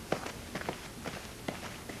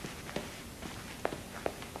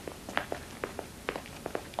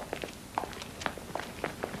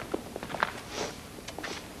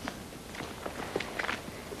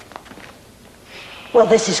 Well,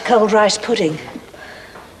 this is cold rice pudding.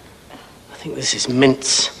 I think this is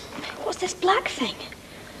mince. What's this black thing?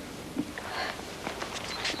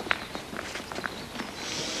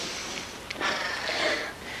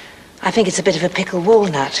 I think it's a bit of a pickled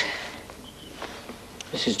walnut.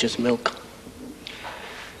 This is just milk.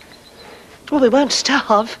 Well, we won't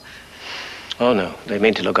starve. Oh, no. They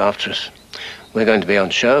mean to look after us. We're going to be on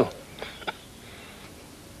show.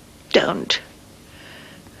 Don't.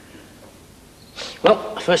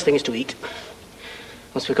 Well, the first thing is to eat.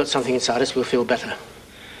 Once we've got something inside us, we'll feel better.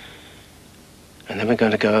 And then we're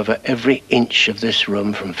going to go over every inch of this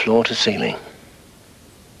room from floor to ceiling.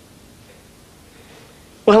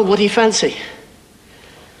 Well, what do you fancy?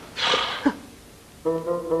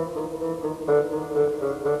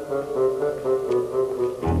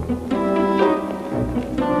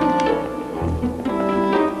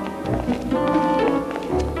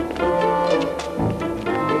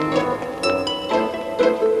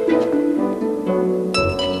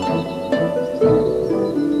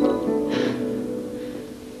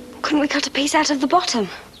 Couldn't we cut a piece out of the bottom?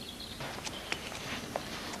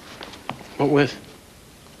 What with?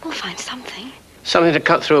 We'll find something. Something to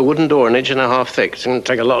cut through a wooden door an inch and a half thick. It's going to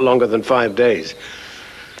take a lot longer than 5 days.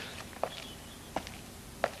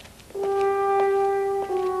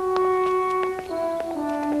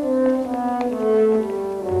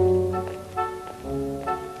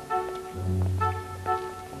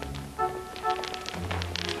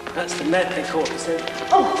 That's the net they caught us in.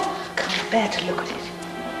 Oh, I can't bear to look at it.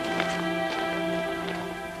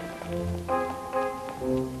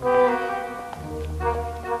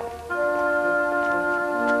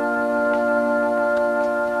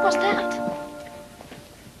 What's that?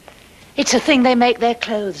 It's a thing they make their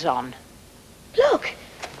clothes on. Look.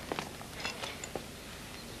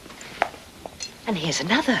 And here's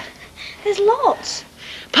another. There's lots.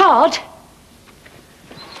 Pod.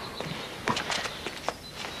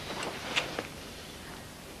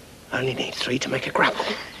 Only need 3 to make a grapple.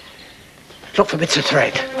 Look for bits of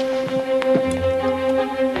thread.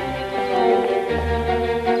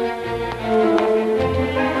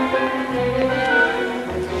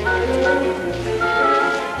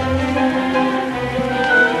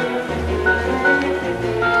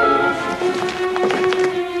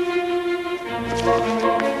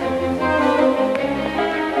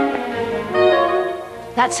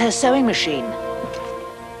 That's her sewing machine.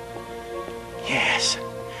 Yes.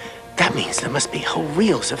 That means there must be whole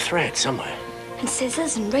reels of thread somewhere. And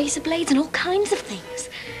scissors and razor blades and all kinds of things.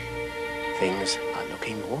 Things are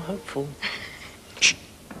looking more hopeful. Shh.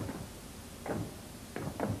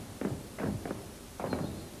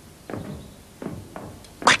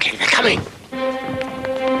 Quickly, they're coming.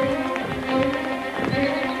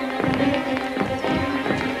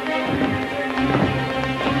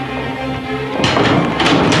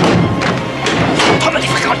 Somebody,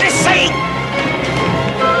 for goodness sake!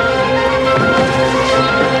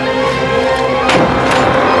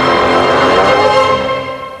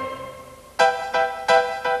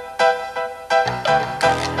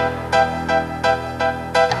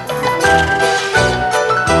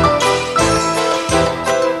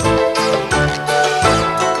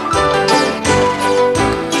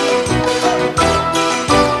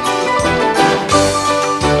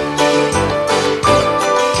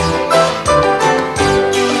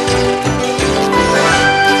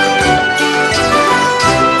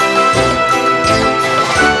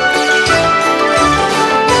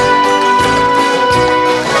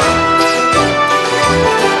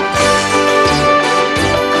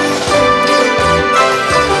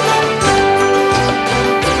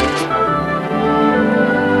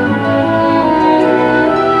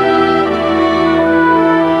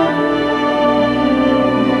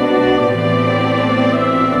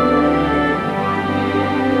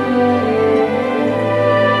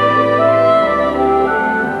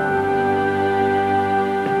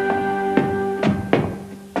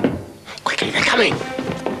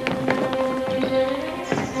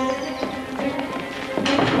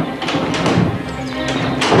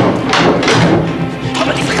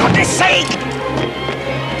 goodness sake!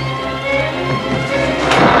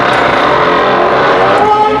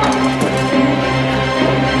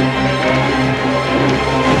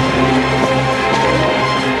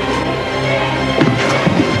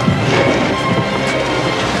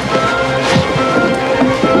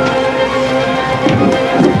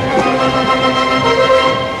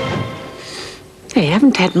 They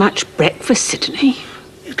haven't had much breakfast, Sidney.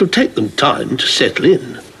 It'll take them time to settle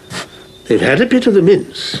in. They've had a bit of the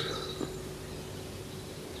mince.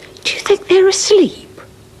 Do you think they're asleep?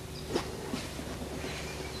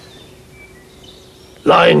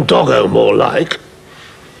 Lying doggo, more like.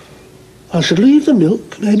 I should leave the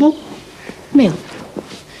milk, Mabel. Milk?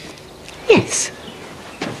 Yes.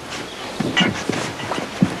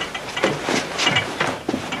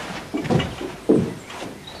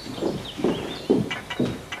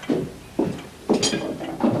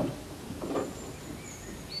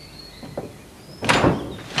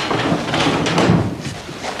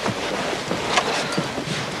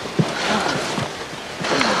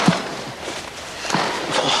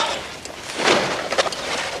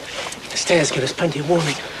 The stairs give us plenty of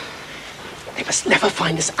warning. They must never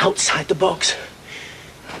find us outside the box.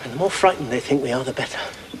 And the more frightened they think we are, the better.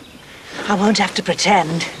 I won't have to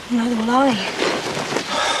pretend. Neither will I.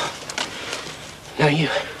 Now you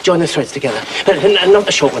join the threads together. And not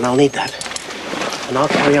the short one, I'll need that. And I'll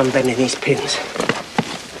carry on bending these pins.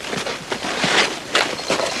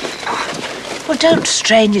 Well, don't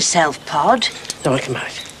strain yourself, Pod. No, I can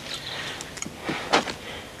manage.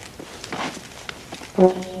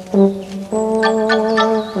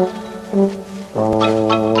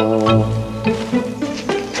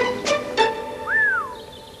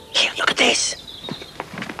 Here, look at this.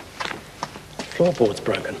 Floorboard's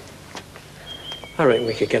broken. I reckon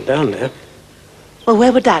we could get down there. Well,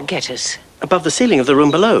 where would that get us? Above the ceiling of the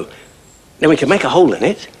room below. Then we could make a hole in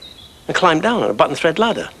it and climb down on a button thread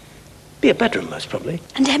ladder. Be a bedroom, most probably.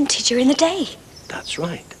 And empty during the day. That's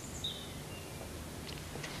right.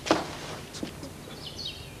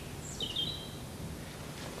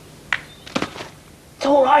 It's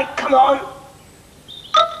all right, come on.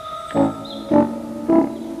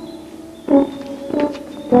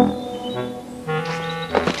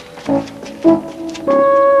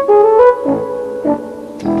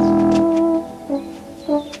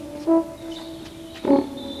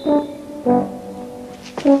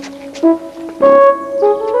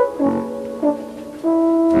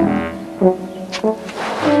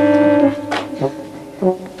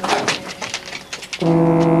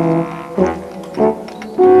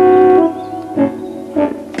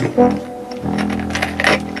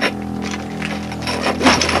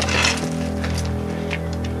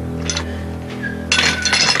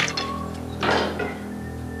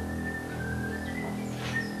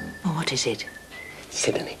 What is it?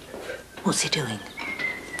 Sidney. What's he doing?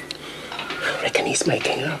 I reckon he's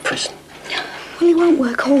making her a prison. Well, he won't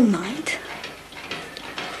work all night.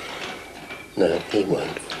 No, he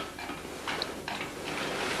won't.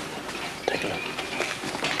 Take a look.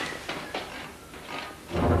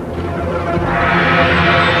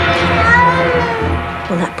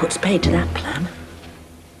 Well, that puts paid to that plan.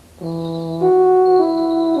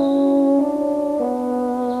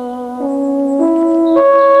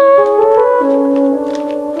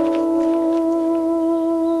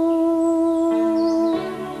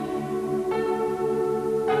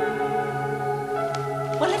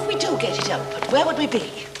 Well, if we do get it open, where would we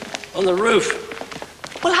be? On the roof.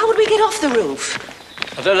 Well, how would we get off the roof?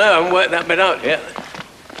 I don't know, I haven't worked that bit out yet.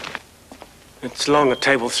 It's long a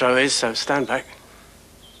table throw is, so stand back.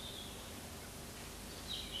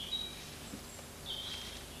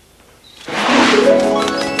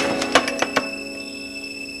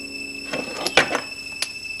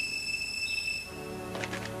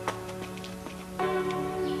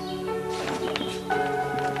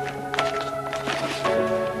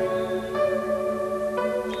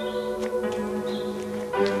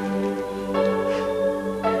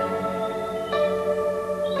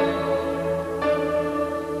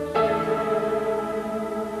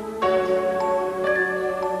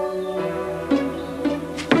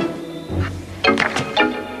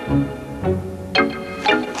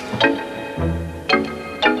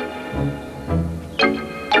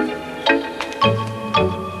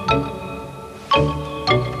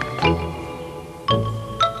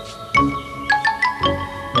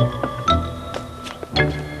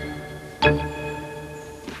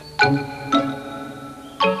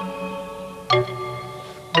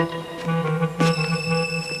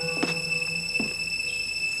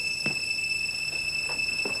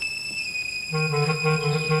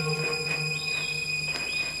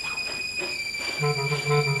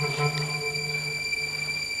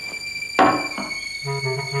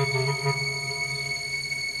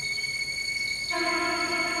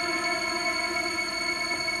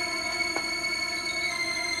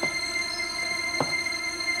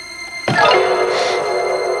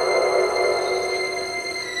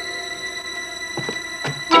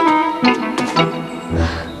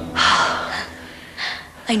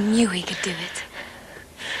 I knew he could do it.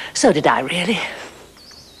 So did I, really.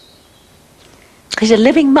 He's a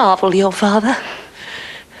living marvel, your father.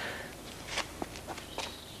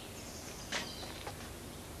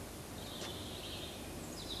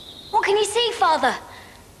 What can you see, Father?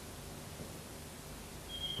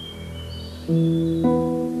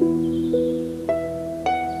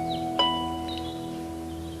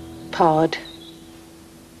 Pod.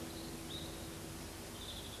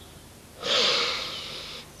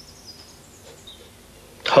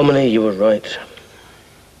 Hominy, you were right.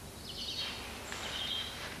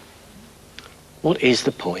 What is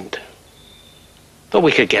the point? Thought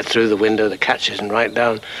we could get through the window, the catches, and right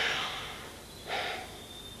down.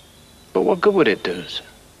 But what good would it do us?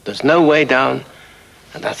 There's no way down,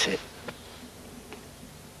 and that's it.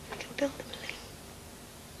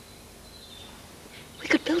 We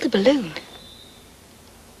could build a balloon.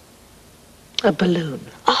 A balloon?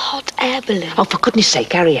 A hot air balloon. Oh, for goodness sake,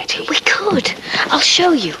 Arrietty. We could. I'll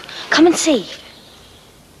show you. Come and see.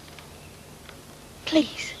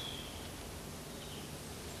 Please.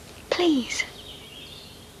 Please.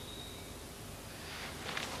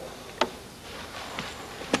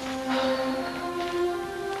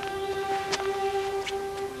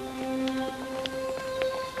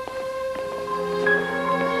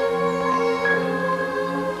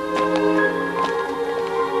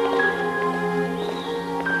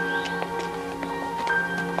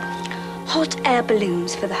 Hot air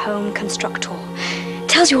balloons for the home constructor.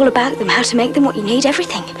 Tells you all about them, how to make them, what you need,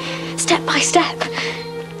 everything. Step by step.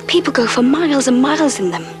 People go for miles and miles in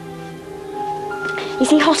them. You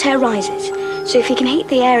see, hot air rises, so if you can heat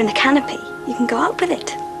the air in the canopy, you can go up with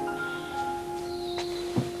it.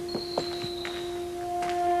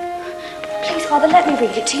 Please, Father, let me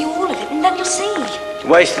read it to you, all of it, and then you'll see.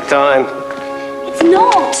 Waste of time. It's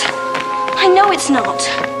not. I know it's not.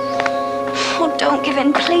 Oh, don't give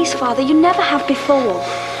in, please, Father. You never have before.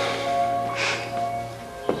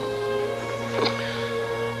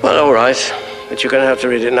 Well, all right. But you're going to have to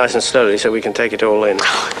read it nice and slowly so we can take it all in. The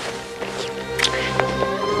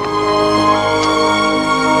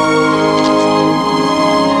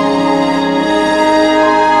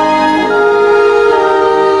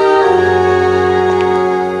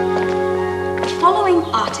following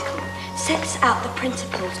article sets out the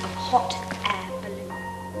principles of hot air balloon.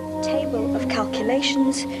 A table of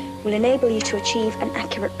calculations will enable you to achieve an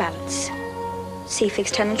accurate balance. See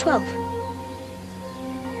Figs 10 and 12.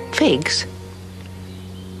 Figs?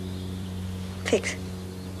 Figs.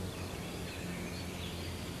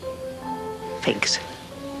 Figs.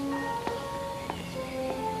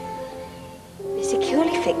 Be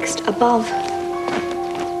securely fixed above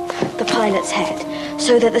the pilot's head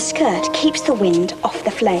so that the skirt keeps the wind off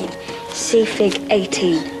the flame. See Fig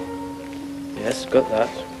 18. Yes, got that.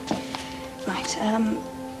 Right,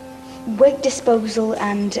 weight disposal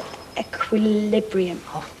and equilibrium.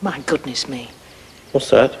 Oh, my goodness me. What's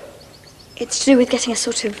that? It's to do with getting a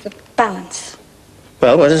sort of balance.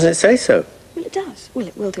 Well, why doesn't it say so? Well, it does. Well,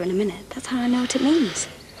 it will do in a minute. That's how I know what it means.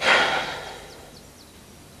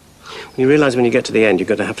 You realise when you get to the end, you're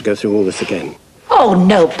going to have to go through all this again. Oh,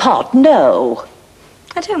 no, Pod, no.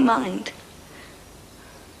 I don't mind.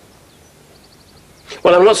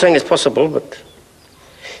 Well, I'm not saying it's possible, but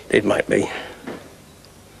it might be.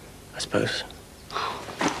 I suppose.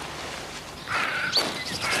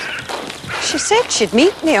 She said she'd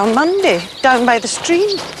meet me on Monday, down by the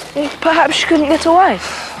stream. Perhaps she couldn't get away.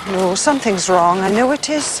 No, something's wrong. I know it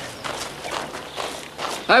is.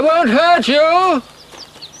 I won't hurt you.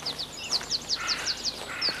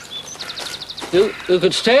 You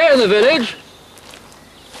could stay in the village.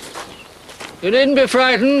 You needn't be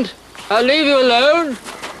frightened. I'll leave you alone.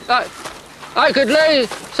 I could lay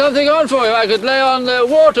something on for you. I could lay on the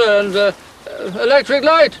water and electric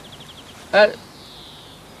light.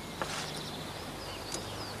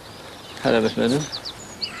 Hello, Miss Minden.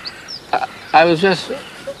 I was just...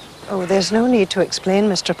 Oh, there's no need to explain,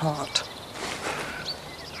 Mr. Pott.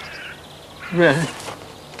 Really?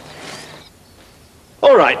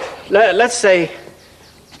 All right, let's say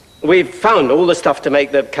we've found all the stuff to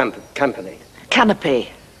make the canopy.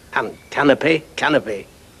 Canopy. Canopy.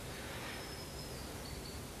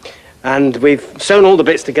 And we've sewn all the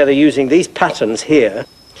bits together using these patterns here.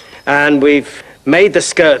 And we've made the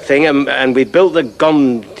skirt thing and we built the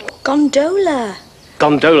Gondola.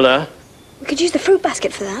 Gondola. We could use the fruit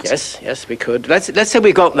basket for that. Yes, we could. Let's say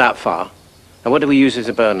we got that far. And what do we use as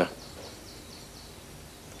a burner?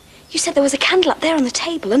 You said there was a candle up there on the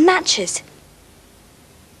table and matches.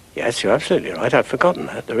 Yes, you're absolutely right. I'd forgotten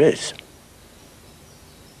that. There is.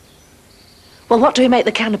 Well, what do we make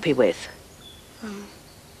the canopy with?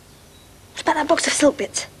 What about that box of silk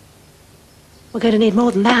bits? We're going to need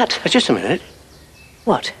more than that. Just a minute.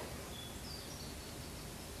 What?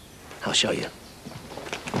 I'll show you.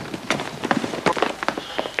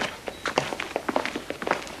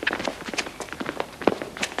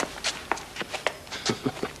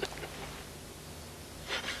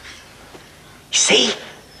 See?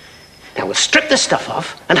 Now we'll strip the stuff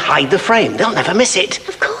off and hide the frame. They'll never miss it.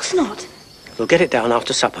 Of course not. We'll get it down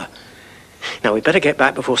after supper. Now, we'd better get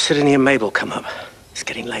back before Sidney and Mabel come up. It's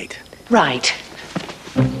getting late. Right.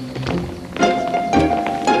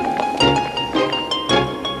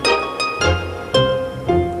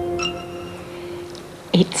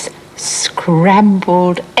 It's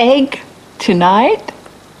scrambled egg tonight.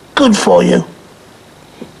 Good for you.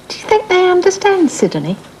 Do you think they understand,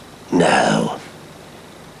 Sidney? No.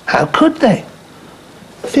 How could they?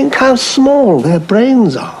 Think how small their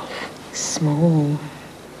brains are. Small.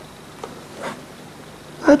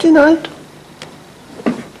 Nighty night.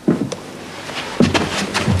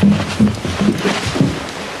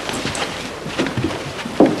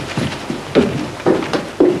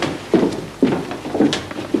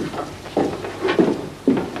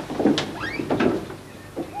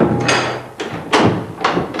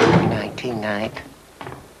 Nighty night.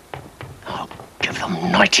 Oh, give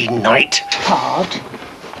them nighty night. Pod,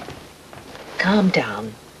 calm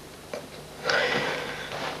down.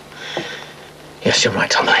 Yes, you're right,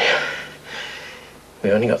 Tommy.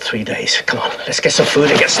 We only got 3 days. Come on, let's get some food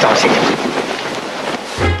and get started.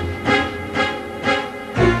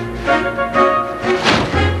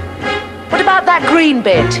 What about that green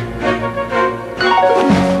bit?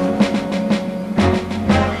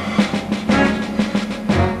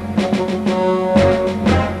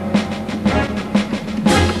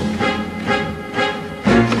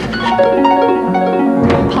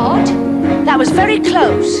 Pod, that was very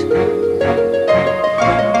close.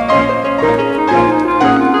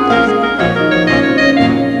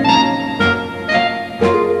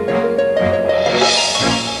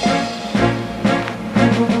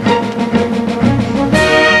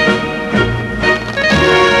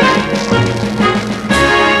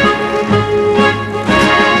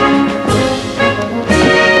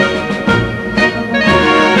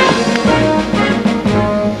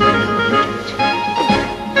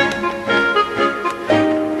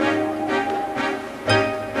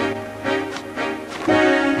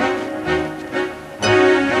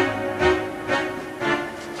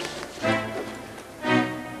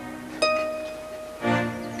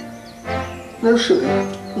 No sugar.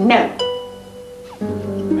 No.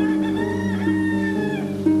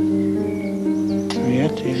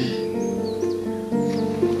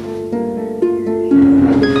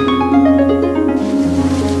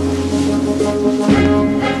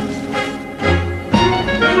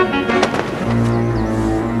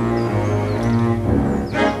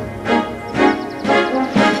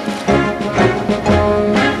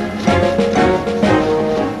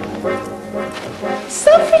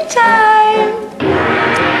 Selfie time!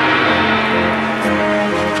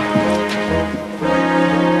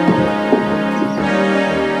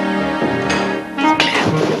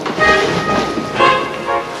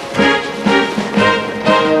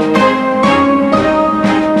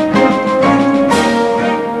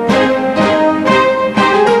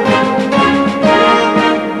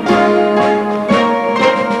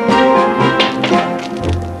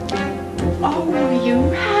 Oh, you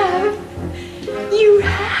have. You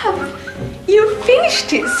have. You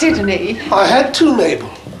finished it, Sidney. I had to, Mabel.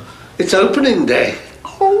 It's opening day.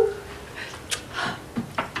 Oh.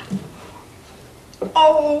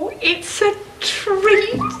 Oh, it's a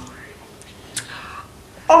treat.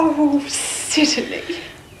 Oh, Sidney.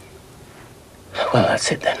 Well,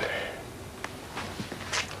 that's it then.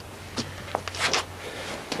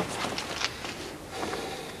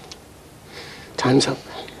 Time's up.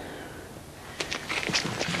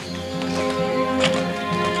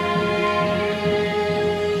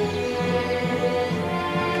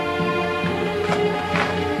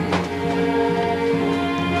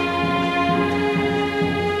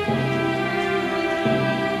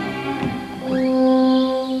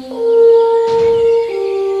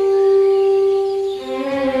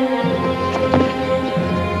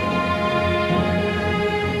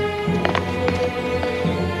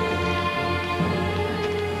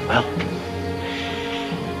 Well,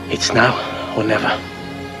 it's now or never.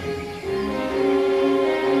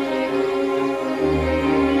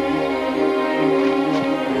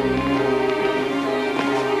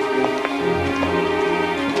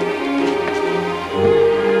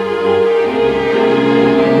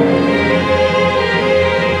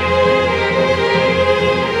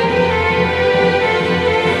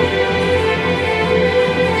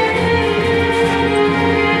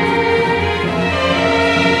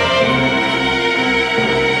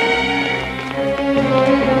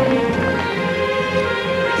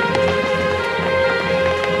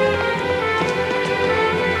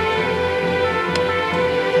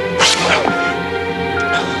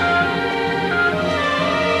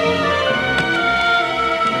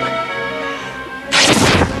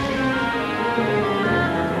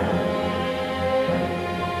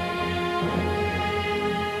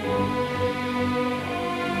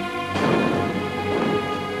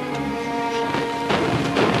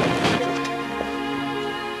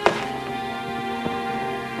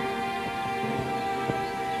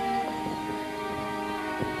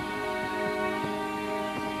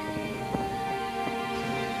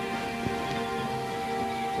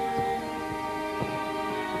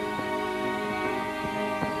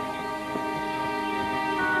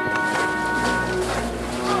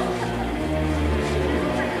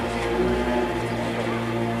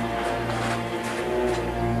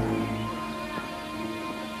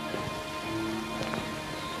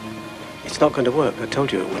 It's not going to work. I told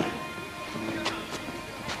you it wouldn't.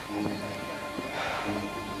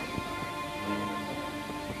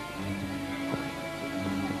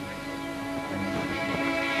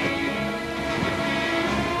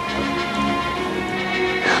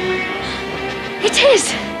 It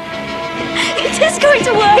is! It is going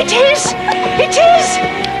to work! It is! It is!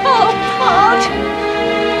 Oh, God!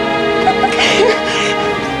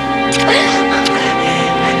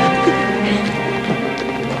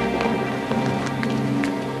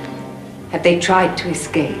 Have they tried to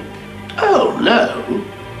escape? Oh, no.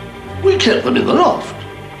 We kept them in the loft.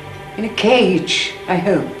 In a cage, I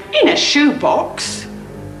hope. In a shoebox.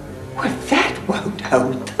 Well, that won't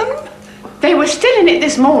hold them. They were still in it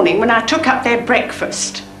this morning when I took up their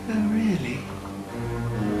breakfast. Oh, really?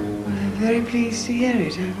 Well, I'm very pleased to hear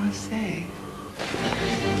it, I must say.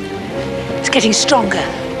 It's getting stronger.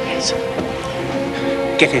 Yes.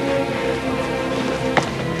 Get in.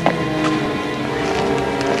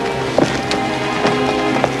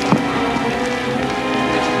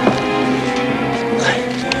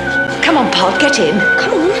 Come on, Pod, get in.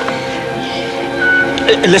 Come on.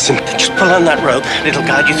 Listen, just pull on that rope. It'll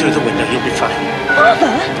guide you through the window. You'll be fine.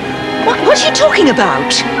 Father? What are you talking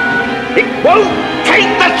about? It won't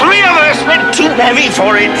take the three of us. We're too heavy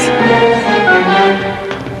for it.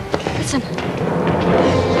 Listen.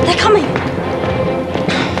 They're coming.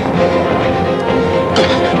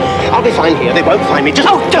 I'll be fine here. They won't find me.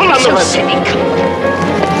 Just pull on the rope. Silly.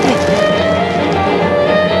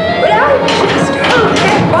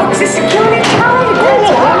 That box is securely tied.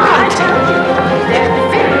 That's all I tell you. They're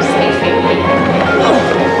very safe in here.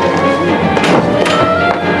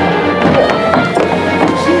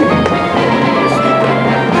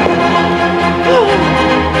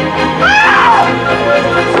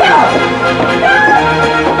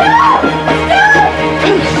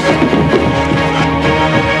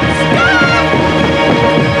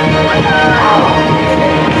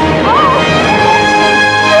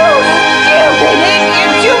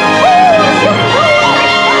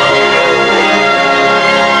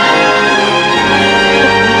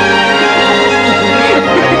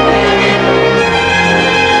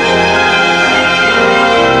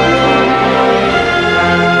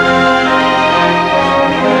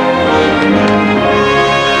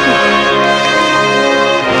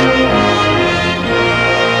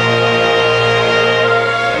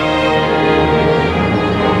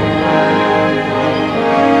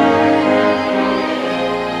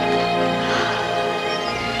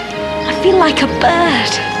 Like a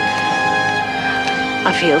bird.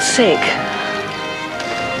 I feel sick.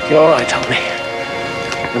 You're all right, Tommy.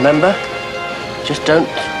 Remember? Just don't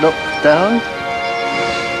look down.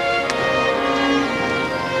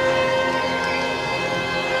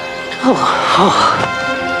 Oh,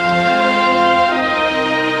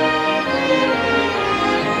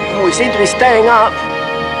 we seem to be staying up.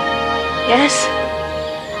 Yes?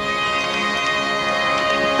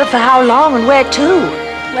 But for how long and where to?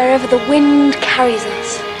 Wherever the wind carries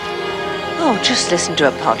us. Oh, just listen to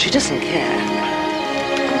her, Pod. She doesn't care.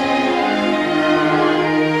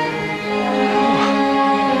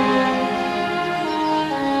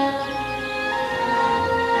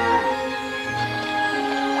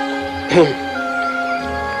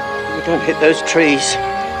 We don't hit those trees.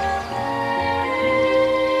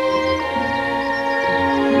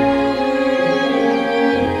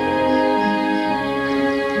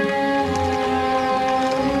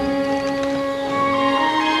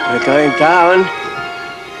 We're going down.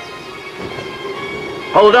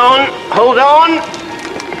 Hold on, hold on.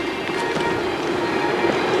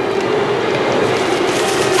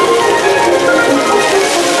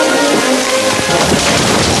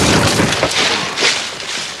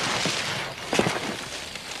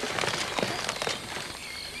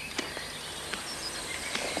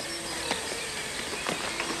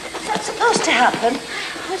 Is that supposed to happen?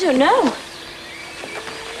 I don't know.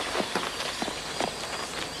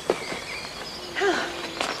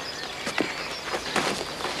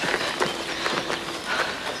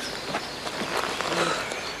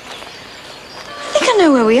 I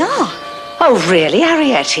know where we are. Oh, really,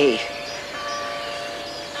 Arrietty?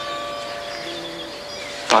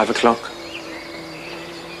 5 o'clock.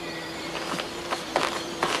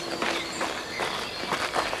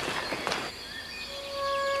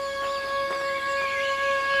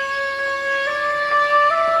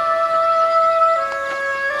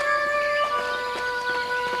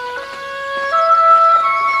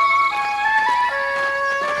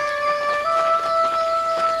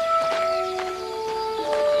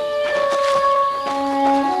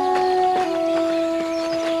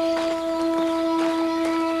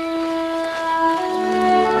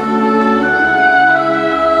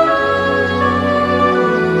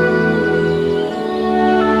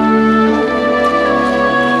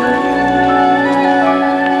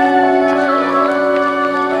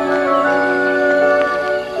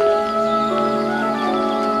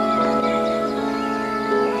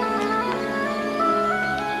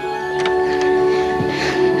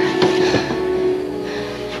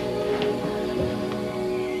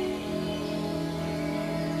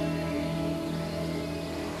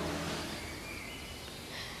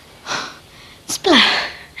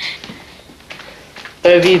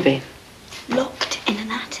 Where have you been? Locked in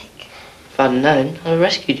an attic. If I'd known, I'd have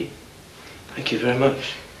rescued you. Thank you very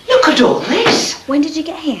much. Look at all this. When did you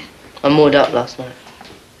get here? I moored up last night.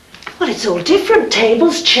 Well, it's all different.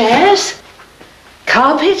 Tables, chairs,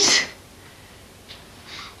 carpets.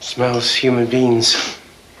 Smells human beings.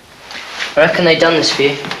 I reckon they done this for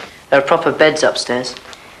you. There are proper beds upstairs.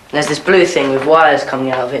 And there's this blue thing with wires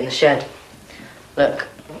coming out of it in the shed. Look.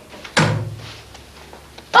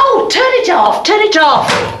 Oh, turn it off, turn it off.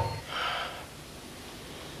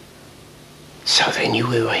 So they knew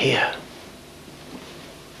we were here.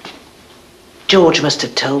 George must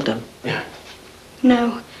have told them. Yeah.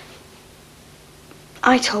 No.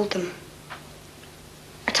 I told them.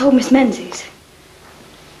 I told Miss Menzies.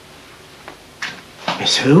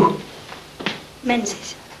 Miss who?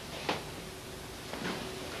 Menzies.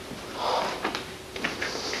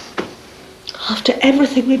 After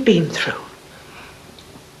everything we've been through.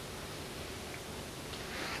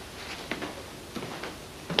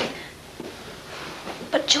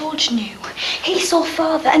 But George knew. He saw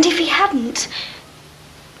Father, and if he hadn't...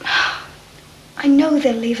 I know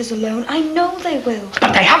they'll leave us alone. I know they will.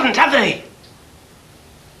 But they haven't, have they?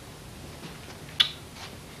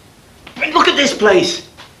 I mean, look at this place.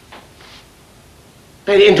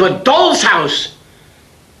 Made it into a doll's house.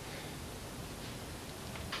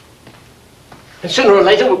 And sooner or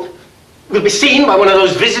later, we'll be seen by one of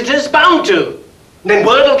those visitors, bound to. And then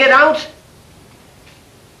word will get out.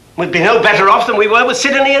 We'd be no better off than we were with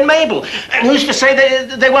Sidney and Mabel. And who's to say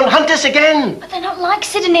they won't hunt us again? But they're not like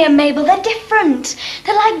Sidney and Mabel. They're different.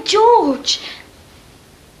 They're like George.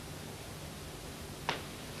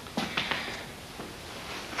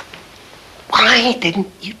 Why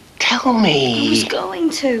didn't you tell me? I was going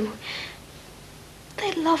to.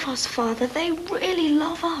 They love us, Father. They really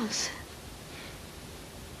love us.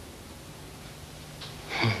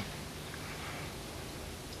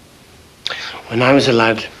 When I was a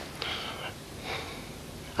lad,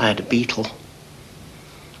 I had a beetle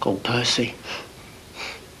called Percy.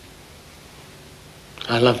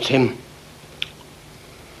 I loved him.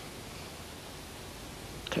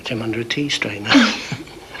 Kept him under a tea strainer.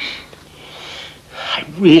 I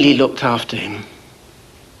really looked after him.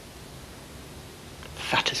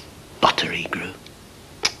 Fat as butter he grew.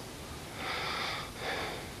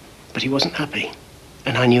 But he wasn't happy,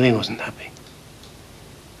 and I knew he wasn't happy.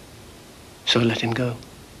 So I let him go.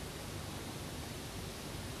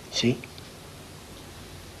 See?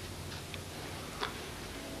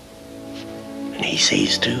 And he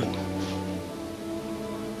sees too.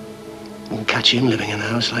 Wouldn't catch him living in a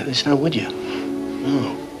house like this now, would you?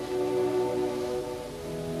 No.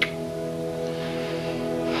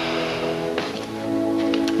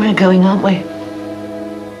 We're going, aren't we?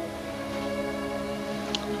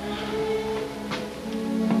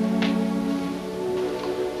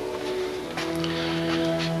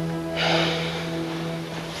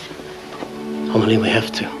 Only we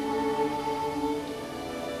have to.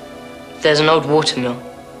 There's an old watermill.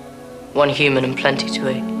 One human and plenty to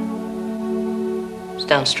eat. It's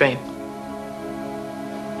downstream.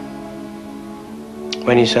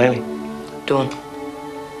 When are you sailing? Dawn.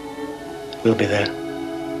 We'll be there.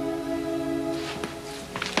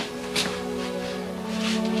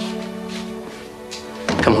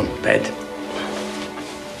 Come on, bed.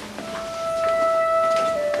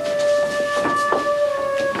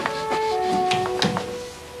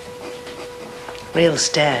 Real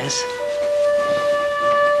stairs.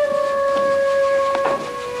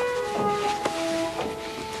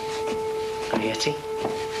 Yeti?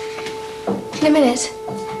 In a minute.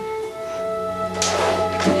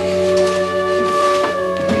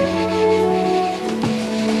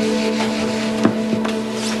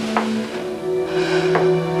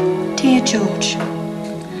 Dear George,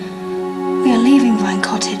 we are leaving Vine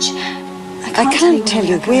Cottage. I can't tell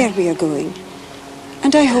you where we are going.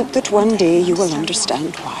 And I hope that one day you will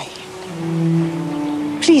understand why.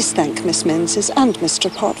 Please thank Miss Menzies and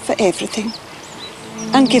Mr. Pott for everything.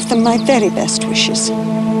 And give them my very best wishes.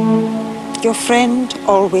 Your friend,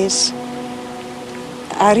 always,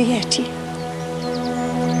 Arrietty.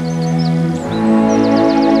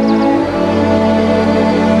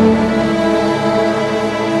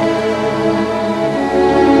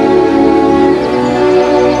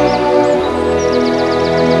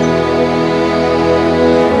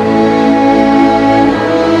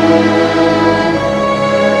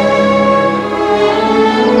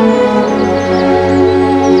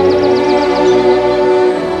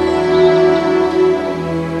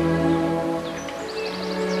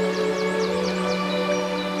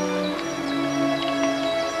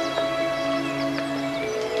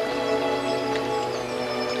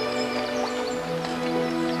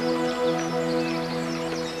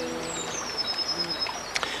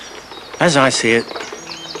 As I see it,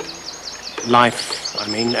 life, I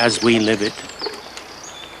mean, as we live it,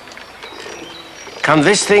 come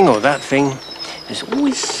this thing or that thing, there's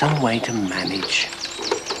always some way to manage.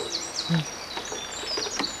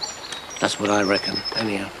 That's what I reckon,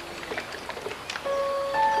 anyhow.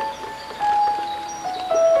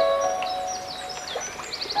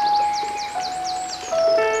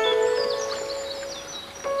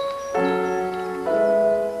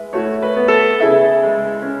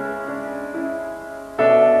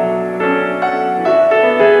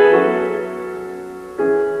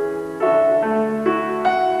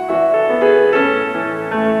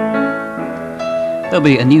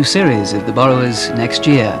 There'll be a new series of The Borrowers next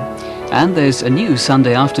year, and there's a new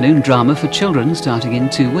Sunday afternoon drama for children starting in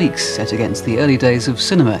 2 weeks, set against the early days of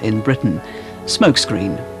cinema in Britain,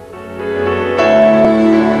 Smokescreen.